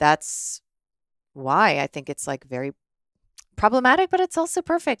 And that's why I think it's like very problematic, but it's also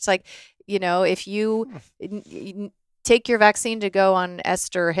perfect. Like, if you take your vaccine to go on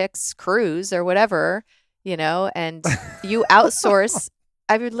Esther Hicks' cruise or whatever, and you outsource,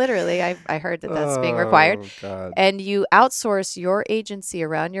 I mean, literally, I heard that that's being required. Oh, God. And you outsource your agency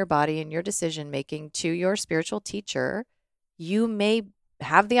around your body and your decision making to your spiritual teacher, you may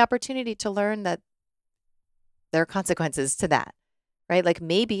have the opportunity to learn that there are consequences to that, right? Like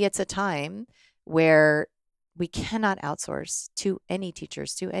maybe it's a time where we cannot outsource to any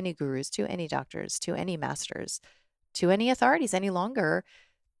teachers, to any gurus, to any doctors, to any masters, to any authorities any longer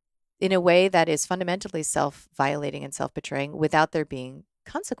in a way that is fundamentally self-violating and self-betraying without there being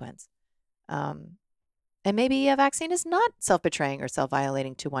consequence. And maybe a vaccine is not self-betraying or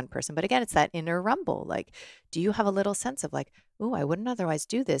self-violating to one person. But again, it's that inner rumble. Like, do you have a little sense of like, oh, I wouldn't otherwise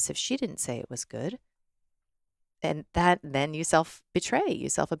do this if she didn't say it was good? And that then you self-betray, you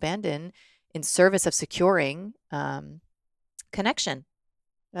self-abandon in service of securing connection.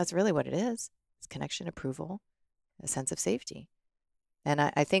 That's really what it is. It's connection, approval, a sense of safety. And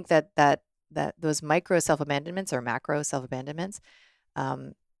I think that those micro self-abandonments or macro self-abandonments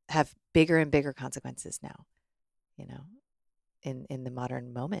have bigger and bigger consequences now, you know, in the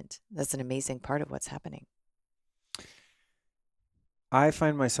modern moment. That's an amazing part of what's happening. I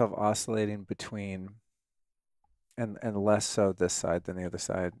find myself oscillating between, and less so this side than the other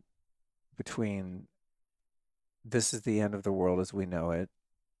side, between this is the end of the world as we know it.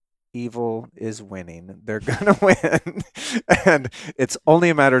 Evil is winning. They're going to win. And it's only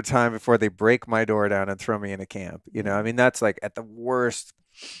a matter of time before they break my door down and throw me in a camp. You know, I mean, that's like at the worst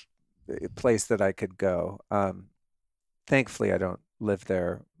place that I could go. Thankfully, I don't live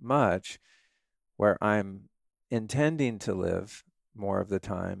there much. Where I'm intending to live more of the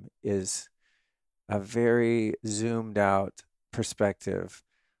time is a very zoomed out perspective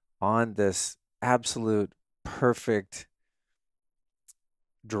on this absolute perfect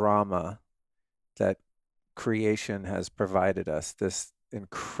drama that creation has provided us, this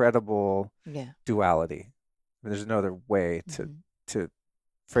incredible duality. There's no other way to phrase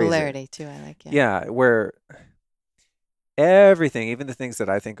polarity it. too, I like. Yeah, where everything, even the things that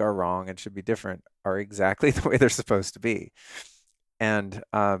I think are wrong and should be different, are exactly the way they're supposed to be. And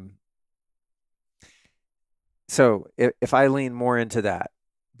so if I lean more into that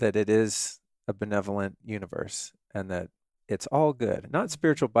it is a benevolent universe and that it's all good, not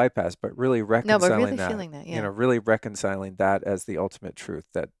spiritual bypass, but really reconciling really that, feeling that, you know, really reconciling that as the ultimate truth,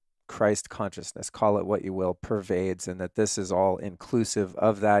 that Christ consciousness, call it what you will, pervades, and that this is all inclusive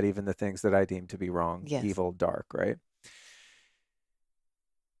of that, even the things that I deem to be wrong, evil, dark, right?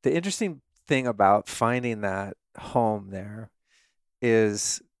 The interesting thing about finding that home there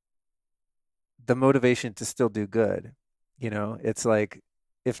is the motivation to still do good. You know, it's like,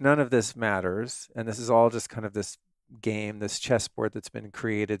 if none of this matters, and this is all just kind of this game, this chessboard that's been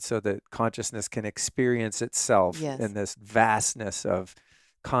created so that consciousness can experience itself in this vastness of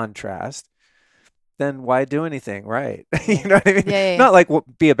contrast, then why do anything, right? You know what I mean? Not like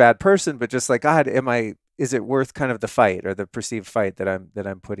be a bad person, but just like, God, is it worth kind of the fight or the perceived fight that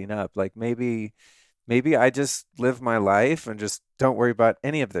I'm putting up? Like maybe I just live my life and just don't worry about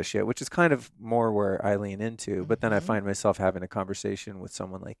any of this shit, which is kind of more where I lean into. But then I find myself having a conversation with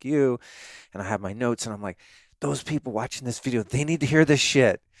someone like you, and I have my notes, and I'm like, those people watching this video, they need to hear this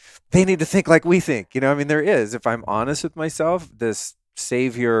shit. They need to think like we think. You know, I mean, there is, if I'm honest with myself, this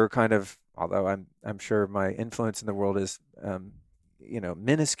savior kind of, although I'm sure my influence in the world is, you know,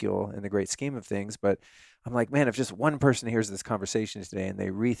 minuscule in the great scheme of things, but I'm like, man, if just one person hears this conversation today and they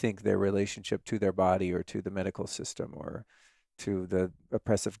rethink their relationship to their body or to the medical system or to the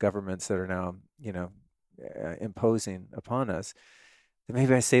oppressive governments that are now, you know, imposing upon us, then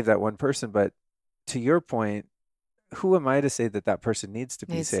maybe I save that one person. But to your point, who am I to say that that person needs to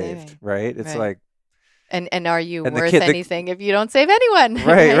be saved, right? It's like, and are you worth anything if you don't save anyone?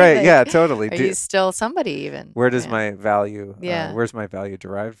 Right. Like, yeah, totally. Are you still somebody even? Where does my value, where's my value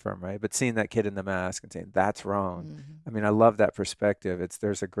derived from, right? But seeing that kid in the mask and saying, that's wrong. I mean, I love that perspective.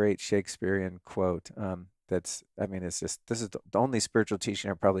 There's a great Shakespearean quote it's just, this is the only spiritual teaching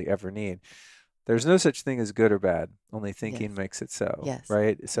I probably ever need. There's no such thing as good or bad. Only thinking makes it so,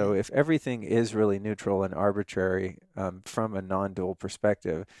 right? So if everything is really neutral and arbitrary from a non-dual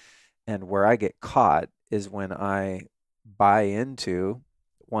perspective, and where I get caught is when I buy into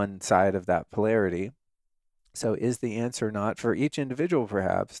one side of that polarity. So is the answer not for each individual,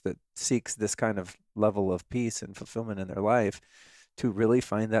 perhaps, that seeks this kind of level of peace and fulfillment in their life, to really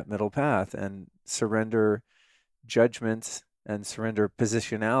find that middle path and surrender judgments and surrender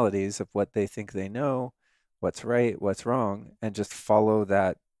positionalities of what they think they know, what's right, what's wrong, and just follow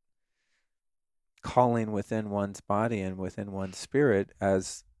that calling within one's body and within one's spirit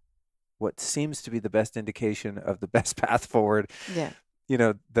as what seems to be the best indication of the best path forward. Yeah. You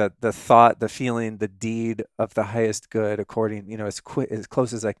know, the thought, the feeling, the deed of the highest good, according, you know, as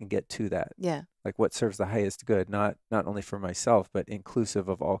close as I can get to that. Yeah. Like what serves the highest good, not only for myself, but inclusive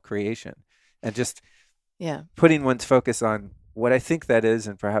of all creation. And just putting one's focus on what I think that is,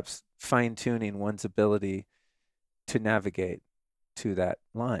 and perhaps fine-tuning one's ability to navigate to that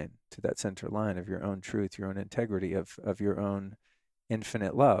line, to that center line of your own truth, your own integrity, of your own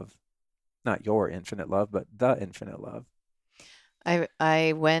infinite love. Not your infinite love, but the infinite love.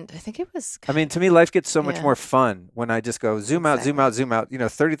 I went, I think it was. I mean, to me, life gets so much more fun when I just go zoom out, zoom out, zoom out. You know,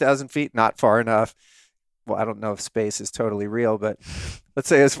 30,000 feet, not far enough. Well, I don't know if space is totally real, but let's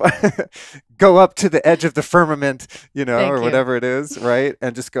say as far, go up to the edge of the firmament, you know, or whatever it is, right?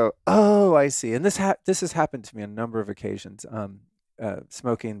 And just go, oh, I see. And this has happened to me on a number of occasions.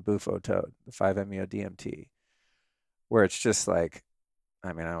 Smoking bufo toad, the 5-MeO DMT, where it's just like,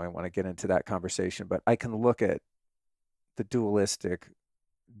 I mean, I don't want to get into that conversation, but I can look at the dualistic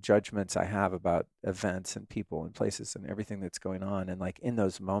judgments I have about events and people and places and everything that's going on. And like in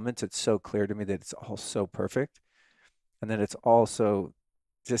those moments, it's so clear to me that it's all so perfect. And then it's also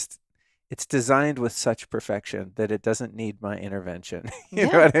just, it's designed with such perfection that it doesn't need my intervention. You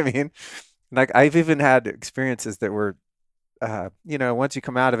know Yeah. what I mean? Like I've even had experiences that were, once you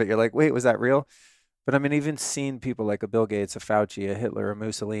come out of it, you're like, wait, was that real? But I mean, even seeing people like a Bill Gates, a Fauci, a Hitler, a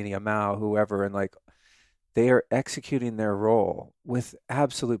Mussolini, a Mao, whoever, and like they are executing their role with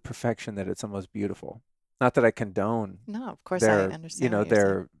absolute perfection that it's almost beautiful. Not that I condone No, of course I their, understand what you're saying.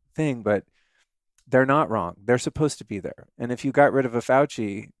 their thing, but they're not wrong. They're supposed to be there. And if you got rid of a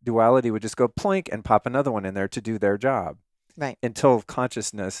Fauci, duality would just go plink and pop another one in there to do their job Right. until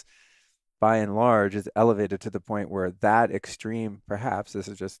consciousness, by and large, is elevated to the point where that extreme, perhaps, this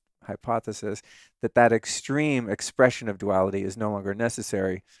is just hypothesis, that extreme expression of duality is no longer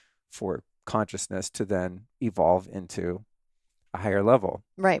necessary for consciousness to then evolve into a higher level.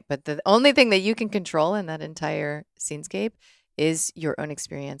 Right. But the only thing that you can control in that entire scenescape is your own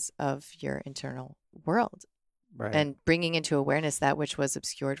experience of your internal world Right. and bringing into awareness that which was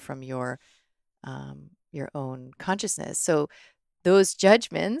obscured from your own consciousness. So those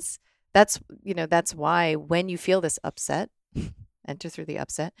judgments, that's why when you feel this upset, enter through the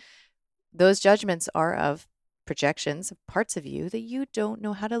upset, those judgments are of projections of parts of you that you don't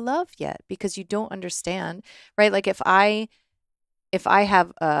know how to love yet because you don't understand, right? Like if I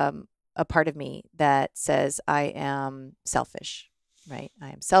have a part of me that says I am selfish, right? I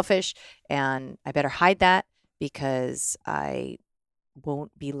am selfish and I better hide that because I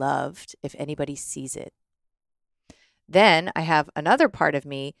won't be loved if anybody sees it. Then I have another part of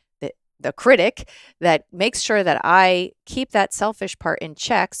me, that the critic, that makes sure that I keep that selfish part in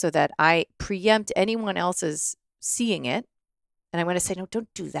check so that I preempt anyone else's seeing it. And I'm going to say, no, don't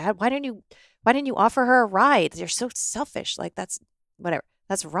do that. Why didn't you offer her a ride? You're so selfish. Like that's whatever.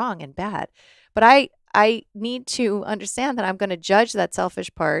 That's wrong and bad. But I need to understand that I'm going to judge that selfish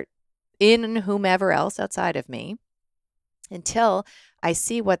part in whomever else outside of me until I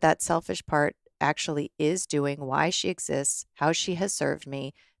see what that selfish part actually is doing, why she exists, how she has served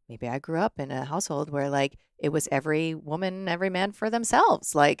me. Maybe I grew up in a household where like it was every woman, every man for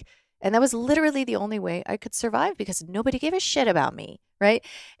themselves. Like, and that was literally the only way I could survive because nobody gave a shit about me, right?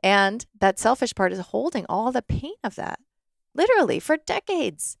 And that selfish part is holding all the pain of that, literally for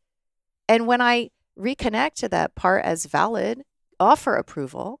decades. And when I reconnect to that part as valid, offer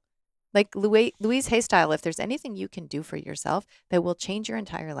approval, like Louise Hay style, if there's anything you can do for yourself that will change your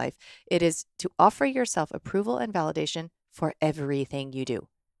entire life, it is to offer yourself approval and validation for everything you do.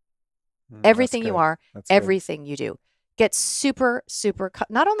 Everything you are, everything you do. Get super, super,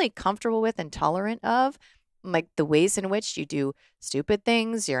 not only comfortable with and tolerant of, like the ways in which you do stupid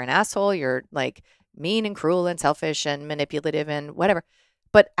things, you're an asshole, you're like mean and cruel and selfish and manipulative and whatever,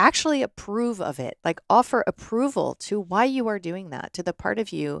 but actually approve of it. Like offer approval to why you are doing that, to the part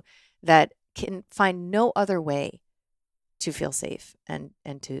of you that can find no other way to feel safe and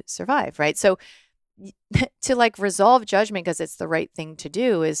to survive, right? So to like resolve judgment because it's the right thing to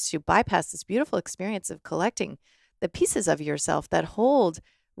do is to bypass this beautiful experience of collecting the pieces of yourself that hold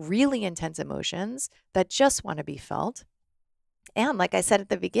really intense emotions that just want to be felt. And like I said at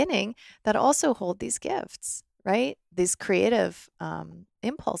the beginning, that also hold these gifts, right? These creative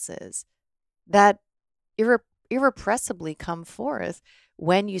impulses that irrepressibly come forth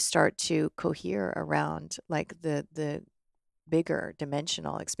when you start to cohere around like the bigger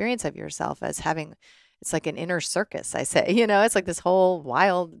dimensional experience of yourself as having, it's like an inner circus, I say, it's like this whole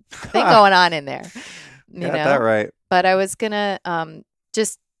wild thing going on in there, Got that right. But I was going to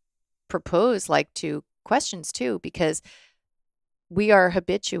just propose like 2 questions too, because we are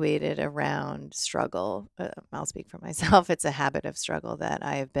habituated around struggle. I'll speak for myself. It's a habit of struggle that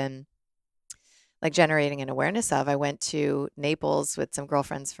I have been like generating an awareness of. I went to Naples with some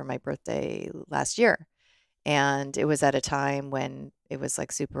girlfriends for my birthday last year. And it was at a time when it was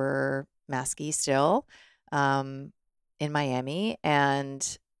like super masky still in Miami.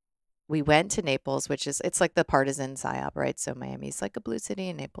 And we went to Naples, it's like the partisan psyop, right? So Miami's like a blue city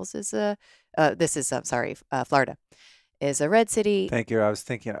and Naples is Florida is a red city. Thank you. I was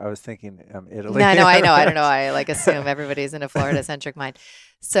thinking Italy. No, I know. I don't know. I like assume everybody's in a Florida centric mind.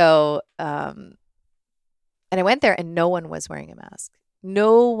 So, and I went there and no one was wearing a mask.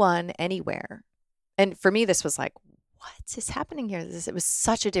 No one anywhere. And for me, this was like, what is happening here? It was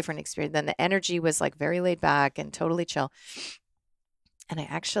such a different experience. Then the energy was like very laid back and totally chill. And I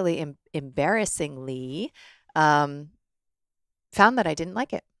actually embarrassingly found that I didn't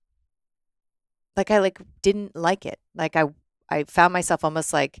like it. Like I didn't like it. Like I found myself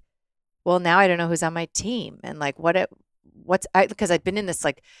almost like, well, now I don't know who's on my team, and like because I'd been in this,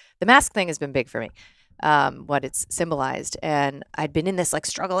 like, the mask thing has been big for me, what it's symbolized, and I'd been in this like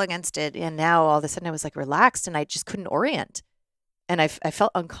struggle against it, and now all of a sudden I was like relaxed, and I just couldn't orient, and I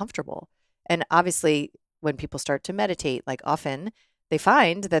felt uncomfortable, and obviously when people start to meditate, like often they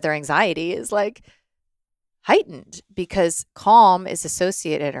find that their anxiety is like heightened because calm is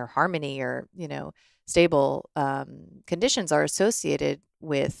associated, or harmony, or stable conditions are associated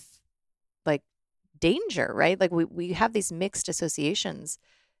with like danger, right? Like we have these mixed associations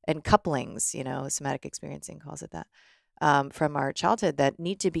and couplings, somatic experiencing calls it that, from our childhood that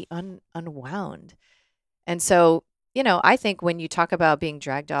need to be unwound. And so, I think when you talk about being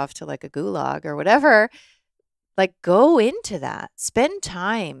dragged off to like a gulag or whatever, like go into that, spend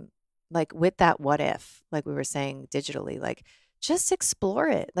time like with that what if, like we were saying digitally, like just explore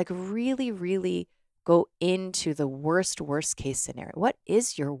it, like really, really go into the worst case scenario. What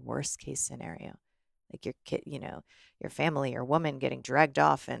is your worst case scenario? Like your kid, your family or woman getting dragged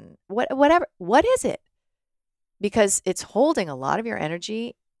off, and whatever. What is it? Because it's holding a lot of your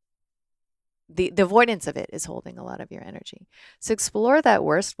energy. The avoidance of it is holding a lot of your energy. So explore that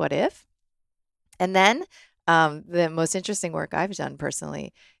worst what if. And then the most interesting work I've done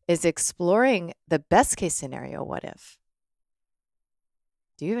personally is exploring the best case scenario what if.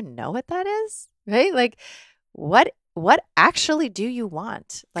 Do you even know what that is? Right? Like what actually do you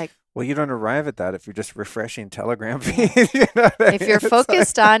want? Like, well, you don't arrive at that if you're just refreshing Telegram feeds. You know what I if mean? you're It's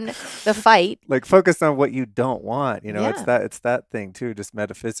focused like, on the fight, like focused on what you don't want. It's yeah, it's that thing too, just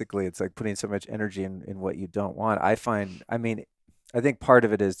metaphysically. It's like putting so much energy in what you don't want. I mean, I think part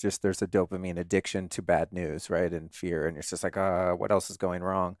of it is just there's a dopamine addiction to bad news, right? And fear. And it's just like, what else is going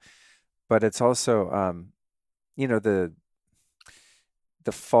wrong? But it's also,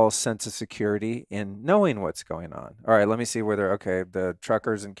 the false sense of security in knowing what's going on. All right, let me see where they're okay. The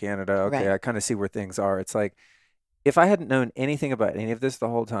truckers in Canada. Okay, right. I kind of see where things are. It's like if I hadn't known anything about any of this the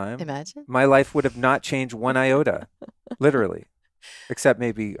whole time, Imagine. my life would have not changed one iota, literally. Except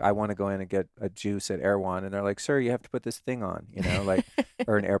maybe I want to go in and get a juice at Erewhon, and they're like, "Sir, you have to put this thing on," like,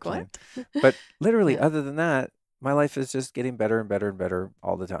 or an What? airplane. But literally, Yeah, other than that, my life is just getting better and better and better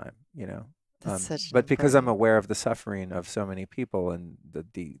all the time. that's such an But because I'm important. aware of the suffering of so many people and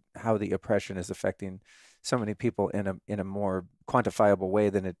the how the oppression is affecting so many people in a more quantifiable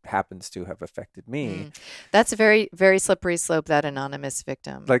way than it happens to have affected me, That's a very, very slippery slope, that anonymous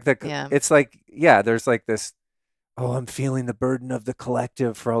victim. like Yeah. it's like, yeah, there's like this, oh, I'm feeling the burden of the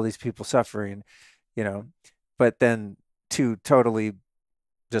collective for all these people suffering, you know, but then to totally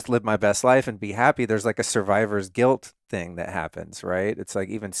just live my best life and be happy, there's like a survivor's guilt thing that happens, right? It's like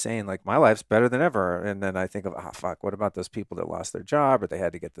even saying like my life's better than ever, and then I think of, fuck, what about those people that lost their job or they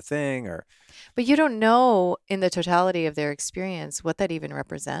had to get the thing, or But you don't know in the totality of their experience what that even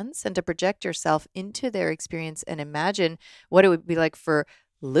represents. And to project yourself into their experience and imagine what it would be like for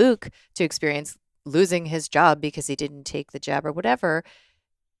Luke to experience losing his job because he didn't take the jab or whatever,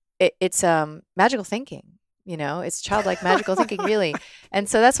 it's magical thinking. It's childlike magical thinking, really. And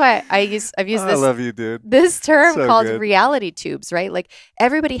so that's why I've used I this love you, dude. this term So called good. reality tubes, right? Like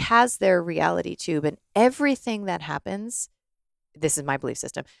everybody has their reality tube, and everything that happens, this is my belief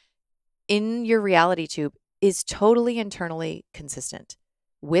system, in your reality tube is totally internally consistent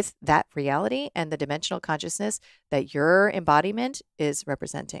with that reality and the dimensional consciousness that your embodiment is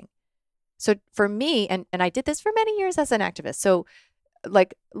representing. So for me, and I did this for many years as an activist. So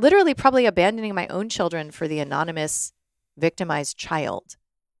like literally probably abandoning my own children for the anonymous victimized child,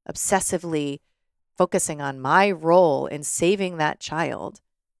 obsessively focusing on my role in saving that child,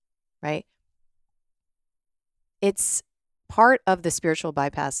 right? It's part of the spiritual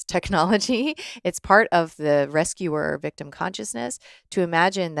bypass technology. It's part of the rescuer victim consciousness to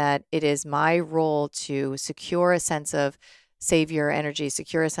imagine that it is my role to secure a sense of savior energy,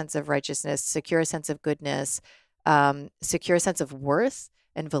 secure a sense of righteousness, secure a sense of goodness, secure a sense of worth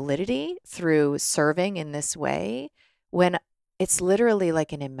and validity through serving in this way, when it's literally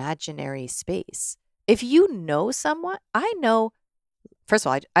like an imaginary space. If you know someone, I know, first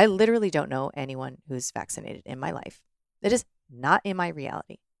of all, I literally don't know anyone who's vaccinated in my life. It is not in my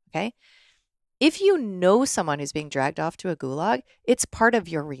reality. Okay. If you know someone who's being dragged off to a gulag, it's part of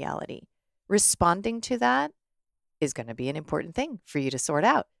your reality. Responding to that is going to be an important thing for you to sort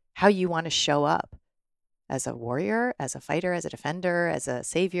out how you want to show up as a warrior, as a fighter, as a defender, as a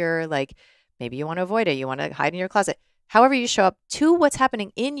savior. Like maybe you want to avoid it. You want to hide in your closet. However you show up to what's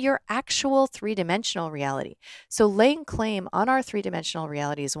happening in your actual three-dimensional reality. So laying claim on our three-dimensional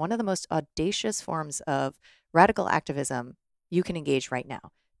reality is one of the most audacious forms of radical activism you can engage right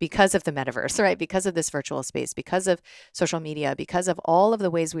now, because of the metaverse, right? Because of this virtual space, because of social media, because of all of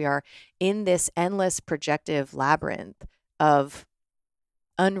the ways we are in this endless projective labyrinth of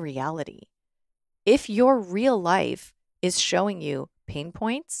unreality. If your real life is showing you pain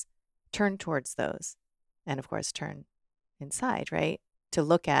points, turn towards those. And of course, turn inside, right? To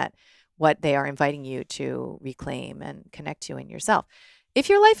look at what they are inviting you to reclaim and connect to in yourself. If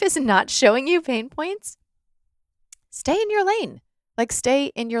your life is not showing you pain points, stay in your lane. Like, stay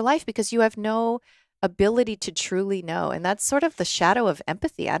in your life, because you have no ability to truly know. And that's sort of the shadow of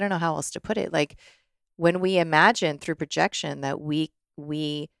empathy. I don't know how else to put it. Like, when we imagine through projection that we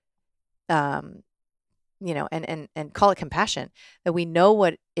and call it compassion, that we know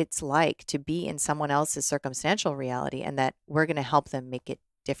what it's like to be in someone else's circumstantial reality, and that we're going to help them make it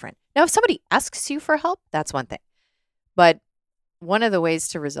different. Now, if somebody asks you for help, that's one thing. But one of the ways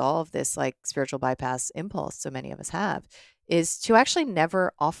to resolve this, like, spiritual bypass impulse so many of us have, is to actually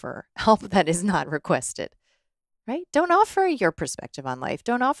never offer help that is not requested, right? Don't offer your perspective on life.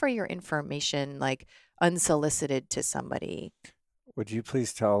 Don't offer your information, like, unsolicited to somebody. Would you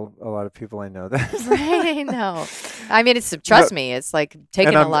please tell a lot of people I know that? Right, I know. I mean, trust me, it's like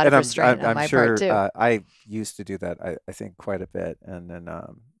taking a lot of restraint on my part too. I used to do that, I think, quite a bit. And then,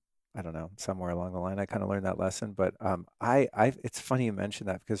 I don't know, somewhere along the line, I kind of learned that lesson. But it's funny you mentioned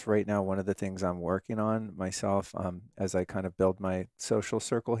that, because right now, one of the things I'm working on myself, as I kind of build my social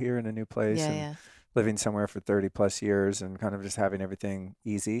circle here in a new place, and living somewhere for 30 plus years, and kind of just having everything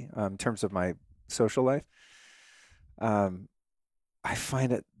easy, in terms of my social life. I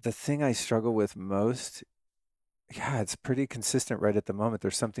find it the thing I struggle with most. Yeah, it's pretty consistent right at the moment.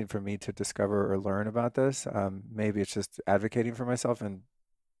 There's something for me to discover or learn about this. Maybe it's just advocating for myself and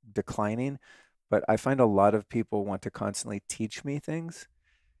declining, but I find a lot of people want to constantly teach me things.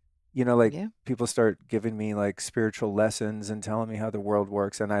 Like, people start giving me like spiritual lessons and telling me how the world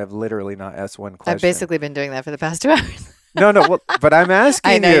works, and I have literally not asked one question. I've basically been doing that for the past 2 hours. No, well, but I'm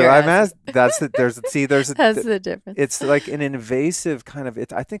asking I know you. you're I'm asking. That's the That's the difference. It's like an invasive kind of.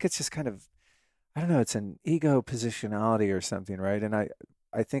 I think it's just kind of. I don't know. It's an ego positionality or something, right? And I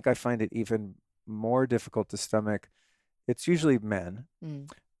think I find it even more difficult to stomach. It's usually men,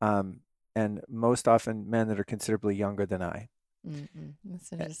 and most often men that are considerably younger than I.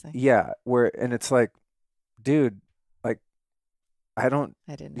 That's interesting. Yeah, and it's like, dude, like, you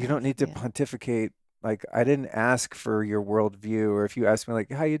don't need to pontificate. Like, I didn't ask for your worldview, or if you ask me,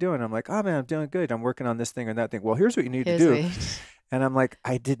 like, how you doing? I'm like, oh man, I'm doing good. I'm working on this thing or that thing. Well, here's what you need to do. And I'm like,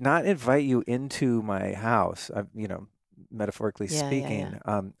 I did not invite you into my house, metaphorically speaking.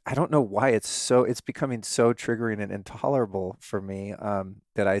 I don't know why it's becoming so triggering and intolerable for me,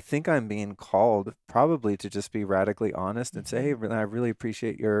 that I think I'm being called probably to just be radically honest and say, hey, I really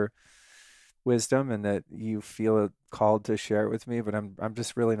appreciate your wisdom and that you feel called to share it with me, but I'm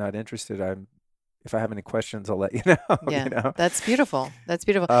just really not interested. If I have any questions, I'll let you know. Yeah, that's beautiful. That's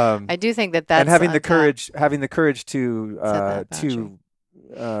beautiful. I do think that's and having the courage to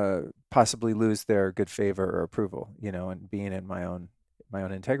possibly lose their good favor or approval, and being in my own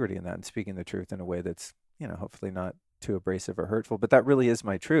integrity in that, and speaking the truth in a way that's, hopefully not too abrasive or hurtful. But that really is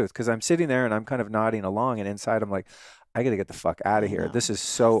my truth, because I'm sitting there and I'm kind of nodding along, and inside I'm like, I got to get the fuck out of here. This is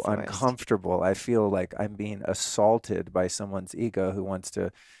so uncomfortable. I feel like I'm being assaulted by someone's ego who wants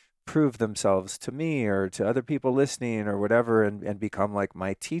to prove themselves to me or to other people listening or whatever, and become like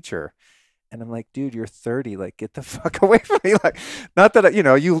my teacher. And I'm like, dude, you're 30. Like, get the fuck away from me. Like, not that,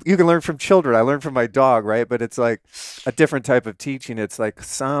 you can learn from children. I learned from my dog, right? But it's like a different type of teaching. It's like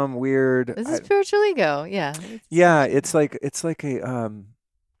some weird. This is spiritual ego. Yeah. It's like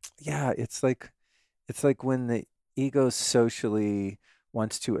when the ego socially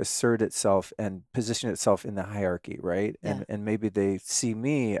wants to assert itself and position itself in the hierarchy, right? Yeah. And maybe they see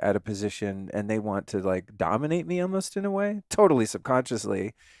me at a position and they want to like dominate me almost in a way, totally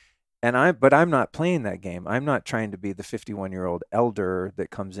subconsciously. But I'm not playing that game. I'm not trying to be the 51-year-old elder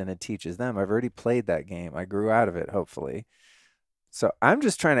that comes in and teaches them. I've already played that game. I grew out of it, hopefully. So I'm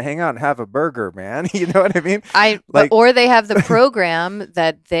just trying to hang out and have a burger, man. You know what I mean? Or they have the program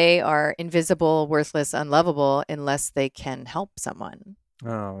that they are invisible, worthless, unlovable unless they can help someone.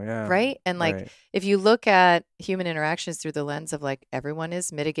 Oh, yeah. Right? And like, if you look at human interactions through the lens of like, everyone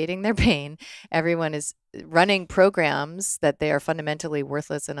is mitigating their pain, everyone is running programs that they are fundamentally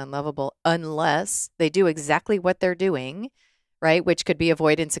worthless and unlovable unless they do exactly what they're doing, right? Which could be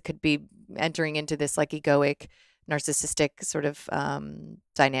avoidance. It could be entering into this like egoic, narcissistic sort of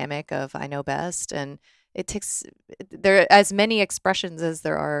dynamic of I know best. And there are as many expressions as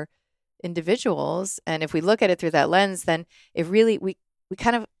there are individuals. And if we look at it through that lens, then it really, we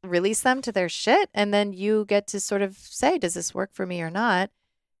kind of release them to their shit. And then you get to sort of say, does this work for me or not?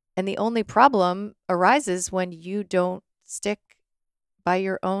 And the only problem arises when you don't stick by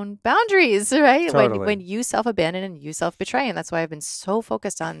your own boundaries, right? Totally. When you self-abandon and you self-betray. And that's why I've been so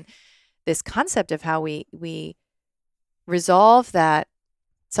focused on this concept of how we resolve that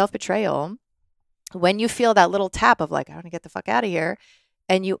self-betrayal. When you feel that little tap of like, I want to get the fuck out of here,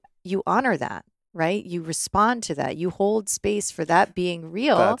 and you honor that, right? You respond to that. You hold space for that being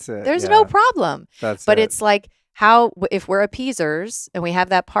real. That's it. There's Yeah. no problem. That's But it. it's like how, if we're appeasers and we have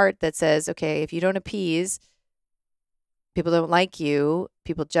that part that says, okay, if you don't appease, people don't like you,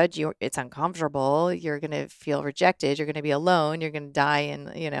 people judge you, it's uncomfortable, you're going to feel rejected, you're going to be alone, you're going to die in,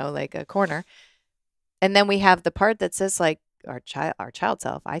 like a corner. And then we have the part that says like our child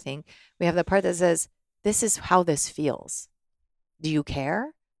self, I think, we have the part that says, this is how this feels. Do you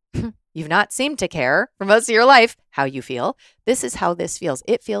care? You've not seemed to care for most of your life how you feel. This is how this feels.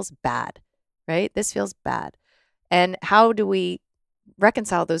 It feels bad, right? This feels bad. And how do we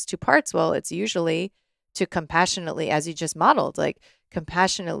reconcile those two parts? Well, it's usually to compassionately, as you just modeled, like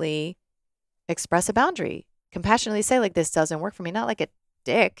compassionately express a boundary, compassionately say like, this doesn't work for me, not like a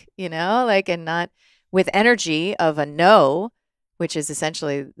dick, like, and not with energy of a no, which is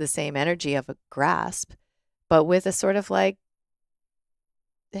essentially the same energy of a grasp, but with a sort of like,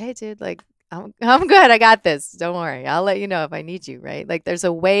 hey dude, like I'm good. I got this. Don't worry. I'll let you know if I need you, right? Like there's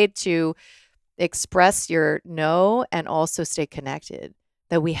a way to express your no and also stay connected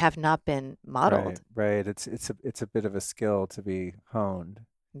that we have not been modeled. Right. It's a bit of a skill to be honed.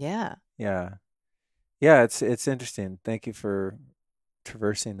 Yeah. Yeah. Yeah, it's interesting. Thank you for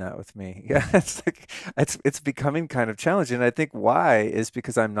traversing that with me. Yeah, it's like it's becoming kind of challenging. I think why is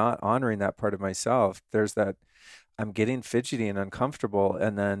because I'm not honoring that part of myself. There's that I'm getting fidgety and uncomfortable,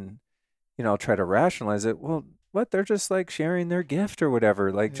 and then, I'll try to rationalize it. Well, what? They're just like sharing their gift or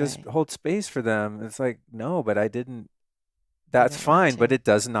whatever. Like just Right. hold space for them. It's like, no, but I didn't. You That's didn't want fine, but to. it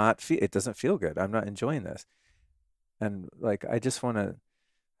does not feel. It doesn't feel good. I'm not enjoying this. And like, I just want to.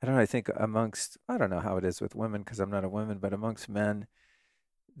 I don't know. I think amongst. I don't know how it is with women because I'm not a woman, but amongst men,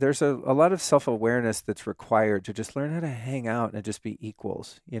 there's a lot of self-awareness that's required to just learn how to hang out and just be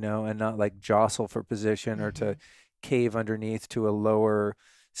equals, and not like jostle for position or to Mm-hmm. cave underneath to a lower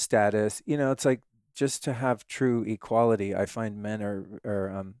status. It's like just to have true equality, I find men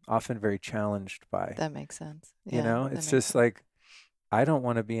are often very challenged by. That makes sense. Yeah, that It's makes just sense. like I don't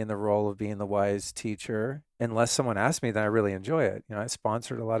want to be in the role of being the wise teacher unless someone asks me, then I really enjoy it. I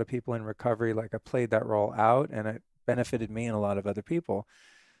sponsored a lot of people in recovery, like I played that role out and it benefited me and a lot of other people,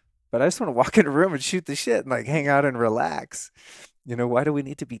 but I just want to walk in a room and shoot the shit and like hang out and relax. Why do we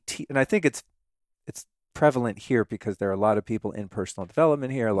need to be and I think it's prevalent here because there are a lot of people in personal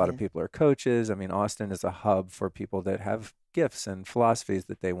development here. A lot of Yeah. people are coaches. I mean, Austin is a hub for people that have gifts and philosophies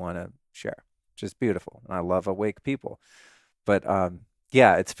that they want to share, which is beautiful. And I love awake people. But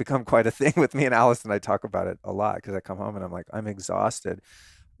yeah, it's become quite a thing with me and Allison. I talk about it a lot because I come home and I'm like, I'm exhausted.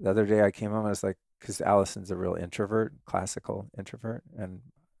 The other day I came home and I was like, because Allison's a real introvert, classical introvert, and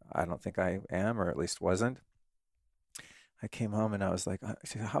I don't think I am, or at least wasn't. I came home and I was like,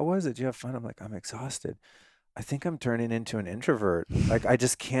 she said, how was it? Did you have fun? I'm like, I'm exhausted. I think I'm turning into an introvert. Like, I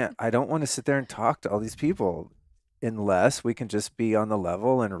just can't, I don't want to sit there and talk to all these people unless we can just be on the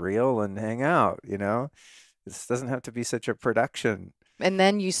level and real and hang out. This doesn't have to be such a production. And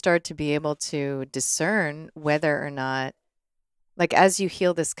then you start to be able to discern whether or not, like, as you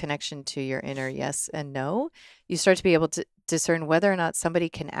heal this connection to your inner yes and no, you start to be able to discern whether or not somebody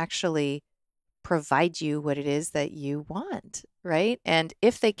can actually provide you what it is that you want, right? And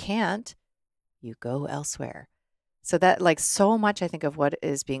if they can't, you go elsewhere. So that, like, so much I think of what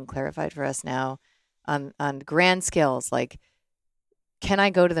is being clarified for us now on grand scales, like, can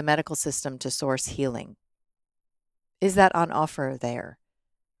I go to the medical system to source healing? Is that on offer there?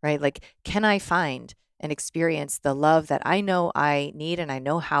 Right? Like, can I find and experience the love that I know I need and I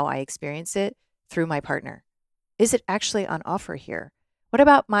know how I experience it through my partner? Is it actually on offer here? What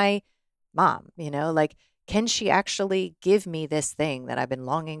about my mom? Like, can she actually give me this thing that I've been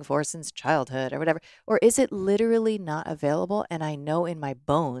longing for since childhood or whatever? Or is it literally not available? And I know in my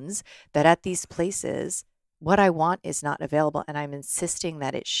bones that at these places, what I want is not available. And I'm insisting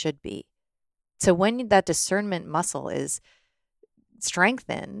that it should be. So when that discernment muscle is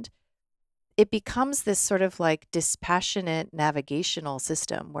strengthened, it becomes this sort of like dispassionate navigational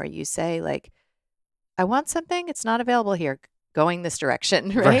system where you say, like, I want something, it's not available here, going this direction,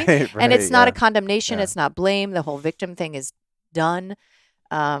 right? Right, And it's right, not a yeah, condemnation, yeah. it's not blame. The whole victim thing is done,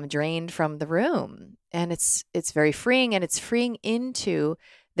 drained from the room. And it's very freeing, and it's freeing into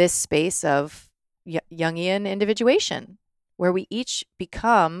this space of Jungian individuation where we each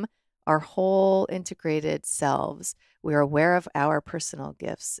become our whole integrated selves. We are aware of our personal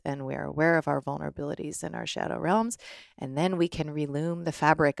gifts, and we are aware of our vulnerabilities and our shadow realms. And then we can relume the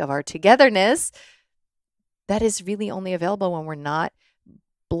fabric of our togetherness that is really only available when we're not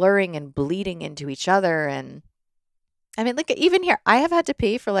blurring and bleeding into each other. And I mean, look, even here, I have had to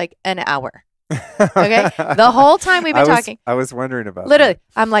pee for like an hour. Okay. The whole time we've been talking. I was wondering about literally, that.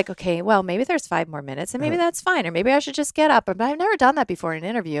 I'm like, okay, well, maybe there's 5 more minutes and maybe that's fine. Or maybe I should just get up. But I've never done that before in an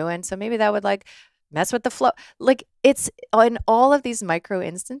interview. And so maybe that would like mess with the flow. Like it's in all of these micro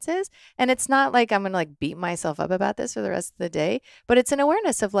instances. And it's not like I'm going to like beat myself up about this for the rest of the day, but it's an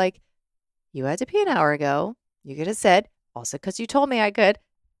awareness of like, you had to pee an hour ago. You could have said, also because you told me I could,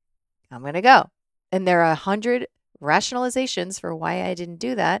 I'm going to go. And there are 100 rationalizations for why I didn't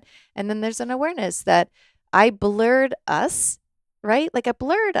do that. And then there's an awareness that I blurred us, right? Like I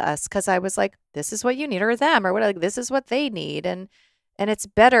blurred us because I was like, this is what you need, or them, or what, like, this is what they need. And it's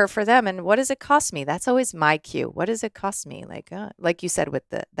better for them. And what does it cost me? That's always my cue. What does it cost me? Like you said with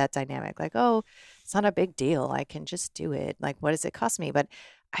that dynamic, like, oh, it's not a big deal. I can just do it. Like, what does it cost me? But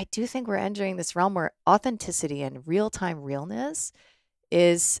I do think we're entering this realm where authenticity and real-time realness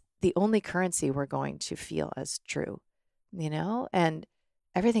is the only currency we're going to feel as true, and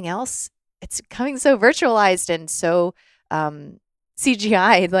everything else, it's becoming so virtualized and so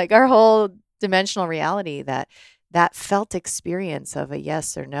CGI'd, like our whole dimensional reality, that felt experience of a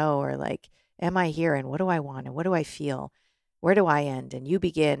yes or no, or like, am I here and what do I want and what do I feel? Where do I end? And you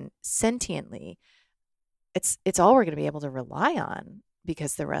begin sentiently. It's all we're going to be able to rely on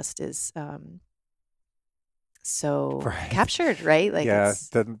because the rest is so Right. captured, right? Like Yeah, it's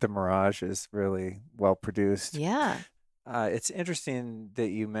the mirage is really well produced. yeah. It's interesting that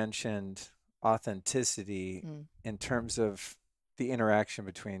you mentioned authenticity Mm. in terms of the interaction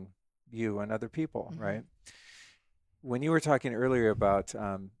between you and other people, Mhm. right? When you were talking earlier about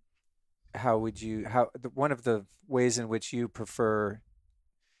one of the ways in which you prefer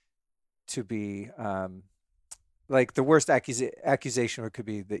to be like the worst accusation could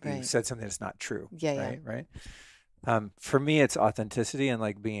be that you Right. said something that's not true, Yeah, yeah. right? For me, it's authenticity and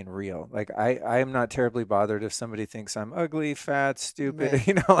like being real. Like I am not terribly bothered if somebody thinks I'm ugly, fat, stupid,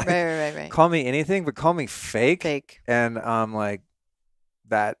 Right. like Right. call me anything, but call me fake. Fake. And like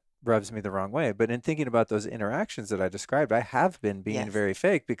that rubs me the wrong way. But in thinking about those interactions that I described, I have been being Yes. very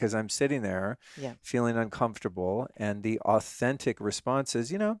fake because I'm sitting there Yeah. feeling uncomfortable. And the authentic response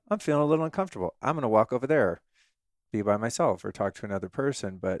is, I'm feeling a little uncomfortable. I'm going to walk over there, be by myself or talk to another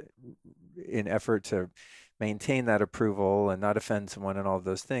person. But in effort to maintain that approval and not offend someone and all of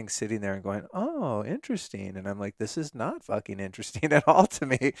those things, sitting there and going, oh, interesting. And I'm like, this is not fucking interesting at all to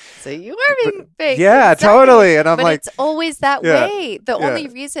me. So you are But being fake. yeah, Exactly. totally. And I'm but like, it's always that yeah, way. The yeah. only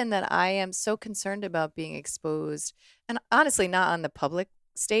reason that I am so concerned about being exposed, and honestly not on the public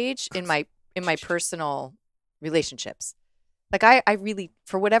stage, in my personal relationships. Like I really,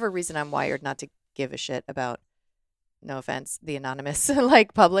 for whatever reason, I'm wired not to give a shit about, no offense, the anonymous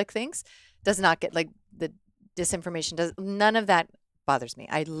like public things. Does not get like the disinformation, does none of that bothers me.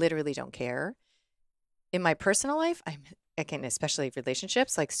 I literally don't care. In my personal life, I can, especially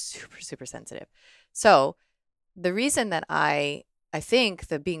relationships, like super sensitive. So the reason that I think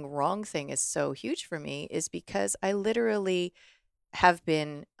the being wrong thing is so huge for me is because I literally have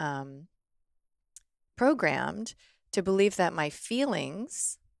been programmed to believe that my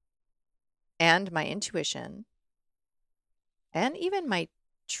feelings and my intuition and even my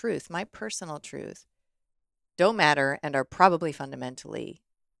truth, my personal truth, don't matter and are probably fundamentally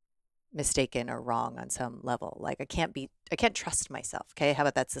mistaken or wrong on some level. Like I can't trust myself. Okay. How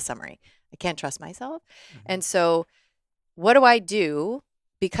about that's the summary? I can't trust myself. Mhm. And so what do I do?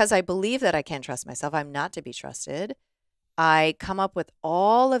 Because I believe that I can't trust myself, I'm not to be trusted. I come up with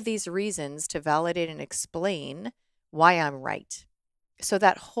all of these reasons to validate and explain why I'm right. So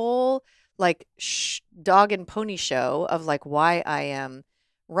that whole like dog and pony show of like why I am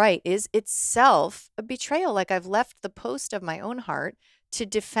right is itself a betrayal. Like I've left the post of my own heart to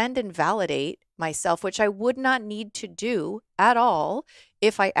defend and validate myself, which I would not need to do at all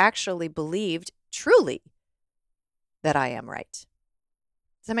if I actually believed truly that I am right.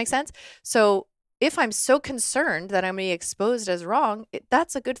 Does that make sense? So if I'm so concerned that I'm going to be exposed as wrong,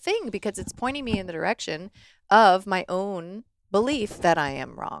 that's a good thing because it's pointing me in the direction of my own belief that I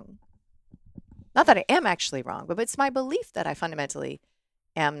am wrong. Not that I am actually wrong, but it's my belief that I fundamentally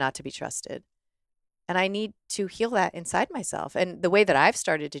am not to be trusted. And I need to heal that inside myself. And the way that I've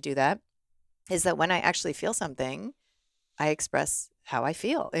started to do that is that when I actually feel something, I express how I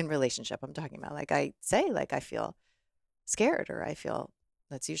feel in relationship. I'm talking about, like I say, like I feel scared, or I feel,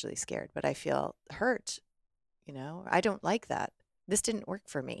 that's usually scared, but I feel hurt. I don't like that. This didn't work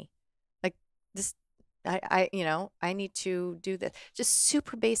for me. this, I need to do this. Just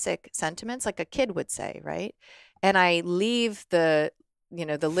super basic sentiments, like a kid would say, right? And I leave the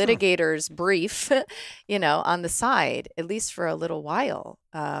litigator's brief, on the side, at least for a little while,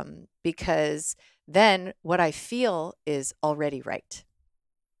 because then what I feel is already right.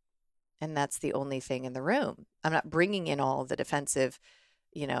 And that's the only thing in the room. I'm not bringing in all the defensive,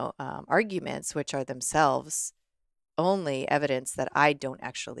 arguments, which are themselves only evidence that I don't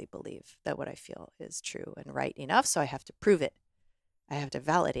actually believe that what I feel is true and right enough. So I have to prove it. I have to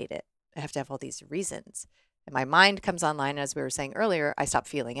validate it. I have to have all these reasons. And my mind comes online, as we were saying earlier, I stop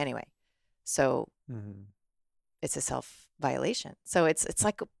feeling anyway. So it's a self violation. So it's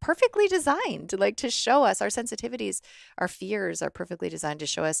like perfectly designed, like to show us our sensitivities, our fears are perfectly designed to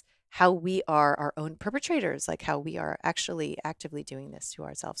show us how we are our own perpetrators, like how we are actually actively doing this to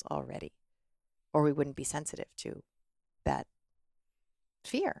ourselves already, or we wouldn't be sensitive to that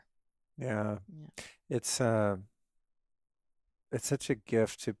fear. Yeah. Yeah. It's such a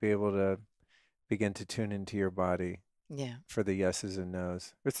gift to be able to begin to tune into your body Yeah. for the yeses and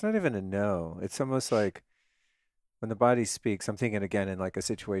nos. It's not even a no. It's almost like when the body speaks, I'm thinking again in like a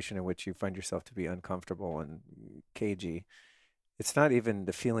situation in which you find yourself to be uncomfortable and cagey. It's not even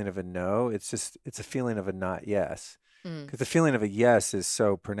the feeling of a no. It's a feeling of a not yes. Mm. Because the feeling of a yes is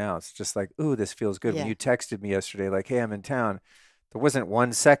so pronounced, just like, ooh, this feels good. When Yeah. you texted me yesterday, like, hey, I'm in town, there wasn't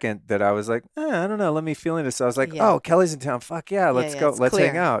 1 second that I was like, I don't know, let me feel into this. I was like, Yeah. oh, Kelly's in town. Fuck yeah, Yeah. let's Yeah. go. It's Let's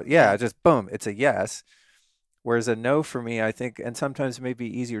hang clear. out. Yeah, Yeah. just boom, it's a yes. Whereas a no for me, I think, and sometimes maybe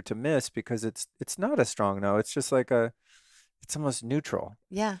easier to miss because it's not a strong no. It's just like it's almost neutral.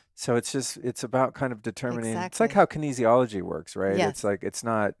 Yeah. So it's about kind of determining. It's like Exactly. how kinesiology works, right? It's Yes. like it's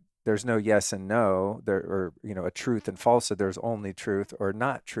not there's no yes and no there or a truth and falsehood. There's only truth or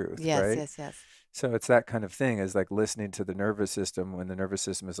not truth, Yes. right? Yes. Yes. So it's that kind of thing is like listening to the nervous system when the nervous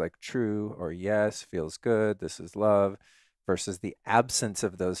system is like true or yes, feels good, this is love, versus the absence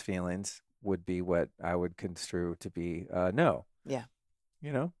of those feelings would be what I would construe to be no, Yeah.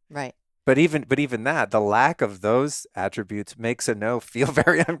 you know? Right. But even that, the lack of those attributes makes a no feel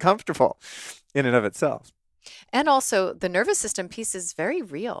very uncomfortable in and of itself. And also, the nervous system piece is very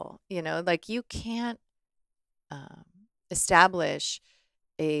real. Like you can't um, establish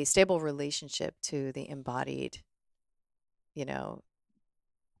a stable relationship to the embodied, you know,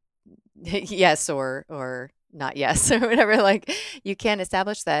 yes or not yes or whatever. Like you can't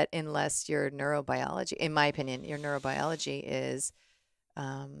establish that unless your neurobiology, in my opinion, your neurobiology is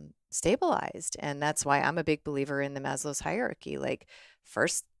stabilized. And that's why I'm a big believer in the Maslow's hierarchy. Like,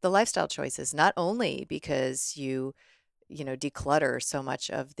 first, the lifestyle choices, not only because you declutter so much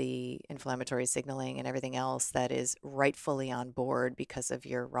of the inflammatory signaling and everything else that is rightfully on board because of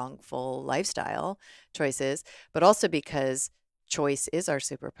your wrongful lifestyle choices, but also because choice is our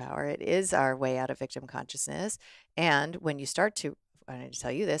superpower. It is our way out of victim consciousness. And when you start to, I need to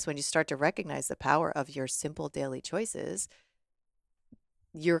tell you this, when you start to recognize the power of your simple daily choices,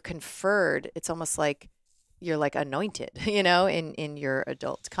 you're conferred, it's almost like you're like anointed, in your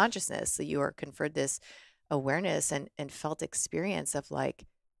adult consciousness. So you are conferred this awareness and felt experience of like,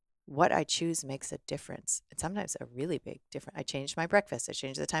 what I choose makes a difference. And sometimes a really big difference. I changed my breakfast. I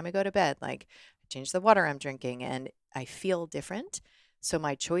changed the time I go to bed. Like I changed the water I'm drinking and I feel different. So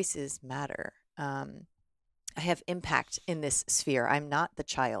my choices matter. I have impact in this sphere. I'm not the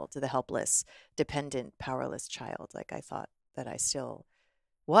child, the helpless, dependent, powerless child like I thought that I still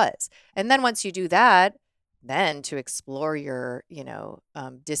was. And then once you do that, then to explore your,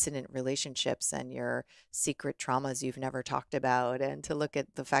 dissonant relationships and your secret traumas you've never talked about, and to look at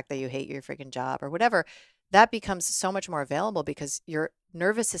the fact that you hate your freaking job or whatever, that becomes so much more available because your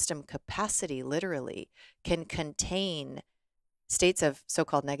nervous system capacity literally can contain states of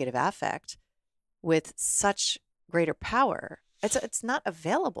so-called negative affect with such greater power. It's not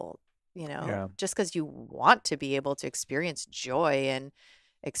available, Yeah. just because you want to be able to experience joy and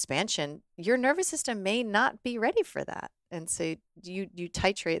expansion, your nervous system may not be ready for that. And so you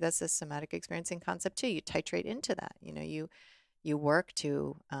titrate. That's a somatic experiencing concept too. You titrate into that. You work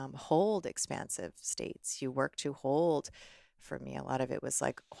to hold expansive states. You work to hold. For me, a lot of it was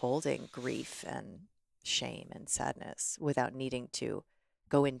like holding grief and shame and sadness without needing to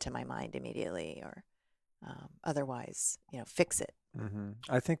go into my mind immediately or otherwise, fix it.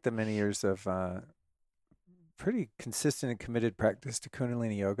 I think the many years of pretty consistent and committed practice to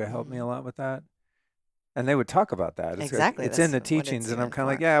Kundalini yoga helped me a lot with that. And they would talk about that. It's like Exactly. it's in That's the what it's teachings, and I'm even kind of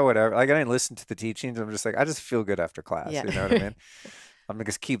like, for. yeah, whatever. Like I didn't listen to the teachings. I'm just like, I just feel good after class. Yeah. You know what I mean? I'm gonna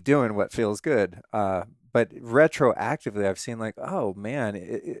just keep doing what feels good. But retroactively, I've seen like, oh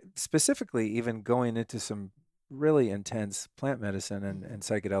man, specifically even going into some really intense plant medicine Mhm. and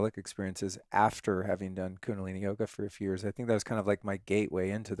psychedelic experiences after having done Kundalini yoga for a few years. I think that was kind of like my gateway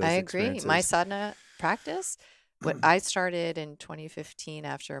into I those agree. My experiences. sadhana practice, what I started in 2015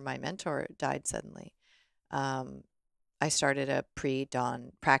 after my mentor died suddenly. Um, I started a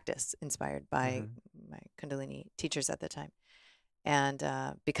pre-dawn practice inspired by Hmm. my Kundalini teachers at the time. And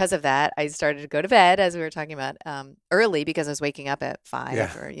because of that, I started to go to bed, as we were talking about, early because I was waking up at Yeah.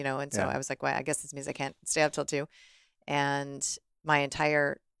 5 or, and so Yeah. I was like, well, I guess this means I can't stay up till 2. And my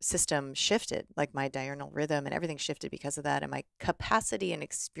entire system shifted, like my diurnal rhythm and everything shifted because of that. And my capacity and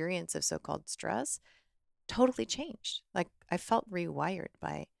experience of so-called stress totally changed. Like I felt rewired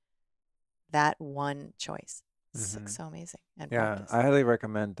by that one choice. It's like Hmm. so amazing and Yeah. practice. I highly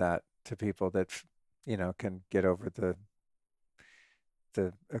recommend that to people that, can get over the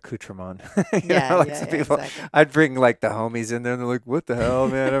accoutrement. Yeah, Like yeah, some yeah, people, exactly. I'd bring like the homies in there and they're like, what the hell,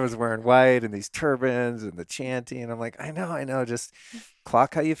 man? I was wearing white and these turbans and the chanting. I'm like, I know. Just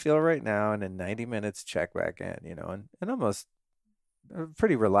clock how you feel right now. And in 90 minutes, check back in, and almost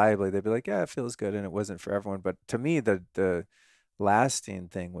pretty reliably, they'd be like, yeah, it feels good. And it wasn't for everyone. But to me, the lasting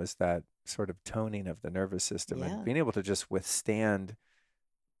thing was that sort of toning of the nervous system and Yeah, being able to just withstand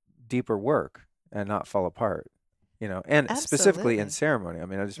deeper work and not fall apart, and specifically in absolutely. ceremony. I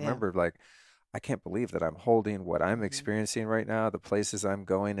mean, I just Yeah. remember like, I can't believe that I'm holding what I'm Hmm. experiencing right now, the places I'm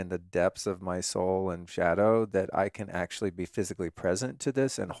going in the depths of my soul and shadow, that I can actually be physically present to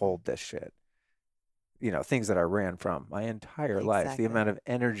this and Hmm. hold this shit. Things that I ran from my entire life, the Exactly. amount of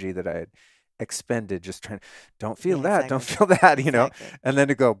energy that I had expended just trying, don't feel Yeah, that, don't exactly. feel that, Exactly. and then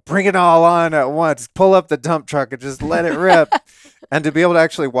to go bring it all on at once, pull up the dump truck and just let it rip. And to be able to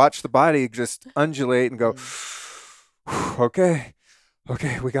actually watch the body just undulate and go, Mm. okay,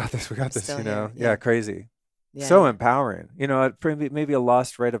 okay, we got I'm this, still here. yeah, Yeah. crazy. Yeah, So yeah. empowering, maybe a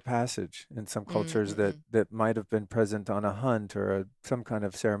lost rite of passage in some cultures that Mm-mm-mm. might have been present on a hunt or some kind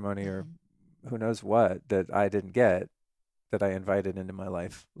of ceremony or Hmm. who knows what that I didn't get, that I invited into my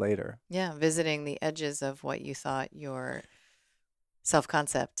life later. Yeah, visiting the edges of what you thought your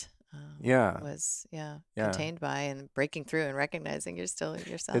self-concept Yeah, was, yeah, yeah. contained by, and breaking through and recognizing you're still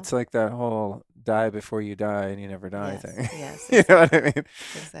yourself. It's like that whole die before you die and you never die Yes, thing. yes, You know what I exactly.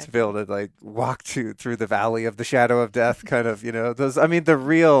 mean? To be able Exactly. to like walk through the valley of the shadow of death, kind of, those, I mean, the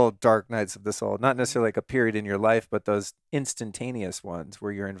real dark nights of the soul, not Hmm. necessarily like a period in your life, but those instantaneous ones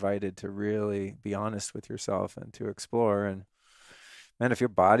where you're invited to really be honest with yourself and to explore. And man, if your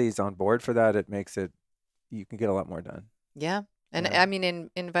body's on board for that, you can get a lot more done. Yeah. And Yeah. I mean,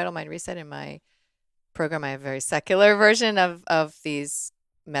 in Vital Mind Reset, in my program, I have a very secular version of these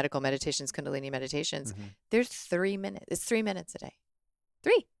medical meditations, Kundalini meditations. Hmm. They're 3 minutes. It's 3 minutes a day.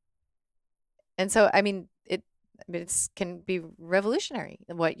 3. And so, I mean, it's can be revolutionary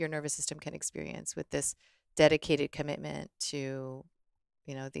what your nervous system can experience with this dedicated commitment to,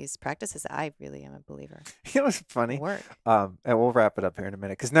 these practices. I really am a believer It was funny. work. And we'll wrap it up here in a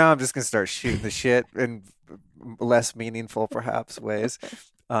minute because now I'm just gonna start shooting the shit in less meaningful, perhaps, ways.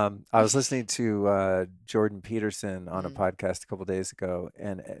 I was listening to Jordan Peterson on a Mm, podcast a couple days ago,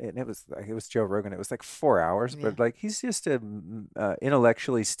 and it was Joe Rogan. It was like 4 hours, yeah. but like he's just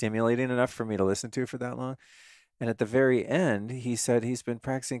intellectually stimulating enough for me to listen to for that long. And at the very end, he said he's been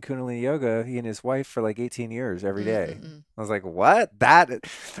practicing Kundalini yoga, he and his wife, for like 18 years every day. Mm-mm-mm. I was like, what?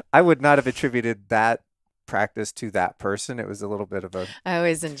 I would not have attributed that practice to that person. It was a little bit of a I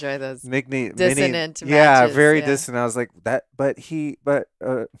always enjoy those mini, dissonant yeah, matches. very Yeah. distant. I was like, I but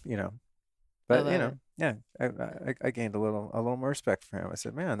love it. yeah, I gained a little more respect for him. I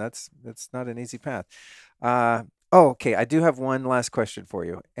said, man, that's not an easy path. Oh, okay. I do have one last question for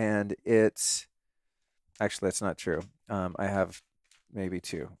you, and it's actually that's not true. I have maybe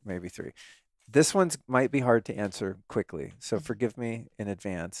two, maybe three. This one's might be hard to answer quickly, so Mhm. forgive me in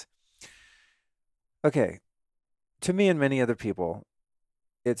advance. Okay, to me and many other people,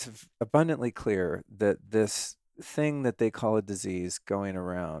 it's abundantly clear that this thing that they call a disease going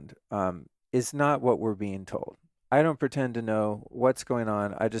around is not what we're being told. I don't pretend to know what's going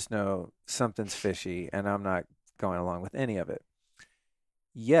on. I just know something's fishy, and I'm not going along with any of it.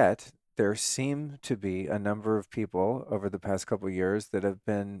 Yet, there seem to be a number of people over the past couple of years that have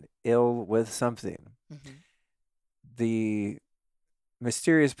been ill with something. Mhm. The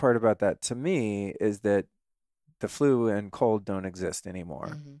mysterious part about that to me is that the flu and cold don't exist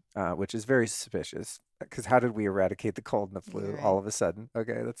anymore, Mhm. which is very suspicious. Because how did we eradicate the cold and the You're flu all right. of a sudden?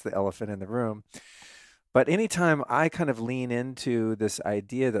 Okay, that's the elephant in the room. But anytime I kind of lean into this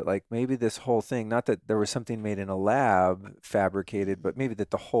idea that, like, maybe this whole thing, not that there was something made in a lab fabricated, Mhm. but maybe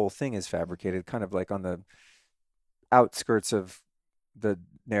that the whole thing is Mhm. fabricated, kind of like on the outskirts of the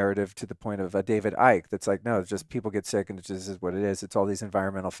narrative to the point of a David Icke that's like, no, it's just people get sick and it just is what it is. It's all these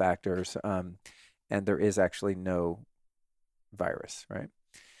environmental factors. And there is actually no virus, right?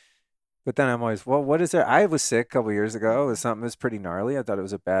 But then I'm always, well, what is there? I was sick a couple years ago. It was something that was pretty gnarly. I thought it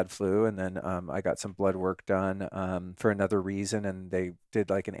was a bad flu. And then I got some blood work done for another reason. And they did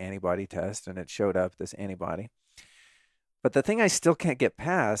like an antibody test and it showed up this antibody. But the thing I still can't get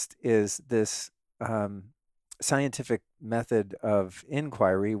past is this scientific method of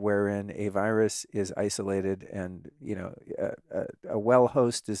inquiry wherein a virus is isolated and, a well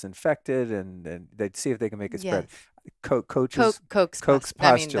host is infected and they'd see if they can make it spread. Yes. Koch's Koch's Koch's I mean, that's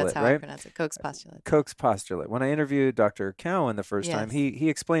postulate, how I right? pronounce it. Koch's postulate. Koch's postulate. When I interviewed Dr. Cowan the first time, Yes. he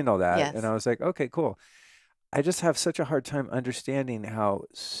explained all that, and Yes. I was like, okay, cool. I just have such a hard time understanding how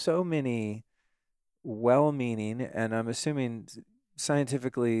so many well-meaning, and I'm assuming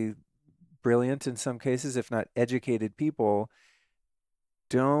scientifically brilliant in some cases, if not educated people,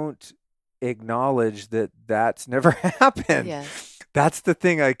 don't acknowledge that that's never happened. Yes. That's the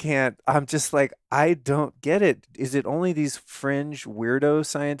thing I'm just like, I don't get it. Is it only these fringe weirdo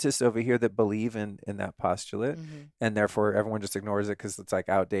scientists over here that believe in that postulate and therefore everyone just ignores it because it's like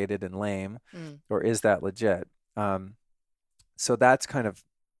outdated and lame? Or is that legit? So that's kind of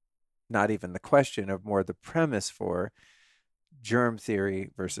not even the question of more the premise for germ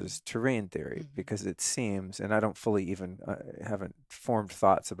theory versus terrain theory, because it seems, and I don't fully even haven't formed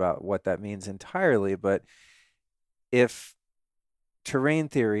thoughts about what that means entirely, but if terrain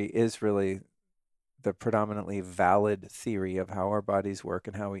theory is really the predominantly valid theory of how our bodies work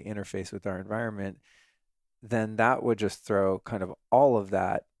and how we interface with our environment, then that would just throw kind of all of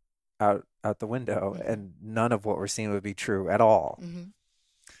that out the window, and none of what we're seeing would be true at all.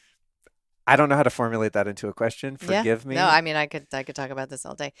 I don't know how to formulate that into a question. Forgive me. No, I mean, I could talk about this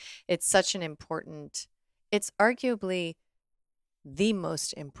all day. It's such an important, it's arguably the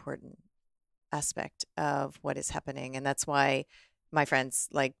most important aspect of what is happening. And that's why my friends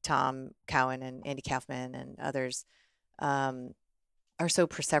like Tom Cowan and Andy Kaufman and others are so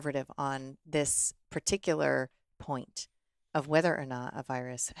perseverative on this particular point of whether or not a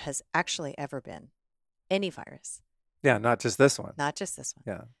virus has actually ever been, any virus. Yeah, not just this one. Not just this one.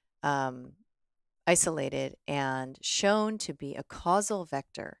 Yeah. Isolated and shown to be a causal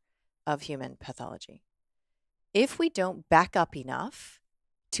vector of human pathology. If we don't back up enough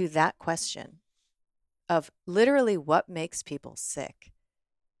to that question of literally what makes people sick,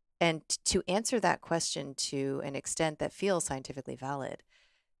 and to answer that question to an extent that feels scientifically valid,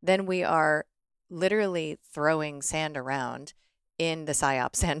 then we are literally throwing sand around in the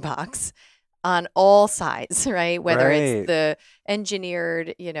PSYOP sandbox on all sides, right? Whether it's the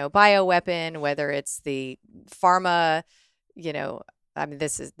engineered, bioweapon, whether it's the pharma, I mean,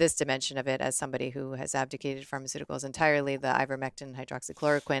 this dimension of it, as somebody who has abdicated pharmaceuticals entirely, the ivermectin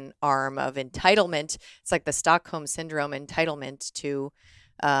hydroxychloroquine arm of entitlement. It's like the Stockholm syndrome entitlement to,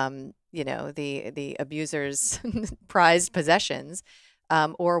 the abuser's prized possessions,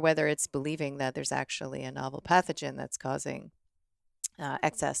 or whether it's believing that there's actually a novel pathogen that's causing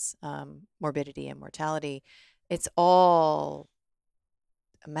excess morbidity and mortality. It's all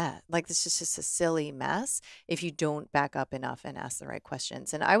a mess. Like, this is just a silly mess if you don't back up enough and ask the right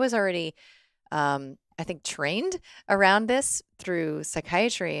questions. And I was already, I think, trained around this through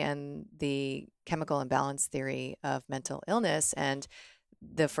psychiatry and the chemical imbalance theory of mental illness, and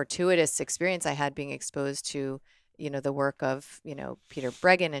the fortuitous experience I had being exposed to, the work of, Peter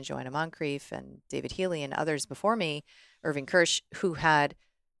Bregan and Joanna Moncrief and David Healy and others before me, Irving Kirsch, who had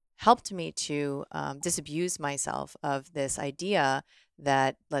helped me to disabuse myself of this idea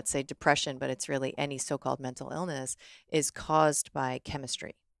that, let's say, depression, but it's really any so-called mental illness, is caused by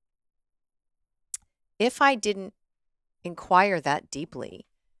chemistry. If I didn't inquire that deeply,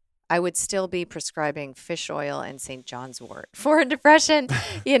 I would still be prescribing fish oil and St. John's wort for depression,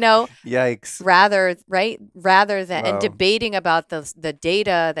 Yikes. rather than, and debating about the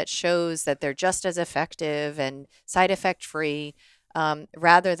data that shows that they're just as effective and side effect free,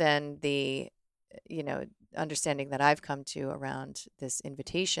 rather than the, understanding that I've come to around this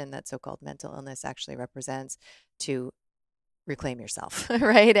invitation that so-called mental illness actually represents to reclaim yourself,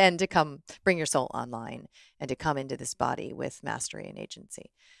 right? And to come bring your soul online and to come into this body with mastery and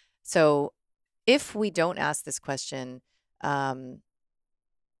agency. So if we don't ask this question,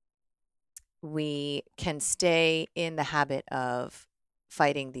 we can stay in the habit of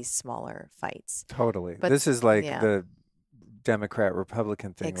fighting these smaller fights. Totally. But this is like the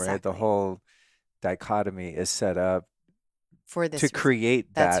Democrat-Republican thing, exactly. Right? The whole dichotomy is set up for this to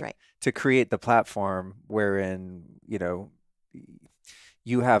create that, right. to create the platform wherein,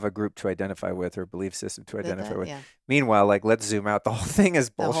 you have a group to identify with or belief system to identify with. Yeah. Meanwhile, like, let's zoom out. The whole thing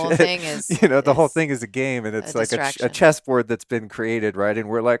is The whole bullshit. thing is The whole thing is a game, and a it's like a distraction. chessboard that's been created, right? And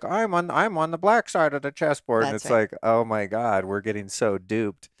we're like, I'm on the black side of the chessboard, and That's it's right. like, oh my God, we're getting so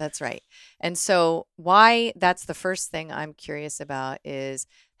duped. That's right. And so why that's the first thing I'm curious about is,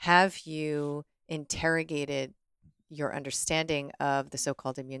 have you interrogated your understanding of the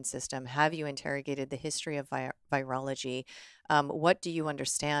so-called immune system? Have you interrogated the history of virology? What do you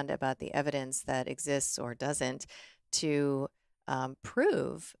understand about the evidence that exists or doesn't to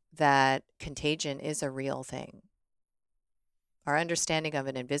prove that contagion is a real thing? Our understanding of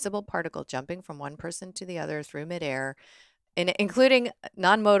an invisible particle jumping from one person to the other through midair, including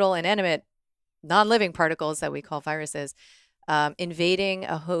non-modal, inanimate, non-living particles that we call viruses, invading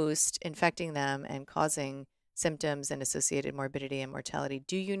a host, infecting them, and causing symptoms and associated morbidity and mortality.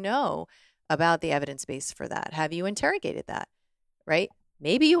 Do you know about the evidence base for that? Have you interrogated that? Right?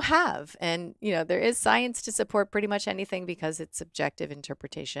 Maybe you have. And, there is science to support pretty much anything because it's subjective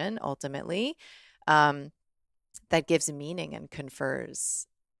interpretation ultimately, that gives meaning and confers,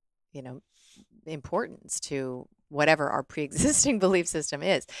 importance to whatever our pre-existing belief system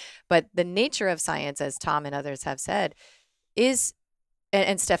is. But the nature of science, as Tom and others have said, is,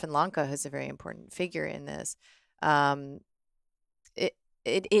 and Stefan Lanka, who's a very important figure in this,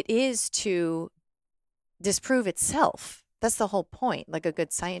 it is to disprove itself. That's the whole point. Like, a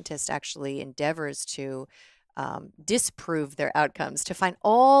good scientist actually endeavors to disprove their outcomes, to find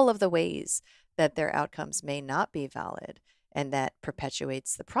all of the ways that their outcomes may not be valid. And that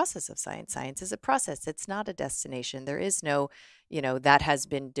perpetuates the process of science. Science is a process. It's not a destination. There is no, that has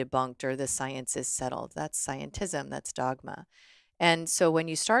been debunked or the science is settled. That's scientism. That's dogma. And so when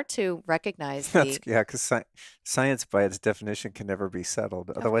you start to recognize because science by its definition can never be settled.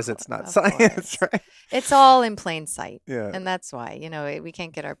 Otherwise, it's not of science, course. right? It's all in plain sight. Yeah. And that's why, we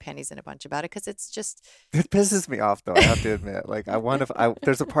can't get our pennies in a bunch about it because it's just. It pisses me off, though, I have to admit. Like,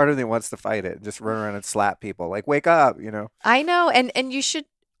 there's a part of me that wants to fight it and just run around and slap people. Like, wake up, I know. And you should.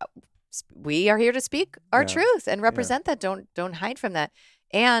 We are here to speak our Yeah. truth and represent that. Don't hide from that.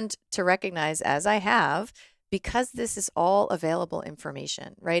 And to recognize, as I have, because this is all available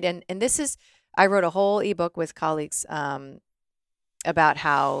information, right? And this is, I wrote a whole ebook with colleagues about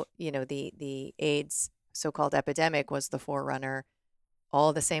how, the AIDS so-called epidemic was the forerunner,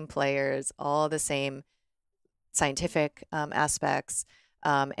 all the same players, all the same scientific aspects,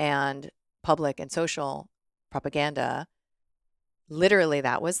 and public and social propaganda. Literally,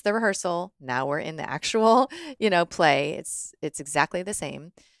 that was the rehearsal. Now we're in the actual, play. It's exactly the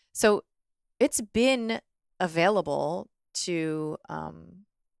same. So it's been available to,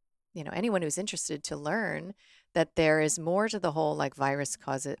 anyone who's interested to learn that there is more to the whole, like, virus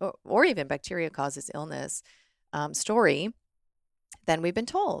causes or even bacteria causes illness story than we've been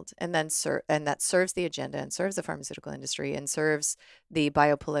told. And then and that serves the agenda and serves the pharmaceutical industry and serves the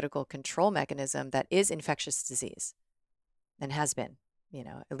biopolitical control mechanism that is infectious disease and has been,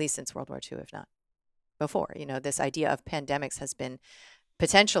 at least since World War II, if not before. This idea of pandemics has been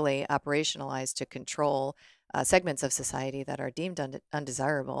potentially operationalized to control segments of society that are deemed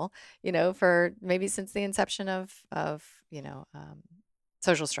undesirable, for maybe since the inception of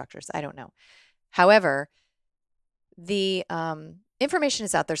social structures. I don't know. However, the information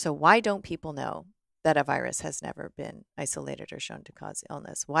is out there. So why don't people know that a virus has never been isolated or shown to cause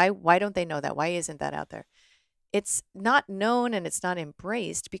illness? Why don't they know that? Why isn't that out there? It's not known and it's not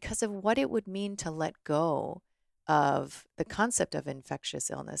embraced because of what it would mean to let go of the concept of infectious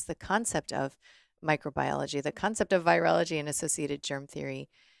illness, the concept of microbiology, the concept of virology and associated germ theory.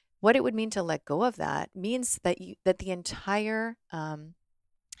 What it would mean to let go of that means that that the entire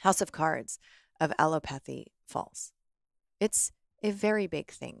house of cards of allopathy falls. It's a very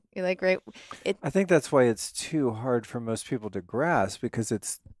big thing. Like, right? I think that's why it's too hard for most people to grasp, because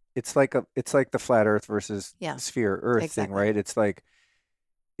it's like the flat Earth versus sphere Earth thing, right? It's like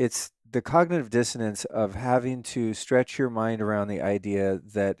it's the cognitive dissonance of having to stretch your mind around the idea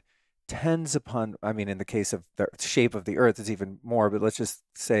that tends upon, I mean, in the case of the shape of the Earth, it's even more, but let's just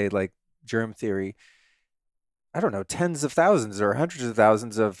say, like, germ theory, I don't know, tens of thousands or hundreds of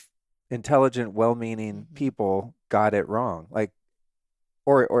thousands of intelligent, well-meaning people got it wrong, like,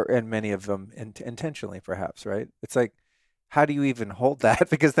 and many of them intentionally, perhaps, right? It's like, how do you even hold that?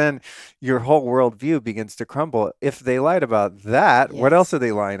 Because then your whole worldview begins to crumble. If they lied about that, what else are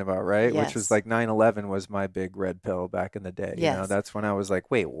they lying about, right? Which was like 9/11 was my big red pill back in the day. That's when I was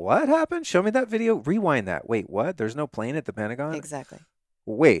like, wait, what happened? Show me that video. Rewind that. Wait, what? There's no plane at the Pentagon? Exactly.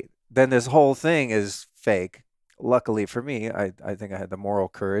 Wait, then this whole thing is fake. Luckily for me, I think I had the moral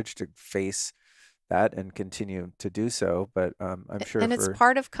courage to face that and continue to do so. But I'm sure And it's for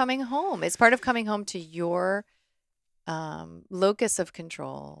part of coming home. It's part of coming home to your locus of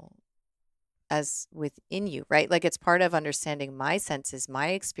control as within you, right? Like it's part of understanding my senses, my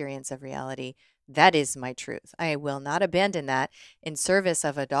experience of reality. That is my truth. I will not abandon that in service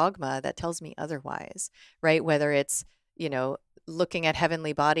of a dogma that tells me otherwise, right? Whether it's, looking at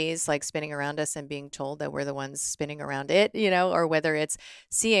heavenly bodies like spinning around us and being told that we're the ones spinning around it, or whether it's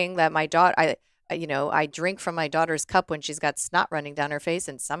seeing that my daughter, I drink from my daughter's cup when she's got snot running down her face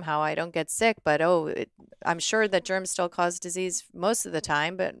and somehow I don't get sick. But I'm sure that germs still cause disease most of the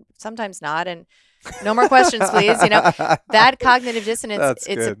time, but sometimes not. And no more questions, please. That cognitive dissonance, that's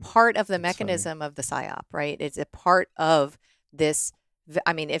it's a good. part of the That's funny. mechanism of the psyop, right? It's a part of this.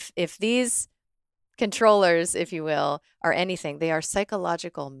 I mean, if these controllers, if you will, are anything, they are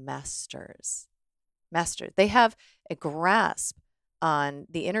psychological masters. They have a grasp on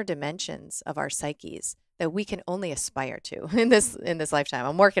the inner dimensions of our psyches that we can only aspire to in this lifetime.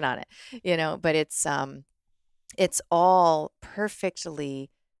 I'm working on it, but it's all perfectly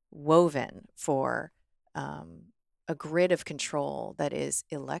woven for a grid of control that is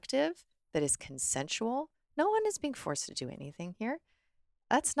elective, that is consensual. No one is being forced to do anything here.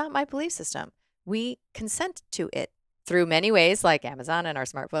 That's not my belief system. We consent to it through many ways, like Amazon and our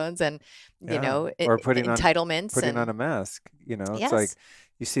smartphones, and Yeah. Or entitlements putting on and a mask. It's like yes,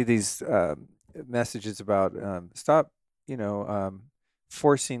 you see these messages about stop,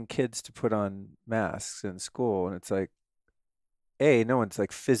 forcing kids to put on masks in school, and it's like, no one's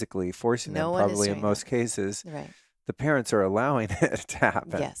like physically forcing them. no one is Probably in doing that. most cases, Right. the parents are allowing it to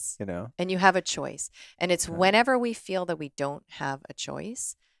happen. Yes. You know. And you have a choice. And it's Yeah. whenever we feel that we don't have a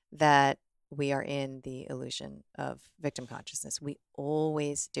choice that we are in the illusion of victim consciousness. We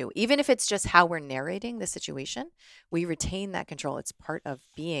always do. Even if it's just how we're narrating the situation, we retain that control. It's part of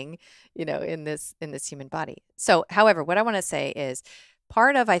being, in this human body. So, however, what I want to say is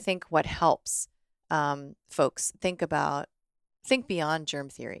part of, I think, what helps folks think beyond germ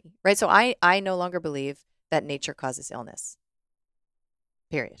theory, right? So I no longer believe that nature causes illness.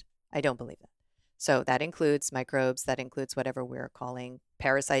 Period. I don't believe that. So that includes microbes, that includes whatever we're calling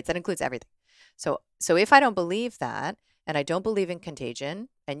parasites, that includes everything. So if I don't believe that, and I don't believe in contagion,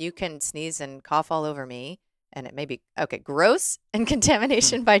 and you can sneeze and cough all over me, and it may be okay, gross and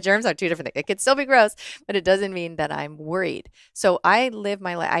contamination by germs are two different things. It could still be gross, but it doesn't mean that I'm worried. So I live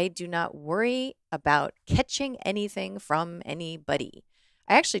my life. I do not worry about catching anything from anybody.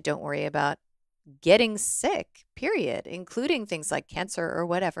 I actually don't worry about getting sick, period, including things like cancer or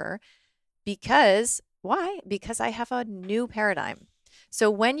whatever. Because why? Because I have a new paradigm. So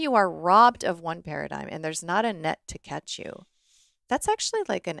when you are robbed of one paradigm and there's not a net to catch you, that's actually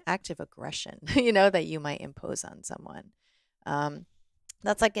like an act of aggression, that you might impose on someone.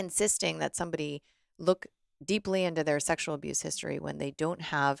 That's like insisting that somebody look deeply into their sexual abuse history when they don't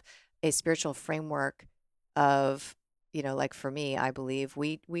have a spiritual framework of, like for me, I believe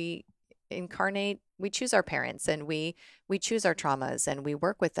we incarnate, we choose our parents and we choose our traumas and we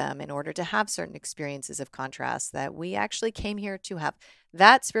work with them in order to have certain experiences of contrast that we actually came here to have.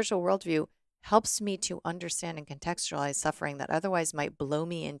 That spiritual worldview helps me to understand and contextualize suffering that otherwise might blow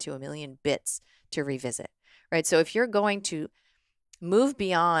me into a million bits to revisit, right? So if you're going to move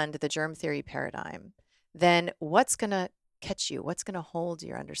beyond the germ theory paradigm, then what's going to catch you? What's going to hold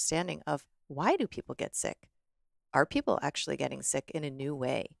your understanding of why do people get sick? Are people actually getting sick in a new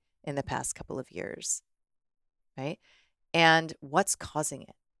way in the past couple of years, right? And what's causing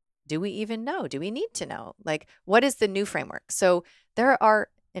it? Do we even know? Do we need to know? Like, what is the new framework? So there are,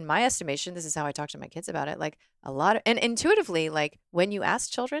 in my estimation, this is how I talk to my kids about it, like a lot of, and intuitively, like when you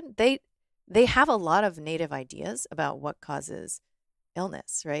ask children, they have a lot of native ideas about what causes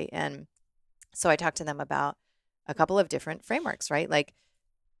illness, right? And so I talk to them about a couple of different frameworks, right? Like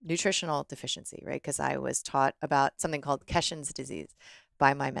nutritional deficiency, right? Because I was taught about something called Keshen's disease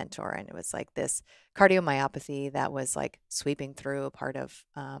by my mentor. And it was like this cardiomyopathy that was like sweeping through a part of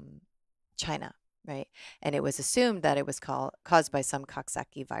China, right? And it was assumed that it was caused by some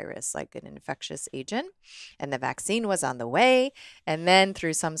Coxsackie virus, like an infectious agent. And the vaccine was on the way. And then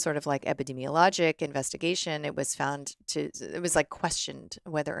through some sort of like epidemiologic investigation, it was like questioned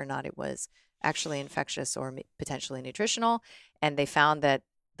whether or not it was actually infectious or potentially nutritional. And they found that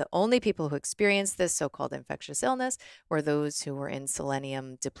the only people who experienced this so-called infectious illness were those who were in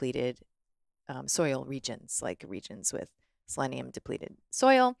selenium-depleted soil regions, like regions with selenium-depleted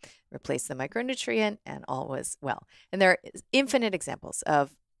soil, replace the micronutrient, and all was well. And there are infinite examples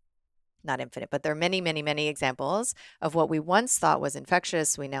of, not infinite, but there are many, many, many examples of what we once thought was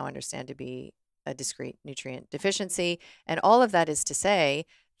infectious, we now understand to be a discrete nutrient deficiency. And all of that is to say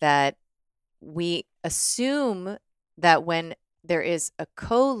that we assume that when there is a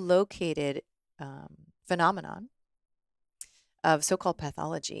co-located phenomenon of so-called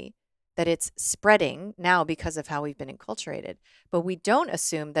pathology, that it's spreading now because of how we've been enculturated. But we don't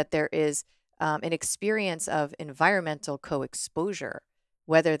assume that there is an experience of environmental co-exposure,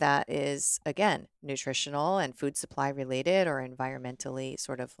 whether that is, again, nutritional and food supply related or environmentally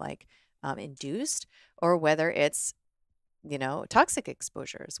sort of like induced, or whether it's, toxic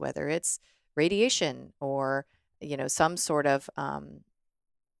exposures, whether it's radiation or, some sort of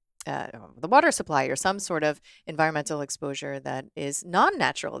the water supply or some sort of environmental exposure that is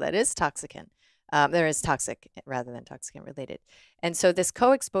non-natural, that is toxicant. There is toxic rather than toxicant related. And so this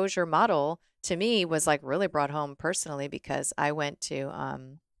co-exposure model to me was like really brought home personally, because I went to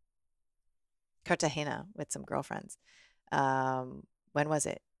Cartagena with some girlfriends. When was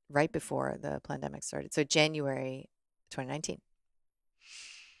it? Right before the pandemic started. So January 2019.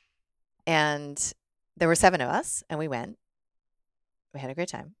 And there were 7 of us, and we went. We had a great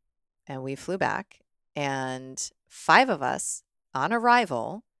time. And we flew back, and 5 of us on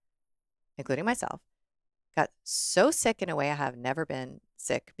arrival, including myself, got so sick in a way I have never been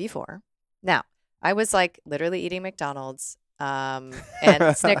sick before. Now, I was like literally eating McDonald's and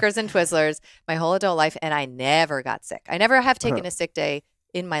Snickers and Twizzlers my whole adult life, and I never got sick. I never have taken a sick day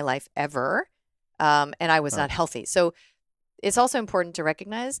in my life ever, and I was not healthy. So it's also important to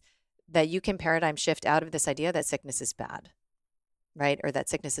recognize that you can paradigm shift out of this idea that sickness is bad, right? Or that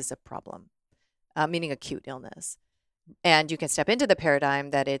sickness is a problem, meaning acute illness. And you can step into the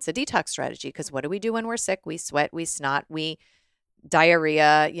paradigm that it's a detox strategy, because what do we do when we're sick? We sweat, we snot, we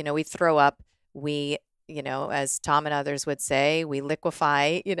diarrhea, we throw up, we, as Tom and others would say, we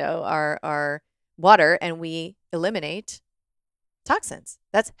liquefy, our water, and we eliminate toxins.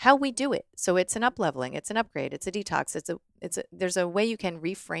 That's how we do it. So it's an up-leveling, it's an upgrade, it's a detox. There's a way you can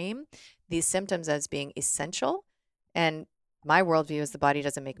reframe these symptoms as being essential. And my worldview is the body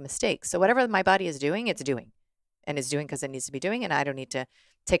doesn't make mistakes. So whatever my body is doing, it's doing. And it's doing because it needs to be doing. And I don't need to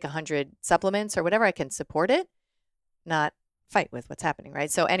take 100 supplements or whatever. I can support it, not fight with what's happening,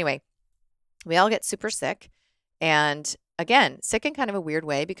 right? So anyway, we all get super sick. And again, sick in kind of a weird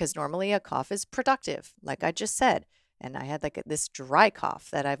way, because normally a cough is productive, like I just said. And I had like this dry cough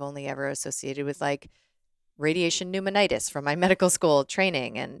that I've only ever associated with like radiation pneumonitis from my medical school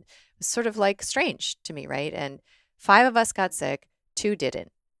training. And it was sort of like strange to me, right? And 5 of us got sick, 2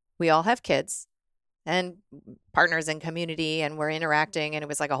 didn't. We all have kids and partners in community, and we're interacting, and it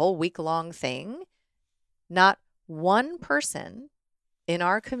was like a whole week-long thing. Not one person in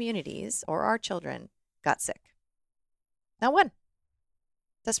our communities or our children got sick. Not one.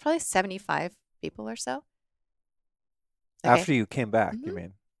 That's probably 75 people or so. Okay. After you came back, you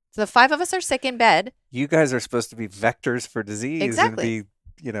mean? So the 5 of us are sick in bed. You guys are supposed to be vectors for disease. Exactly. And be,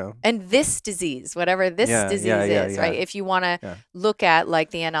 And this disease, whatever this disease is, right? If you want to look at like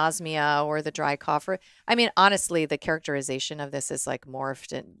the anosmia or the dry cough, honestly, the characterization of this is like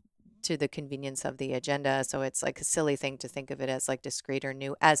morphed to the convenience of the agenda. So it's like a silly thing to think of it as like discrete or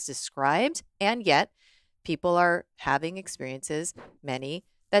new as described. And yet people are having experiences, many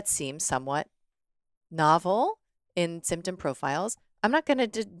that seem somewhat novel in symptom profiles. I'm not going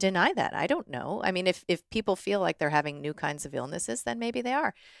to deny that. I don't know. I mean, if people feel like they're having new kinds of illnesses, then maybe they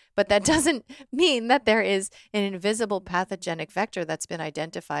are. But that doesn't mean that there is an invisible pathogenic vector that's been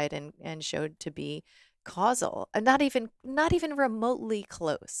identified and showed to be causal. And not even remotely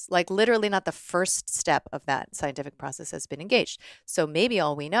close. Like literally not the first step of that scientific process has been engaged. So maybe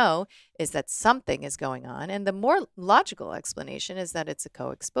all we know is that something is going on. And the more logical explanation is that it's a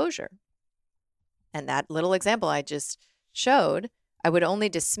co-exposure. And that little example I just showed, I would only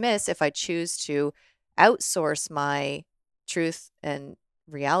dismiss if I choose to outsource my truth and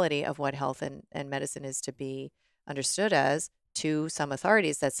reality of what health and medicine is to be understood as to some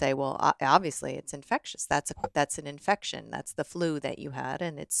authorities that say, well, obviously it's infectious. That's an infection. That's the flu that you had,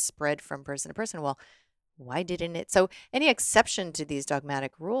 and it's spread from person to person. Well, why didn't it? So any exception to these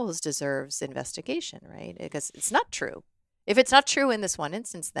dogmatic rules deserves investigation, right? Because it's not true. If it's not true in this one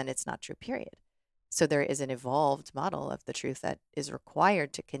instance, then it's not true, period. So there is an evolved model of the truth that is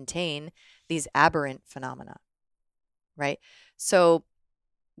required to contain these aberrant phenomena, right? So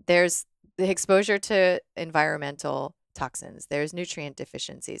there's the exposure to environmental toxins. There's nutrient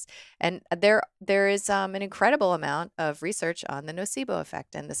deficiencies. And there is an incredible amount of research on the nocebo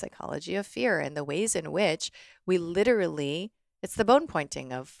effect and the psychology of fear and the ways in which we literally, it's the bone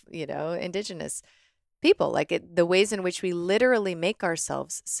pointing of, indigenous people, the ways in which we literally make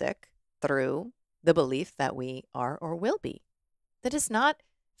ourselves sick through the belief that we are or will be. That is not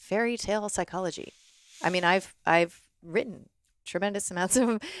fairy tale psychology. I mean, I've written tremendous amounts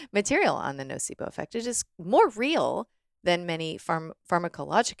of material on the nocebo effect. It is more real than many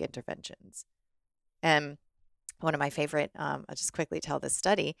pharmacologic interventions. And one of my favorite, I'll just quickly tell this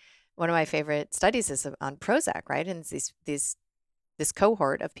study. One of my favorite studies is on Prozac, right? And it's this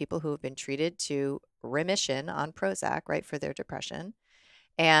cohort of people who have been treated to remission on Prozac, right, for their depression.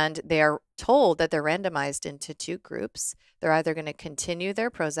 And they are told that they're randomized into two groups. They're either going to continue their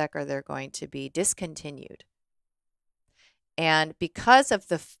Prozac or they're going to be discontinued. And because of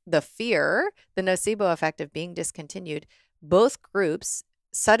the fear, the nocebo effect of being discontinued, both groups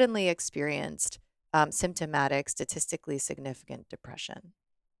suddenly experienced symptomatic, statistically significant depression,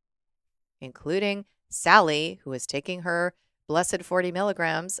 including Sally, who was taking her blessed 40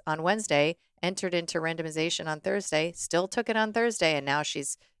 milligrams on Wednesday, entered into randomization on Thursday, still took it on Thursday, and now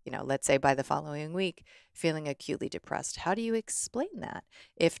she's, let's say by the following week, feeling acutely depressed. How do you explain that?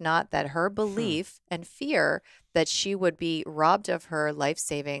 If not that her belief and fear that she would be robbed of her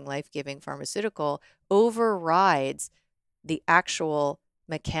life-saving, life-giving pharmaceutical overrides the actual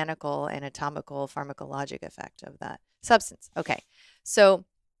mechanical, anatomical, pharmacologic effect of that substance. Okay, so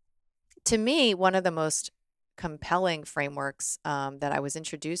to me, one of the most compelling frameworks that I was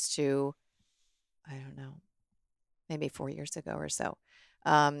introduced to, I don't know, maybe 4 years ago or so,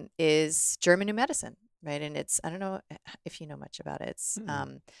 is German New Medicine, right? And it's, I don't know if you know much about it. It's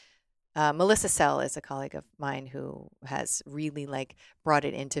Melissa Sell is a colleague of mine who has really brought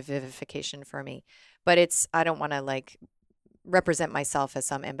it into vivification for me. But I don't want to represent myself as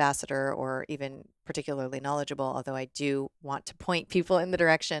some ambassador or even particularly knowledgeable, although I do want to point people in the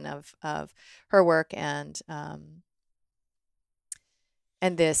direction of her work and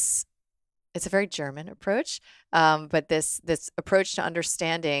this. It's a very German approach, but this approach to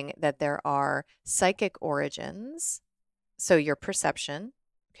understanding that there are psychic origins. So your perception,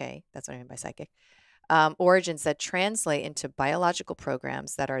 okay, that's what I mean by psychic, origins that translate into biological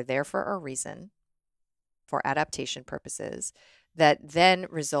programs that are there for a reason, for adaptation purposes, that then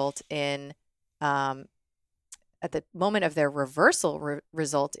result in, at the moment of their reversal,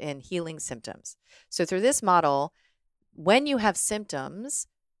 result in healing symptoms. So through this model, when you have symptoms,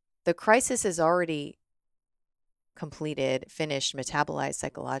 the crisis is already completed, finished, metabolized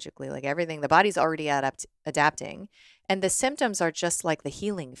psychologically, everything. The body's already adapting, and the symptoms are just like the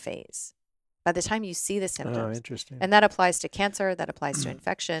healing phase. By the time you see the symptoms, interesting. And that applies to cancer, that applies to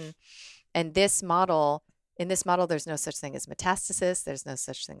infection. And in this model, there's no such thing as metastasis. There's no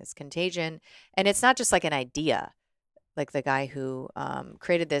such thing as contagion. And it's not just an idea. Like the guy who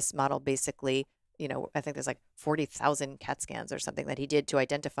created this model basically, I think there's 40,000 CAT scans or something that he did to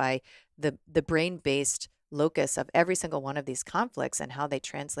identify the brain-based locus of every single one of these conflicts and how they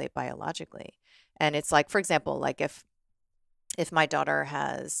translate biologically. And it's for example, if my daughter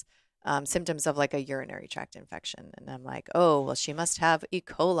has symptoms of a urinary tract infection, and I'm oh, well, she must have E.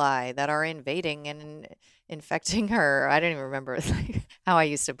 coli that are invading and infecting her. I don't even remember how I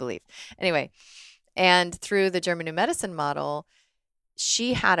used to believe. Anyway, and through the German New Medicine model,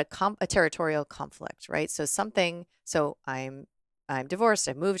 she had a territorial conflict, right? So I'm divorced,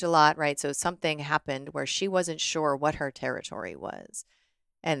 I moved a lot, right? So something happened where she wasn't sure what her territory was.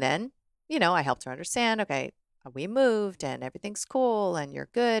 And then, I helped her understand, okay, we moved and everything's cool and you're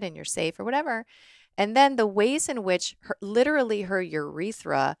good and you're safe or whatever. And then the ways in which literally her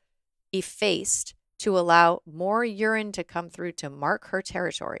urethra effaced to allow more urine to come through to mark her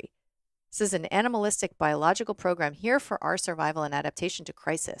territory. This is an animalistic biological program here for our survival and adaptation to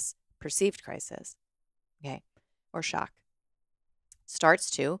crisis, perceived crisis, okay, or shock. Starts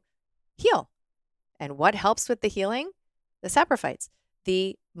to heal. And what helps with the healing? The saprophytes,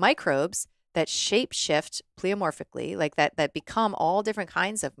 the microbes that shape-shift pleomorphically, that become all different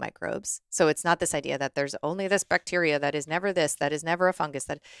kinds of microbes. So it's not this idea that there's only this bacteria that is never this, that is never a fungus.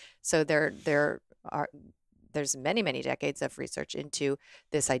 So there's many, many decades of research into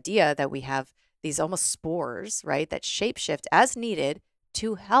this idea that we have these almost spores, right, that shape-shift as needed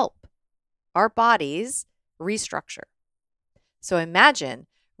to help our bodies restructure. So imagine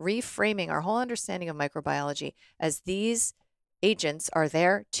reframing our whole understanding of microbiology as these agents are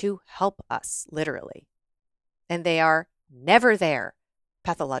there to help us, literally. And they are never there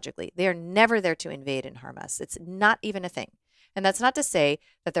pathologically. They are never there to invade and harm us. It's not even a thing. And that's not to say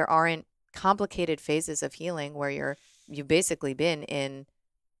that there aren't complicated phases of healing where you've basically been in,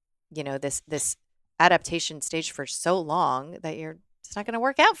 this adaptation stage for so long that it's not going to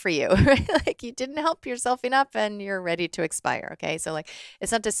work out for you, right? You didn't help yourself enough and you're ready to expire. Okay. So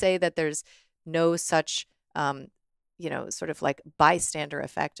it's not to say that there's no such, sort of bystander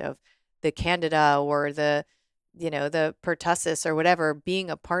effect of the candida or the pertussis or whatever being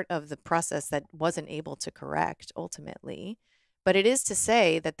a part of the process that wasn't able to correct ultimately. but it is to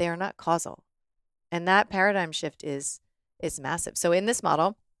say that they are not causal. And that paradigm shift is massive. So in this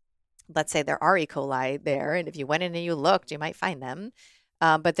model, let's say there are E. coli there, and if you went in and you looked, you might find them.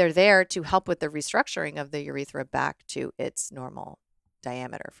 But they're there to help with the restructuring of the urethra back to its normal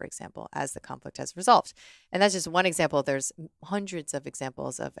diameter, for example, as the conflict has resolved. And that's just one example. There's hundreds of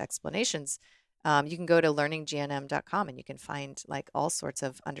examples of explanations. You can go to learninggnm.com and you can find like all sorts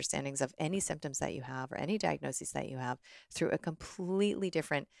of understandings of any symptoms that you have or any diagnoses that you have through a completely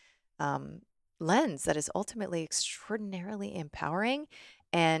different lens that is ultimately extraordinarily empowering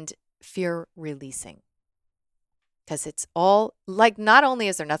and fear releasing. Because it's all like, not only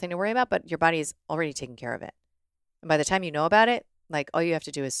is there nothing to worry about, but your body is already taking care of it. And by the time you know about it, like all you have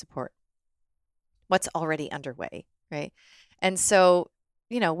to do is support what's already underway, right? And so,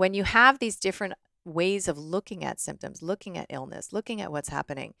 when you have these different ways of looking at symptoms, looking at illness, looking at what's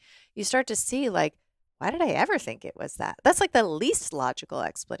happening, you start to see like, why did I ever think it was that? That's like the least logical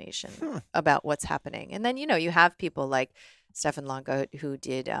explanation about what's happening. And then, you have people like Stefan Lange who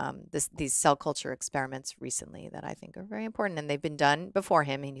did these cell culture experiments recently that I think are very important. And they've been done before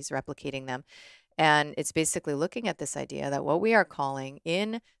him and he's replicating them. And it's basically looking at this idea that what we are calling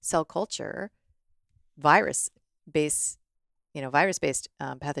in cell culture virus-based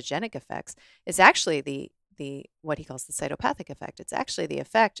pathogenic effects is actually the what he calls the cytopathic effect. It's actually the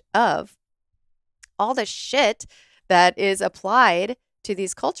effect of all the shit that is applied to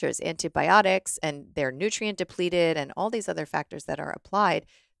these cultures, antibiotics, and they're nutrient depleted, and all these other factors that are applied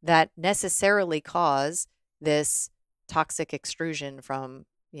that necessarily cause this toxic extrusion from,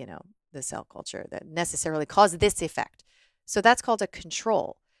 the cell culture that necessarily cause this effect. So that's called a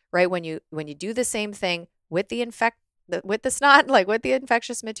control, right? When you do the same thing with with the snot, like with the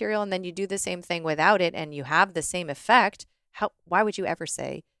infectious material, and then you do the same thing without it, and you have the same effect, why would you ever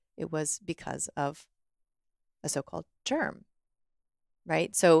say it was because of a so-called germ,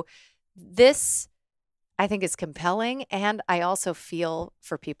 right? So this, I think, is compelling, and I also feel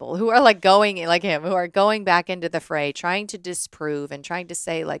for people who are like going, like him, who are going back into the fray, trying to disprove and trying to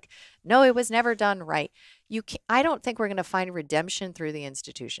say like, no, it was never done right. I don't think we're going to find redemption through the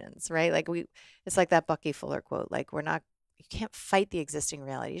institutions, right? Like it's like that Bucky Fuller quote, like you can't fight the existing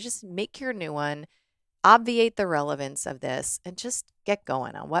reality. You just make your new one, obviate the relevance of this, and just get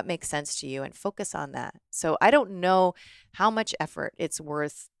going on what makes sense to you and focus on that. So I don't know how much effort it's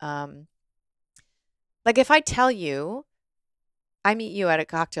worth. Like if I tell you, I meet you at a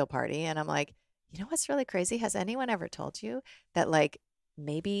cocktail party and I'm like, what's really crazy? Has anyone ever told you that like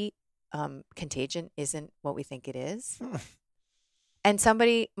maybe contagion isn't what we think it is? And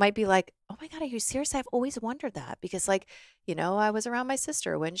somebody might be like, oh my God, are you serious? I've always wondered that because like, I was around my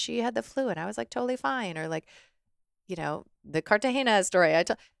sister when she had the flu and I was like totally fine. Or like, the Cartagena story.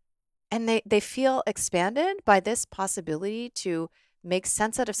 And they feel expanded by this possibility to make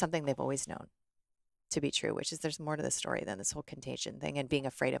sense out of something they've always known to be true, which is there's more to the story than this whole contagion thing and being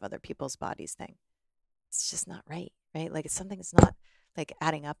afraid of other people's bodies thing. It's just not right? Like it's something that's not like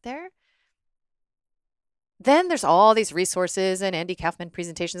adding up there. Then there's all these resources and Andy Kaufman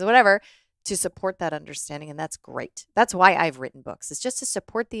presentations or whatever to support that understanding. And that's great. That's why I've written books. It's just to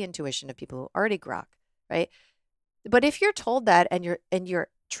support the intuition of people who already grok, right? But if you're told that and you're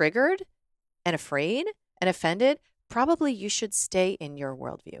triggered and afraid and offended, probably you should stay in your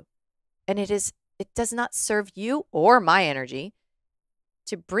worldview. And it does not serve you or my energy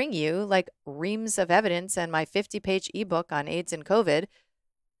to bring you like reams of evidence and my 50-page ebook on AIDS and COVID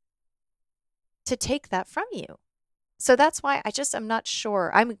to take that from you. So that's why I'm not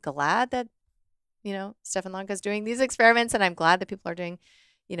sure. I'm glad that, Stefan Lange is doing these experiments, and I'm glad that people are doing,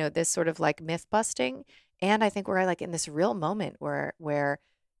 this sort of like myth busting. And I think we're like in this real moment where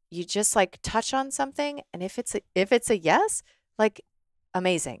you just like touch on something, and if it's a yes, like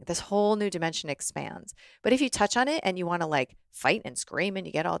amazing, this whole new dimension expands. But if you touch on it and you want to like fight and scream and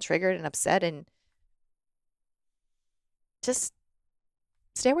you get all triggered and upset, and just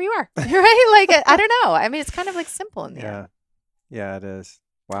stay where you are, right? Like, I don't know. I mean, it's kind of like simple in the end. Yeah, it is.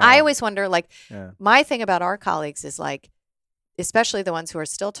 Wow. I always wonder, like, my thing about our colleagues is like, especially the ones who are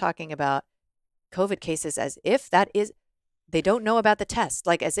still talking about COVID cases as if they don't know about the test,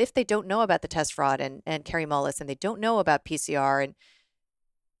 like as if they don't know about the test fraud and Carrie Mullis, and they don't know about PCR,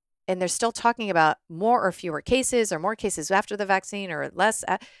 and they're still talking about more or fewer cases or more cases after the vaccine or less,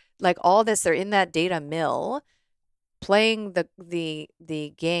 like all this, they're in that data mill playing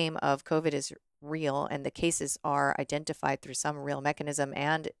the game of COVID is real and the cases are identified through some real mechanism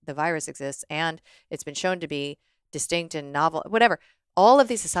and the virus exists and it's been shown to be distinct and novel, whatever. All of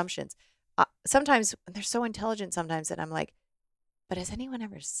these assumptions. Sometimes they're so intelligent sometimes that I'm like, but has anyone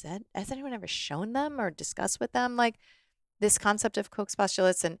ever shown them or discussed with them? Like, this concept of Koch's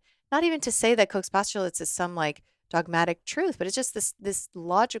postulates, and not even to say that Koch's postulates is some like dogmatic truth, but it's just this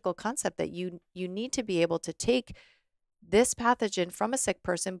logical concept that you need to be able to take this pathogen from a sick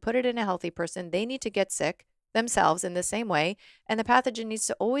person, put it in a healthy person. They need to get sick themselves in the same way, and the pathogen needs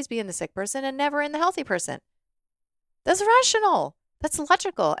to always be in the sick person and never in the healthy person. That's rational. That's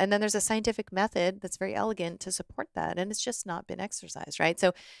logical. And then there's a scientific method that's very elegant to support that, and it's just not been exercised, right?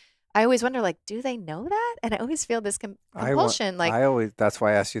 So I always wonder, like, do they know that? And I always feel this compulsion, like, I always, that's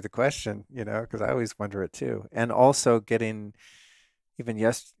why I asked you the question, because I always wonder it too. And also getting, even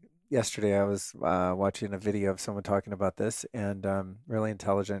yesterday, I was watching a video of someone talking about this, and really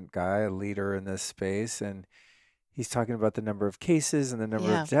intelligent guy, a leader in this space, and he's talking about the number of cases and the number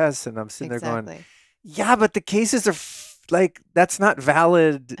yeah, of deaths, and I'm sitting there going, exactly. yeah, but the cases are like, that's not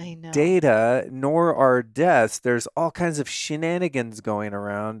valid I know. data, nor are deaths. There's all kinds of shenanigans going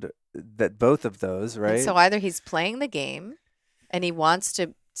around that both of those, And right? so either he's playing the game and he wants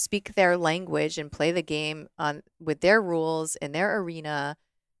to speak their language and play the game on with their rules in their arena,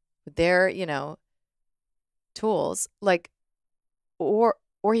 with their, tools, like, or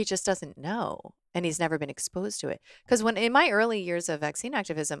he just doesn't know and he's never been exposed to it. Because when in my early years of vaccine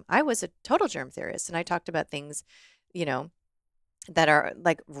activism, I was a total germ theorist, and I talked about things, you know, that are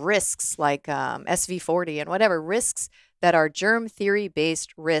like risks, like SV40 and whatever risks that are germ theory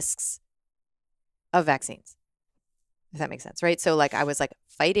based risks of vaccines. If that makes sense, right? So like I was like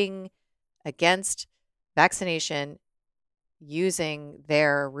fighting against vaccination using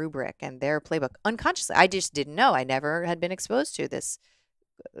their rubric and their playbook unconsciously. I just didn't know. I never had been exposed to this,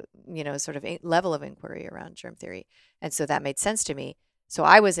 sort of level of inquiry around germ theory. And so that made sense to me. So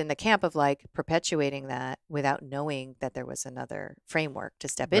I was in the camp of like perpetuating that without knowing that there was another framework to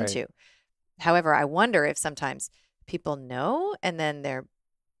step Right. into. However, I wonder if sometimes people know and then they're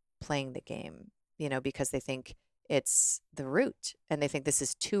playing the game, because they think it's the root and they think this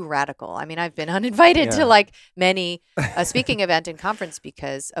is too radical. I mean, I've been uninvited to Yeah. like many a speaking event and conference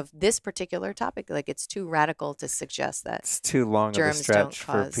because of this particular topic. Like it's too radical to suggest that It's too long of a germs don't stretch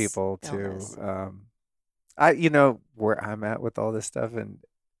for cause people illness. to, where I'm at with all this stuff, and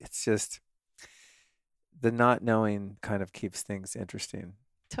it's just the not knowing kind of keeps things interesting.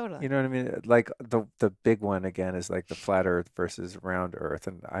 Totally. You know what I mean? Like the big one again is like the flat Earth versus round Earth,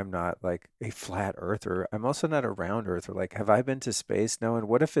 and I'm not like a flat Earther. I'm also not a round Earther. Like, have I been to space? No. And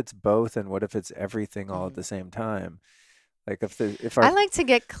what if it's both? And what if it's everything all at Mhm. the same time? Like if I our like to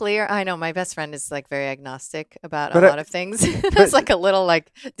get clear. I know my best friend is like very agnostic about a but lot of things. It's but like a little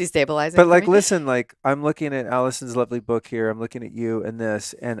like destabilizing but for like me. listen, like I'm looking at Allison's lovely book here. I'm looking at you and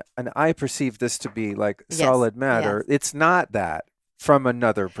this, and I perceive this to be like Yes. solid matter. Yes. It's not that from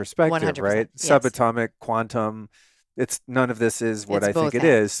another perspective, 100%. right? Yes. Subatomic, quantum. It's none of this is what It's I think both it and.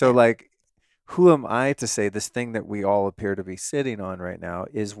 is. So Yeah. like, who am I to say this thing that we all appear to be sitting on right now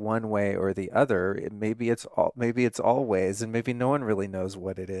is one way or the other? Maybe it's all ways, and maybe no one really knows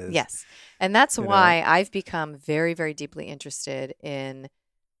what it is. Yes. And that's You know? why I've become very, very deeply interested in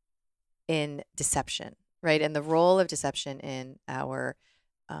deception, right? And the role of deception in our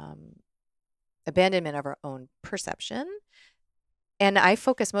um, abandonment of our own perception. And I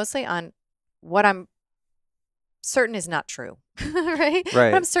focus mostly on what I'm certain is not true, right? What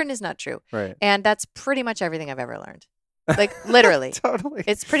I'm Right. certain is not true. Right. And that's pretty much everything I've ever learned. Like literally. Totally.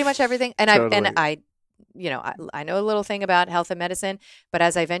 It's pretty much everything. And Totally. I know a little thing about health and medicine, but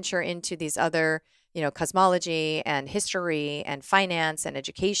as I venture into these other, cosmology and history and finance and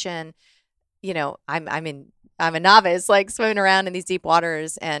education, I'm a novice, like swimming around in these deep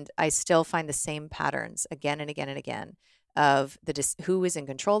waters, and I still find the same patterns again and again and again of who is in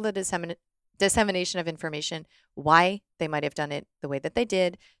control of the dissemination of information, why they might have done it the way that they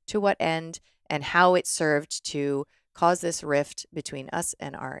did, to what end, and how it served to cause this rift between us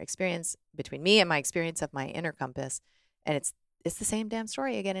and our experience, between me and my experience of my inner compass. And it's the same damn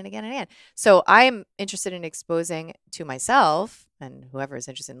story again and again and again. So I'm interested in exposing to myself and whoever is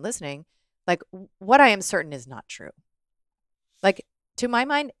interested in listening, like what I am certain is not true. Like to my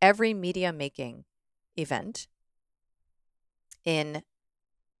mind, every media making event in,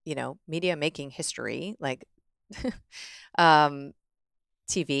 media making history, like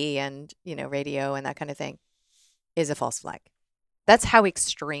TV and, radio and that kind of thing, is a false flag. That's how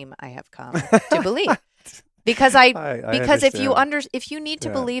extreme I have come to believe. Because I because understand. if you need to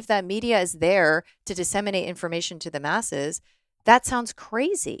Yeah. believe that media is there to disseminate information to the masses, that sounds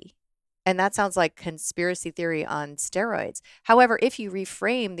crazy. And that sounds like conspiracy theory on steroids. However, if you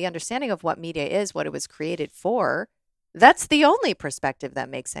reframe the understanding of what media is, what it was created for, that's the only perspective that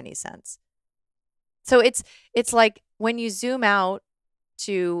makes any sense. So it's like when you zoom out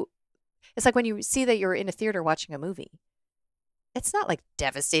to it's like when you see that you're in a theater watching a movie. it's not like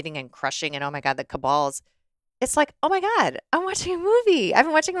devastating and crushing and oh my God, the cabals. It's like, oh my God, I'm watching a movie. I've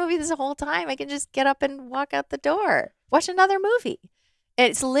been watching a movie this whole time. I can just get up and walk out the door, watch another movie.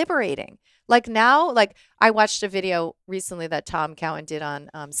 It's liberating. Like now, like I watched a video recently that Tom Cowan did on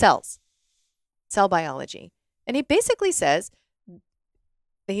cells, cell biology. And he basically says,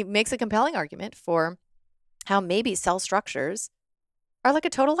 he makes a compelling argument for how maybe cell structures are like a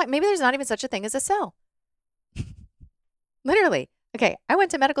total, like maybe there's not even such a thing as a cell. Literally. Okay, I went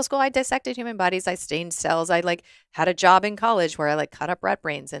to medical school. I dissected human bodies. I stained cells. I like had a job in college where I like cut up rat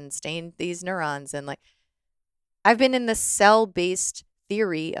brains and stained these neurons. And like, I've been in the cell-based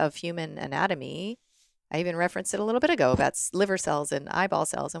theory of human anatomy. I even referenced it a little bit ago about liver cells and eyeball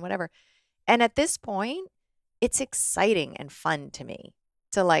cells and whatever. And at this point, it's exciting and fun to me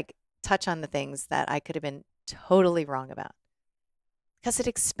to like touch on the things that I could have been totally wrong about because it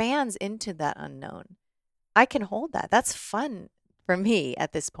expands into that unknown. I can hold that. That's fun for me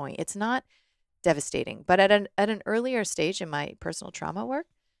at this point. It's not devastating, but at an earlier stage in my personal trauma work,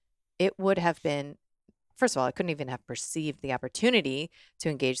 it would have been, first of all, I couldn't even have perceived the opportunity to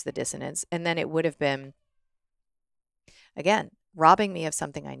engage the dissonance. And then it would have been, again, robbing me of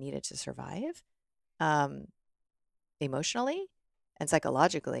something I needed to survive emotionally and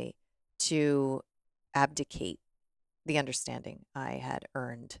psychologically to abdicate the understanding I had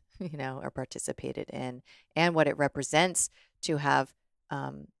earned, or participated in, and what it represents to have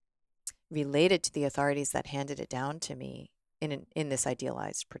related to the authorities that handed it down to me in this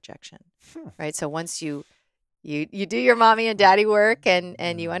idealized projection, right? So once you do your mommy and daddy work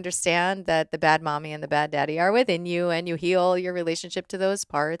and you understand that the bad mommy and the bad daddy are within you, and you heal your relationship to those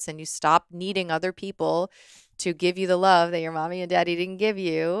parts, and you stop needing other people to give you the love that your mommy and daddy didn't give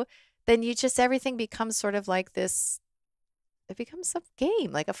you, then everything becomes sort of like this. It becomes a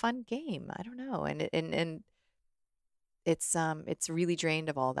game, like a fun game. I don't know, and it's really drained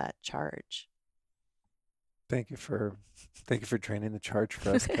of all that charge. Thank you for draining the charge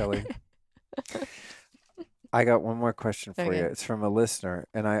for us, Kelly. I got one more question for you. It's from a listener,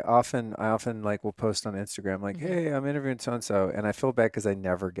 and I often like will post on Instagram like, "Hey, I'm interviewing so and so," and I feel bad because I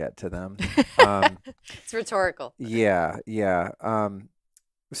never get to them. It's rhetorical. Yeah.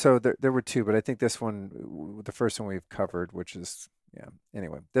 So there were two, but I think this one, the first one we've covered, which is yeah.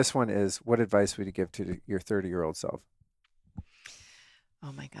 Anyway, this one is: what advice would you give to your 30-year-old self?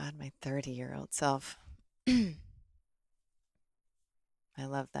 Oh my God, my 30-year-old self. I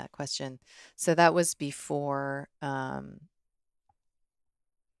love that question. So that was before my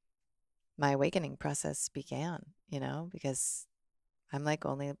awakening process began, because I'm like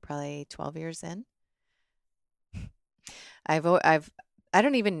only probably 12 years in. I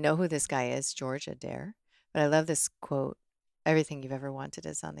don't even know who this guy is, George Adair, but I love this quote: "Everything you've ever wanted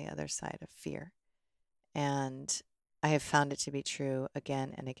is on the other side of fear." And I have found it to be true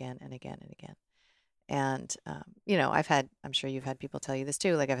again and again and again and again. And, I'm sure you've had people tell you this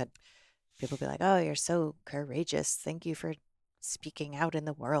too. Like I've had people be like, "Oh, you're so courageous. Thank you for speaking out in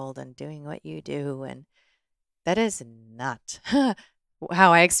the world and doing what you do." And that is not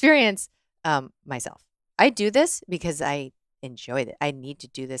how I experience myself. I do this because I enjoy it. I need to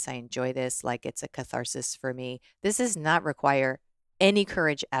do this. I enjoy this. Like it's a catharsis for me. This does not require any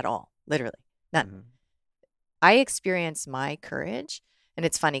courage at all. Literally none. Mm-hmm. I experience my courage. And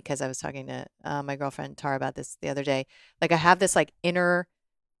it's funny because I was talking to my girlfriend Tara about this the other day. Like I have this like inner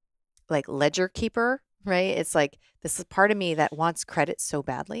like ledger keeper, right? It's like this is part of me that wants credit so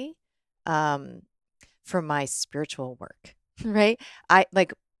badly for my spiritual work, right? I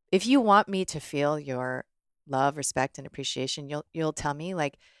like if you want me to feel your love, respect, and appreciation, you'll tell me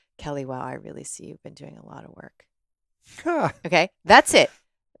like, "Kelly, wow, I really see you've been doing a lot of work." Okay, that's it.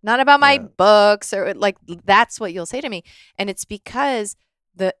 Not about my books or like that's what you'll say to me. And it's because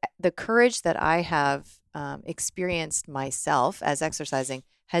the courage that I have experienced myself as exercising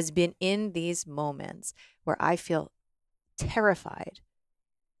has been in these moments where I feel terrified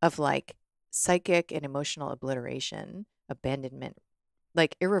of like psychic and emotional obliteration, abandonment,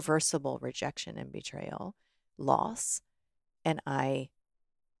 like irreversible rejection and betrayal, loss. And I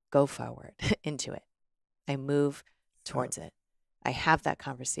go forward into it. I move towards it. I have that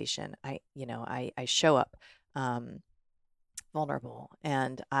conversation. I show up vulnerable,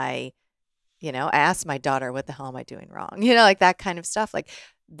 and I ask my daughter, "What the hell am I doing wrong?" Like that kind of stuff. Like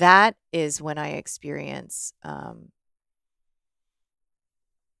that is when I experience how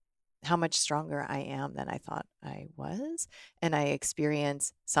much stronger I am than I thought I was, and I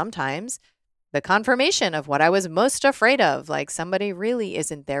experience sometimes the confirmation of what I was most afraid of, like somebody really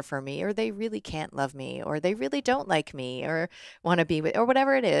isn't there for me, or they really can't love me, or they really don't like me, or want to be with, or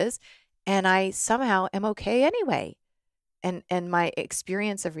whatever it is. And I somehow am okay anyway. and my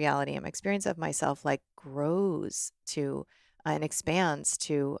experience of reality and my experience of myself like grows to and expands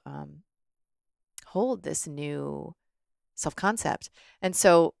to hold this new self-concept. And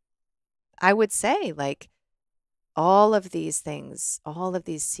so I would say like all of these things, all of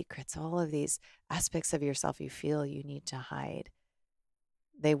these secrets, all of these aspects of yourself you feel you need to hide,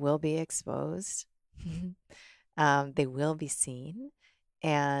 they will be exposed. They will be seen,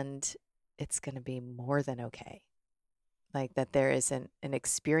 and it's going to be more than okay. Like that there is an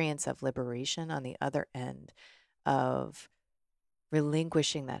experience of liberation on the other end of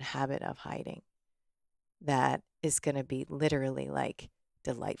relinquishing that habit of hiding that is going to be literally like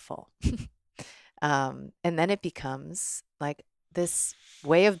delightful. And then it becomes like this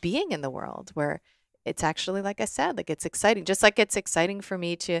way of being in the world where it's actually, like I said, like it's exciting, just like it's exciting for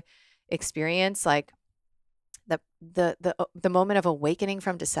me to experience like the moment of awakening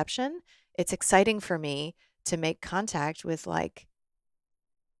from deception. It's exciting for me to make contact with like,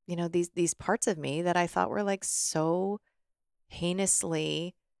 you know, these parts of me that I thought were like so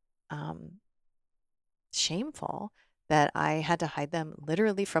heinously um, shameful that I had to hide them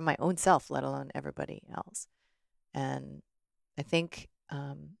literally from my own self, let alone everybody else. And I think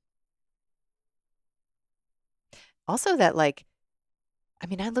also that like, I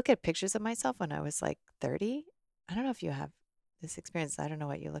mean, I look at pictures of myself when I was like 30. I don't know if you have this experience. I don't know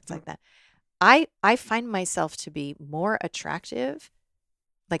what you looked like then. I find myself to be more attractive,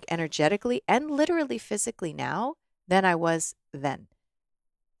 like energetically and literally physically now than I was then.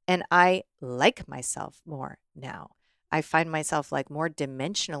 And I like myself more now. I find myself like more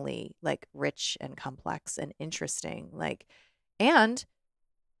dimensionally like rich and complex and interesting. Like, and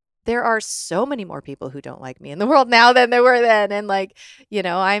there are so many more people who don't like me in the world now than there were then. And like, you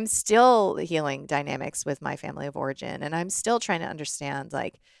know, I'm still healing dynamics with my family of origin, and I'm still trying to understand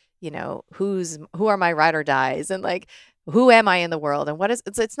like, you know, who are my ride or dies, and like who am I in the world, and what is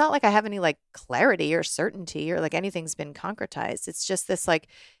it's not like I have any like clarity or certainty or like anything's been concretized. It's just this like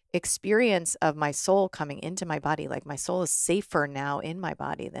experience of my soul coming into my body. Like my soul is safer now in my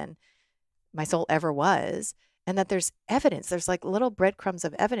body than my soul ever was, and that there's evidence, there's like little breadcrumbs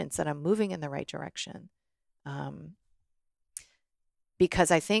of evidence that I'm moving in the right direction. Um, because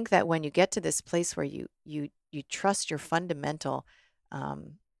I think that when you get to this place where you trust your fundamental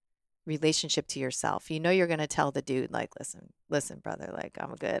um, relationship to yourself, you know you're going to tell the dude like, listen, brother, like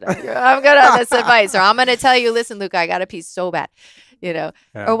I'm good, I'm good on this advice, or I'm going to tell you, listen, Luke, I got a piece so bad, you know,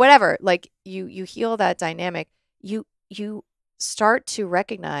 Yeah. or whatever. Like you heal that dynamic. You start to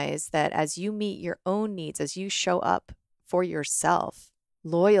recognize that as you meet your own needs, as you show up for yourself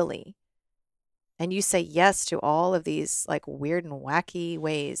loyally, and you say yes to all of these like weird and wacky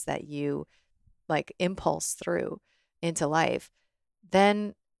ways that you like impulse through into life,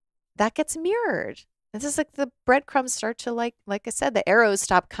 then that gets mirrored. It's just like the breadcrumbs start to like I said, the arrows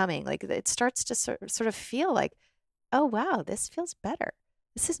stop coming. Like it starts to sort of feel like, oh wow, this feels better.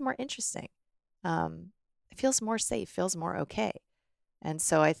 This is more interesting. It feels more safe, feels more okay. And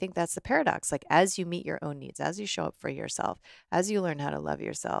so I think that's the paradox. Like as you meet your own needs, as you show up for yourself, as you learn how to love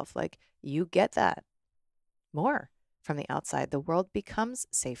yourself, like you get that more from the outside. The world becomes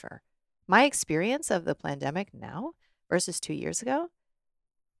safer. My experience of the pandemic now versus 2 years ago,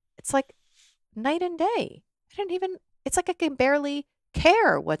 it's like night and day. I don't even, it's like I can barely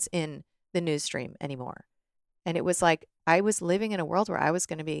care what's in the news stream anymore. And it was like I was living in a world where I was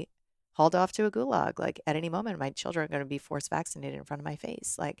going to be hauled off to a gulag. Like at any moment, my children are going to be forced vaccinated in front of my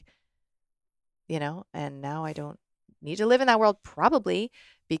face. Like, you know, and now I don't need to live in that world probably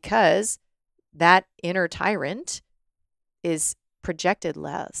because that inner tyrant is projected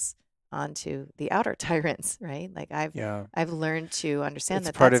less onto the outer tyrants, right? Like Yeah. I've learned to understand It's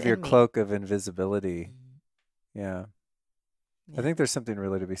that part that's of your in me. cloak of invisibility. Mhm. Yeah. I Yeah. think there's something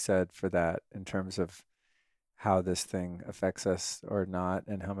really to be said for that in terms of how this thing affects us or not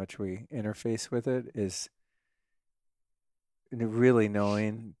and how much we interface with it is really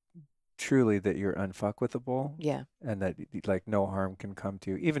knowing truly that you're unfuckwithable Yeah. and that like no harm can come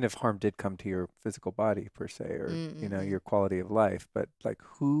to you, even if harm did come to your physical body per se, or Mm-mm-mm. your quality of life, but like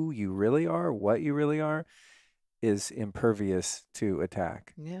who you really are, what you really are, is impervious to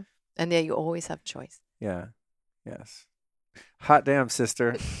attack. Yeah. And yeah, you always have choice. Yeah. Yes. Hot damn,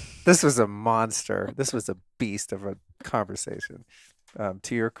 sister. This was a monster. This was a beast of a conversation,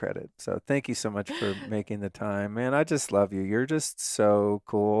 to your credit. So thank you so much for making the time. Man, I just love you. You're just so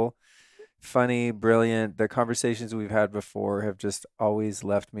cool, funny, brilliant. The conversations we've had before have just always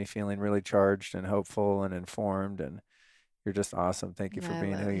left me feeling really charged and hopeful and informed. And you're just awesome. Thank you for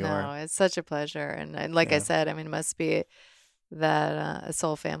being who you No, are. it's such a pleasure. And like I Yeah. said, I mean, it must be that a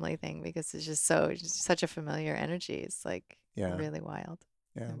soul family thing, because it's just such a familiar energy. It's like Yeah. really wild.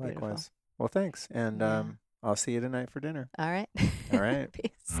 Yeah. And beautiful. Likewise. Well, thanks. And Yeah. I'll see you tonight for dinner. All right. All right.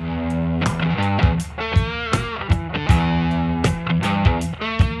 Peace.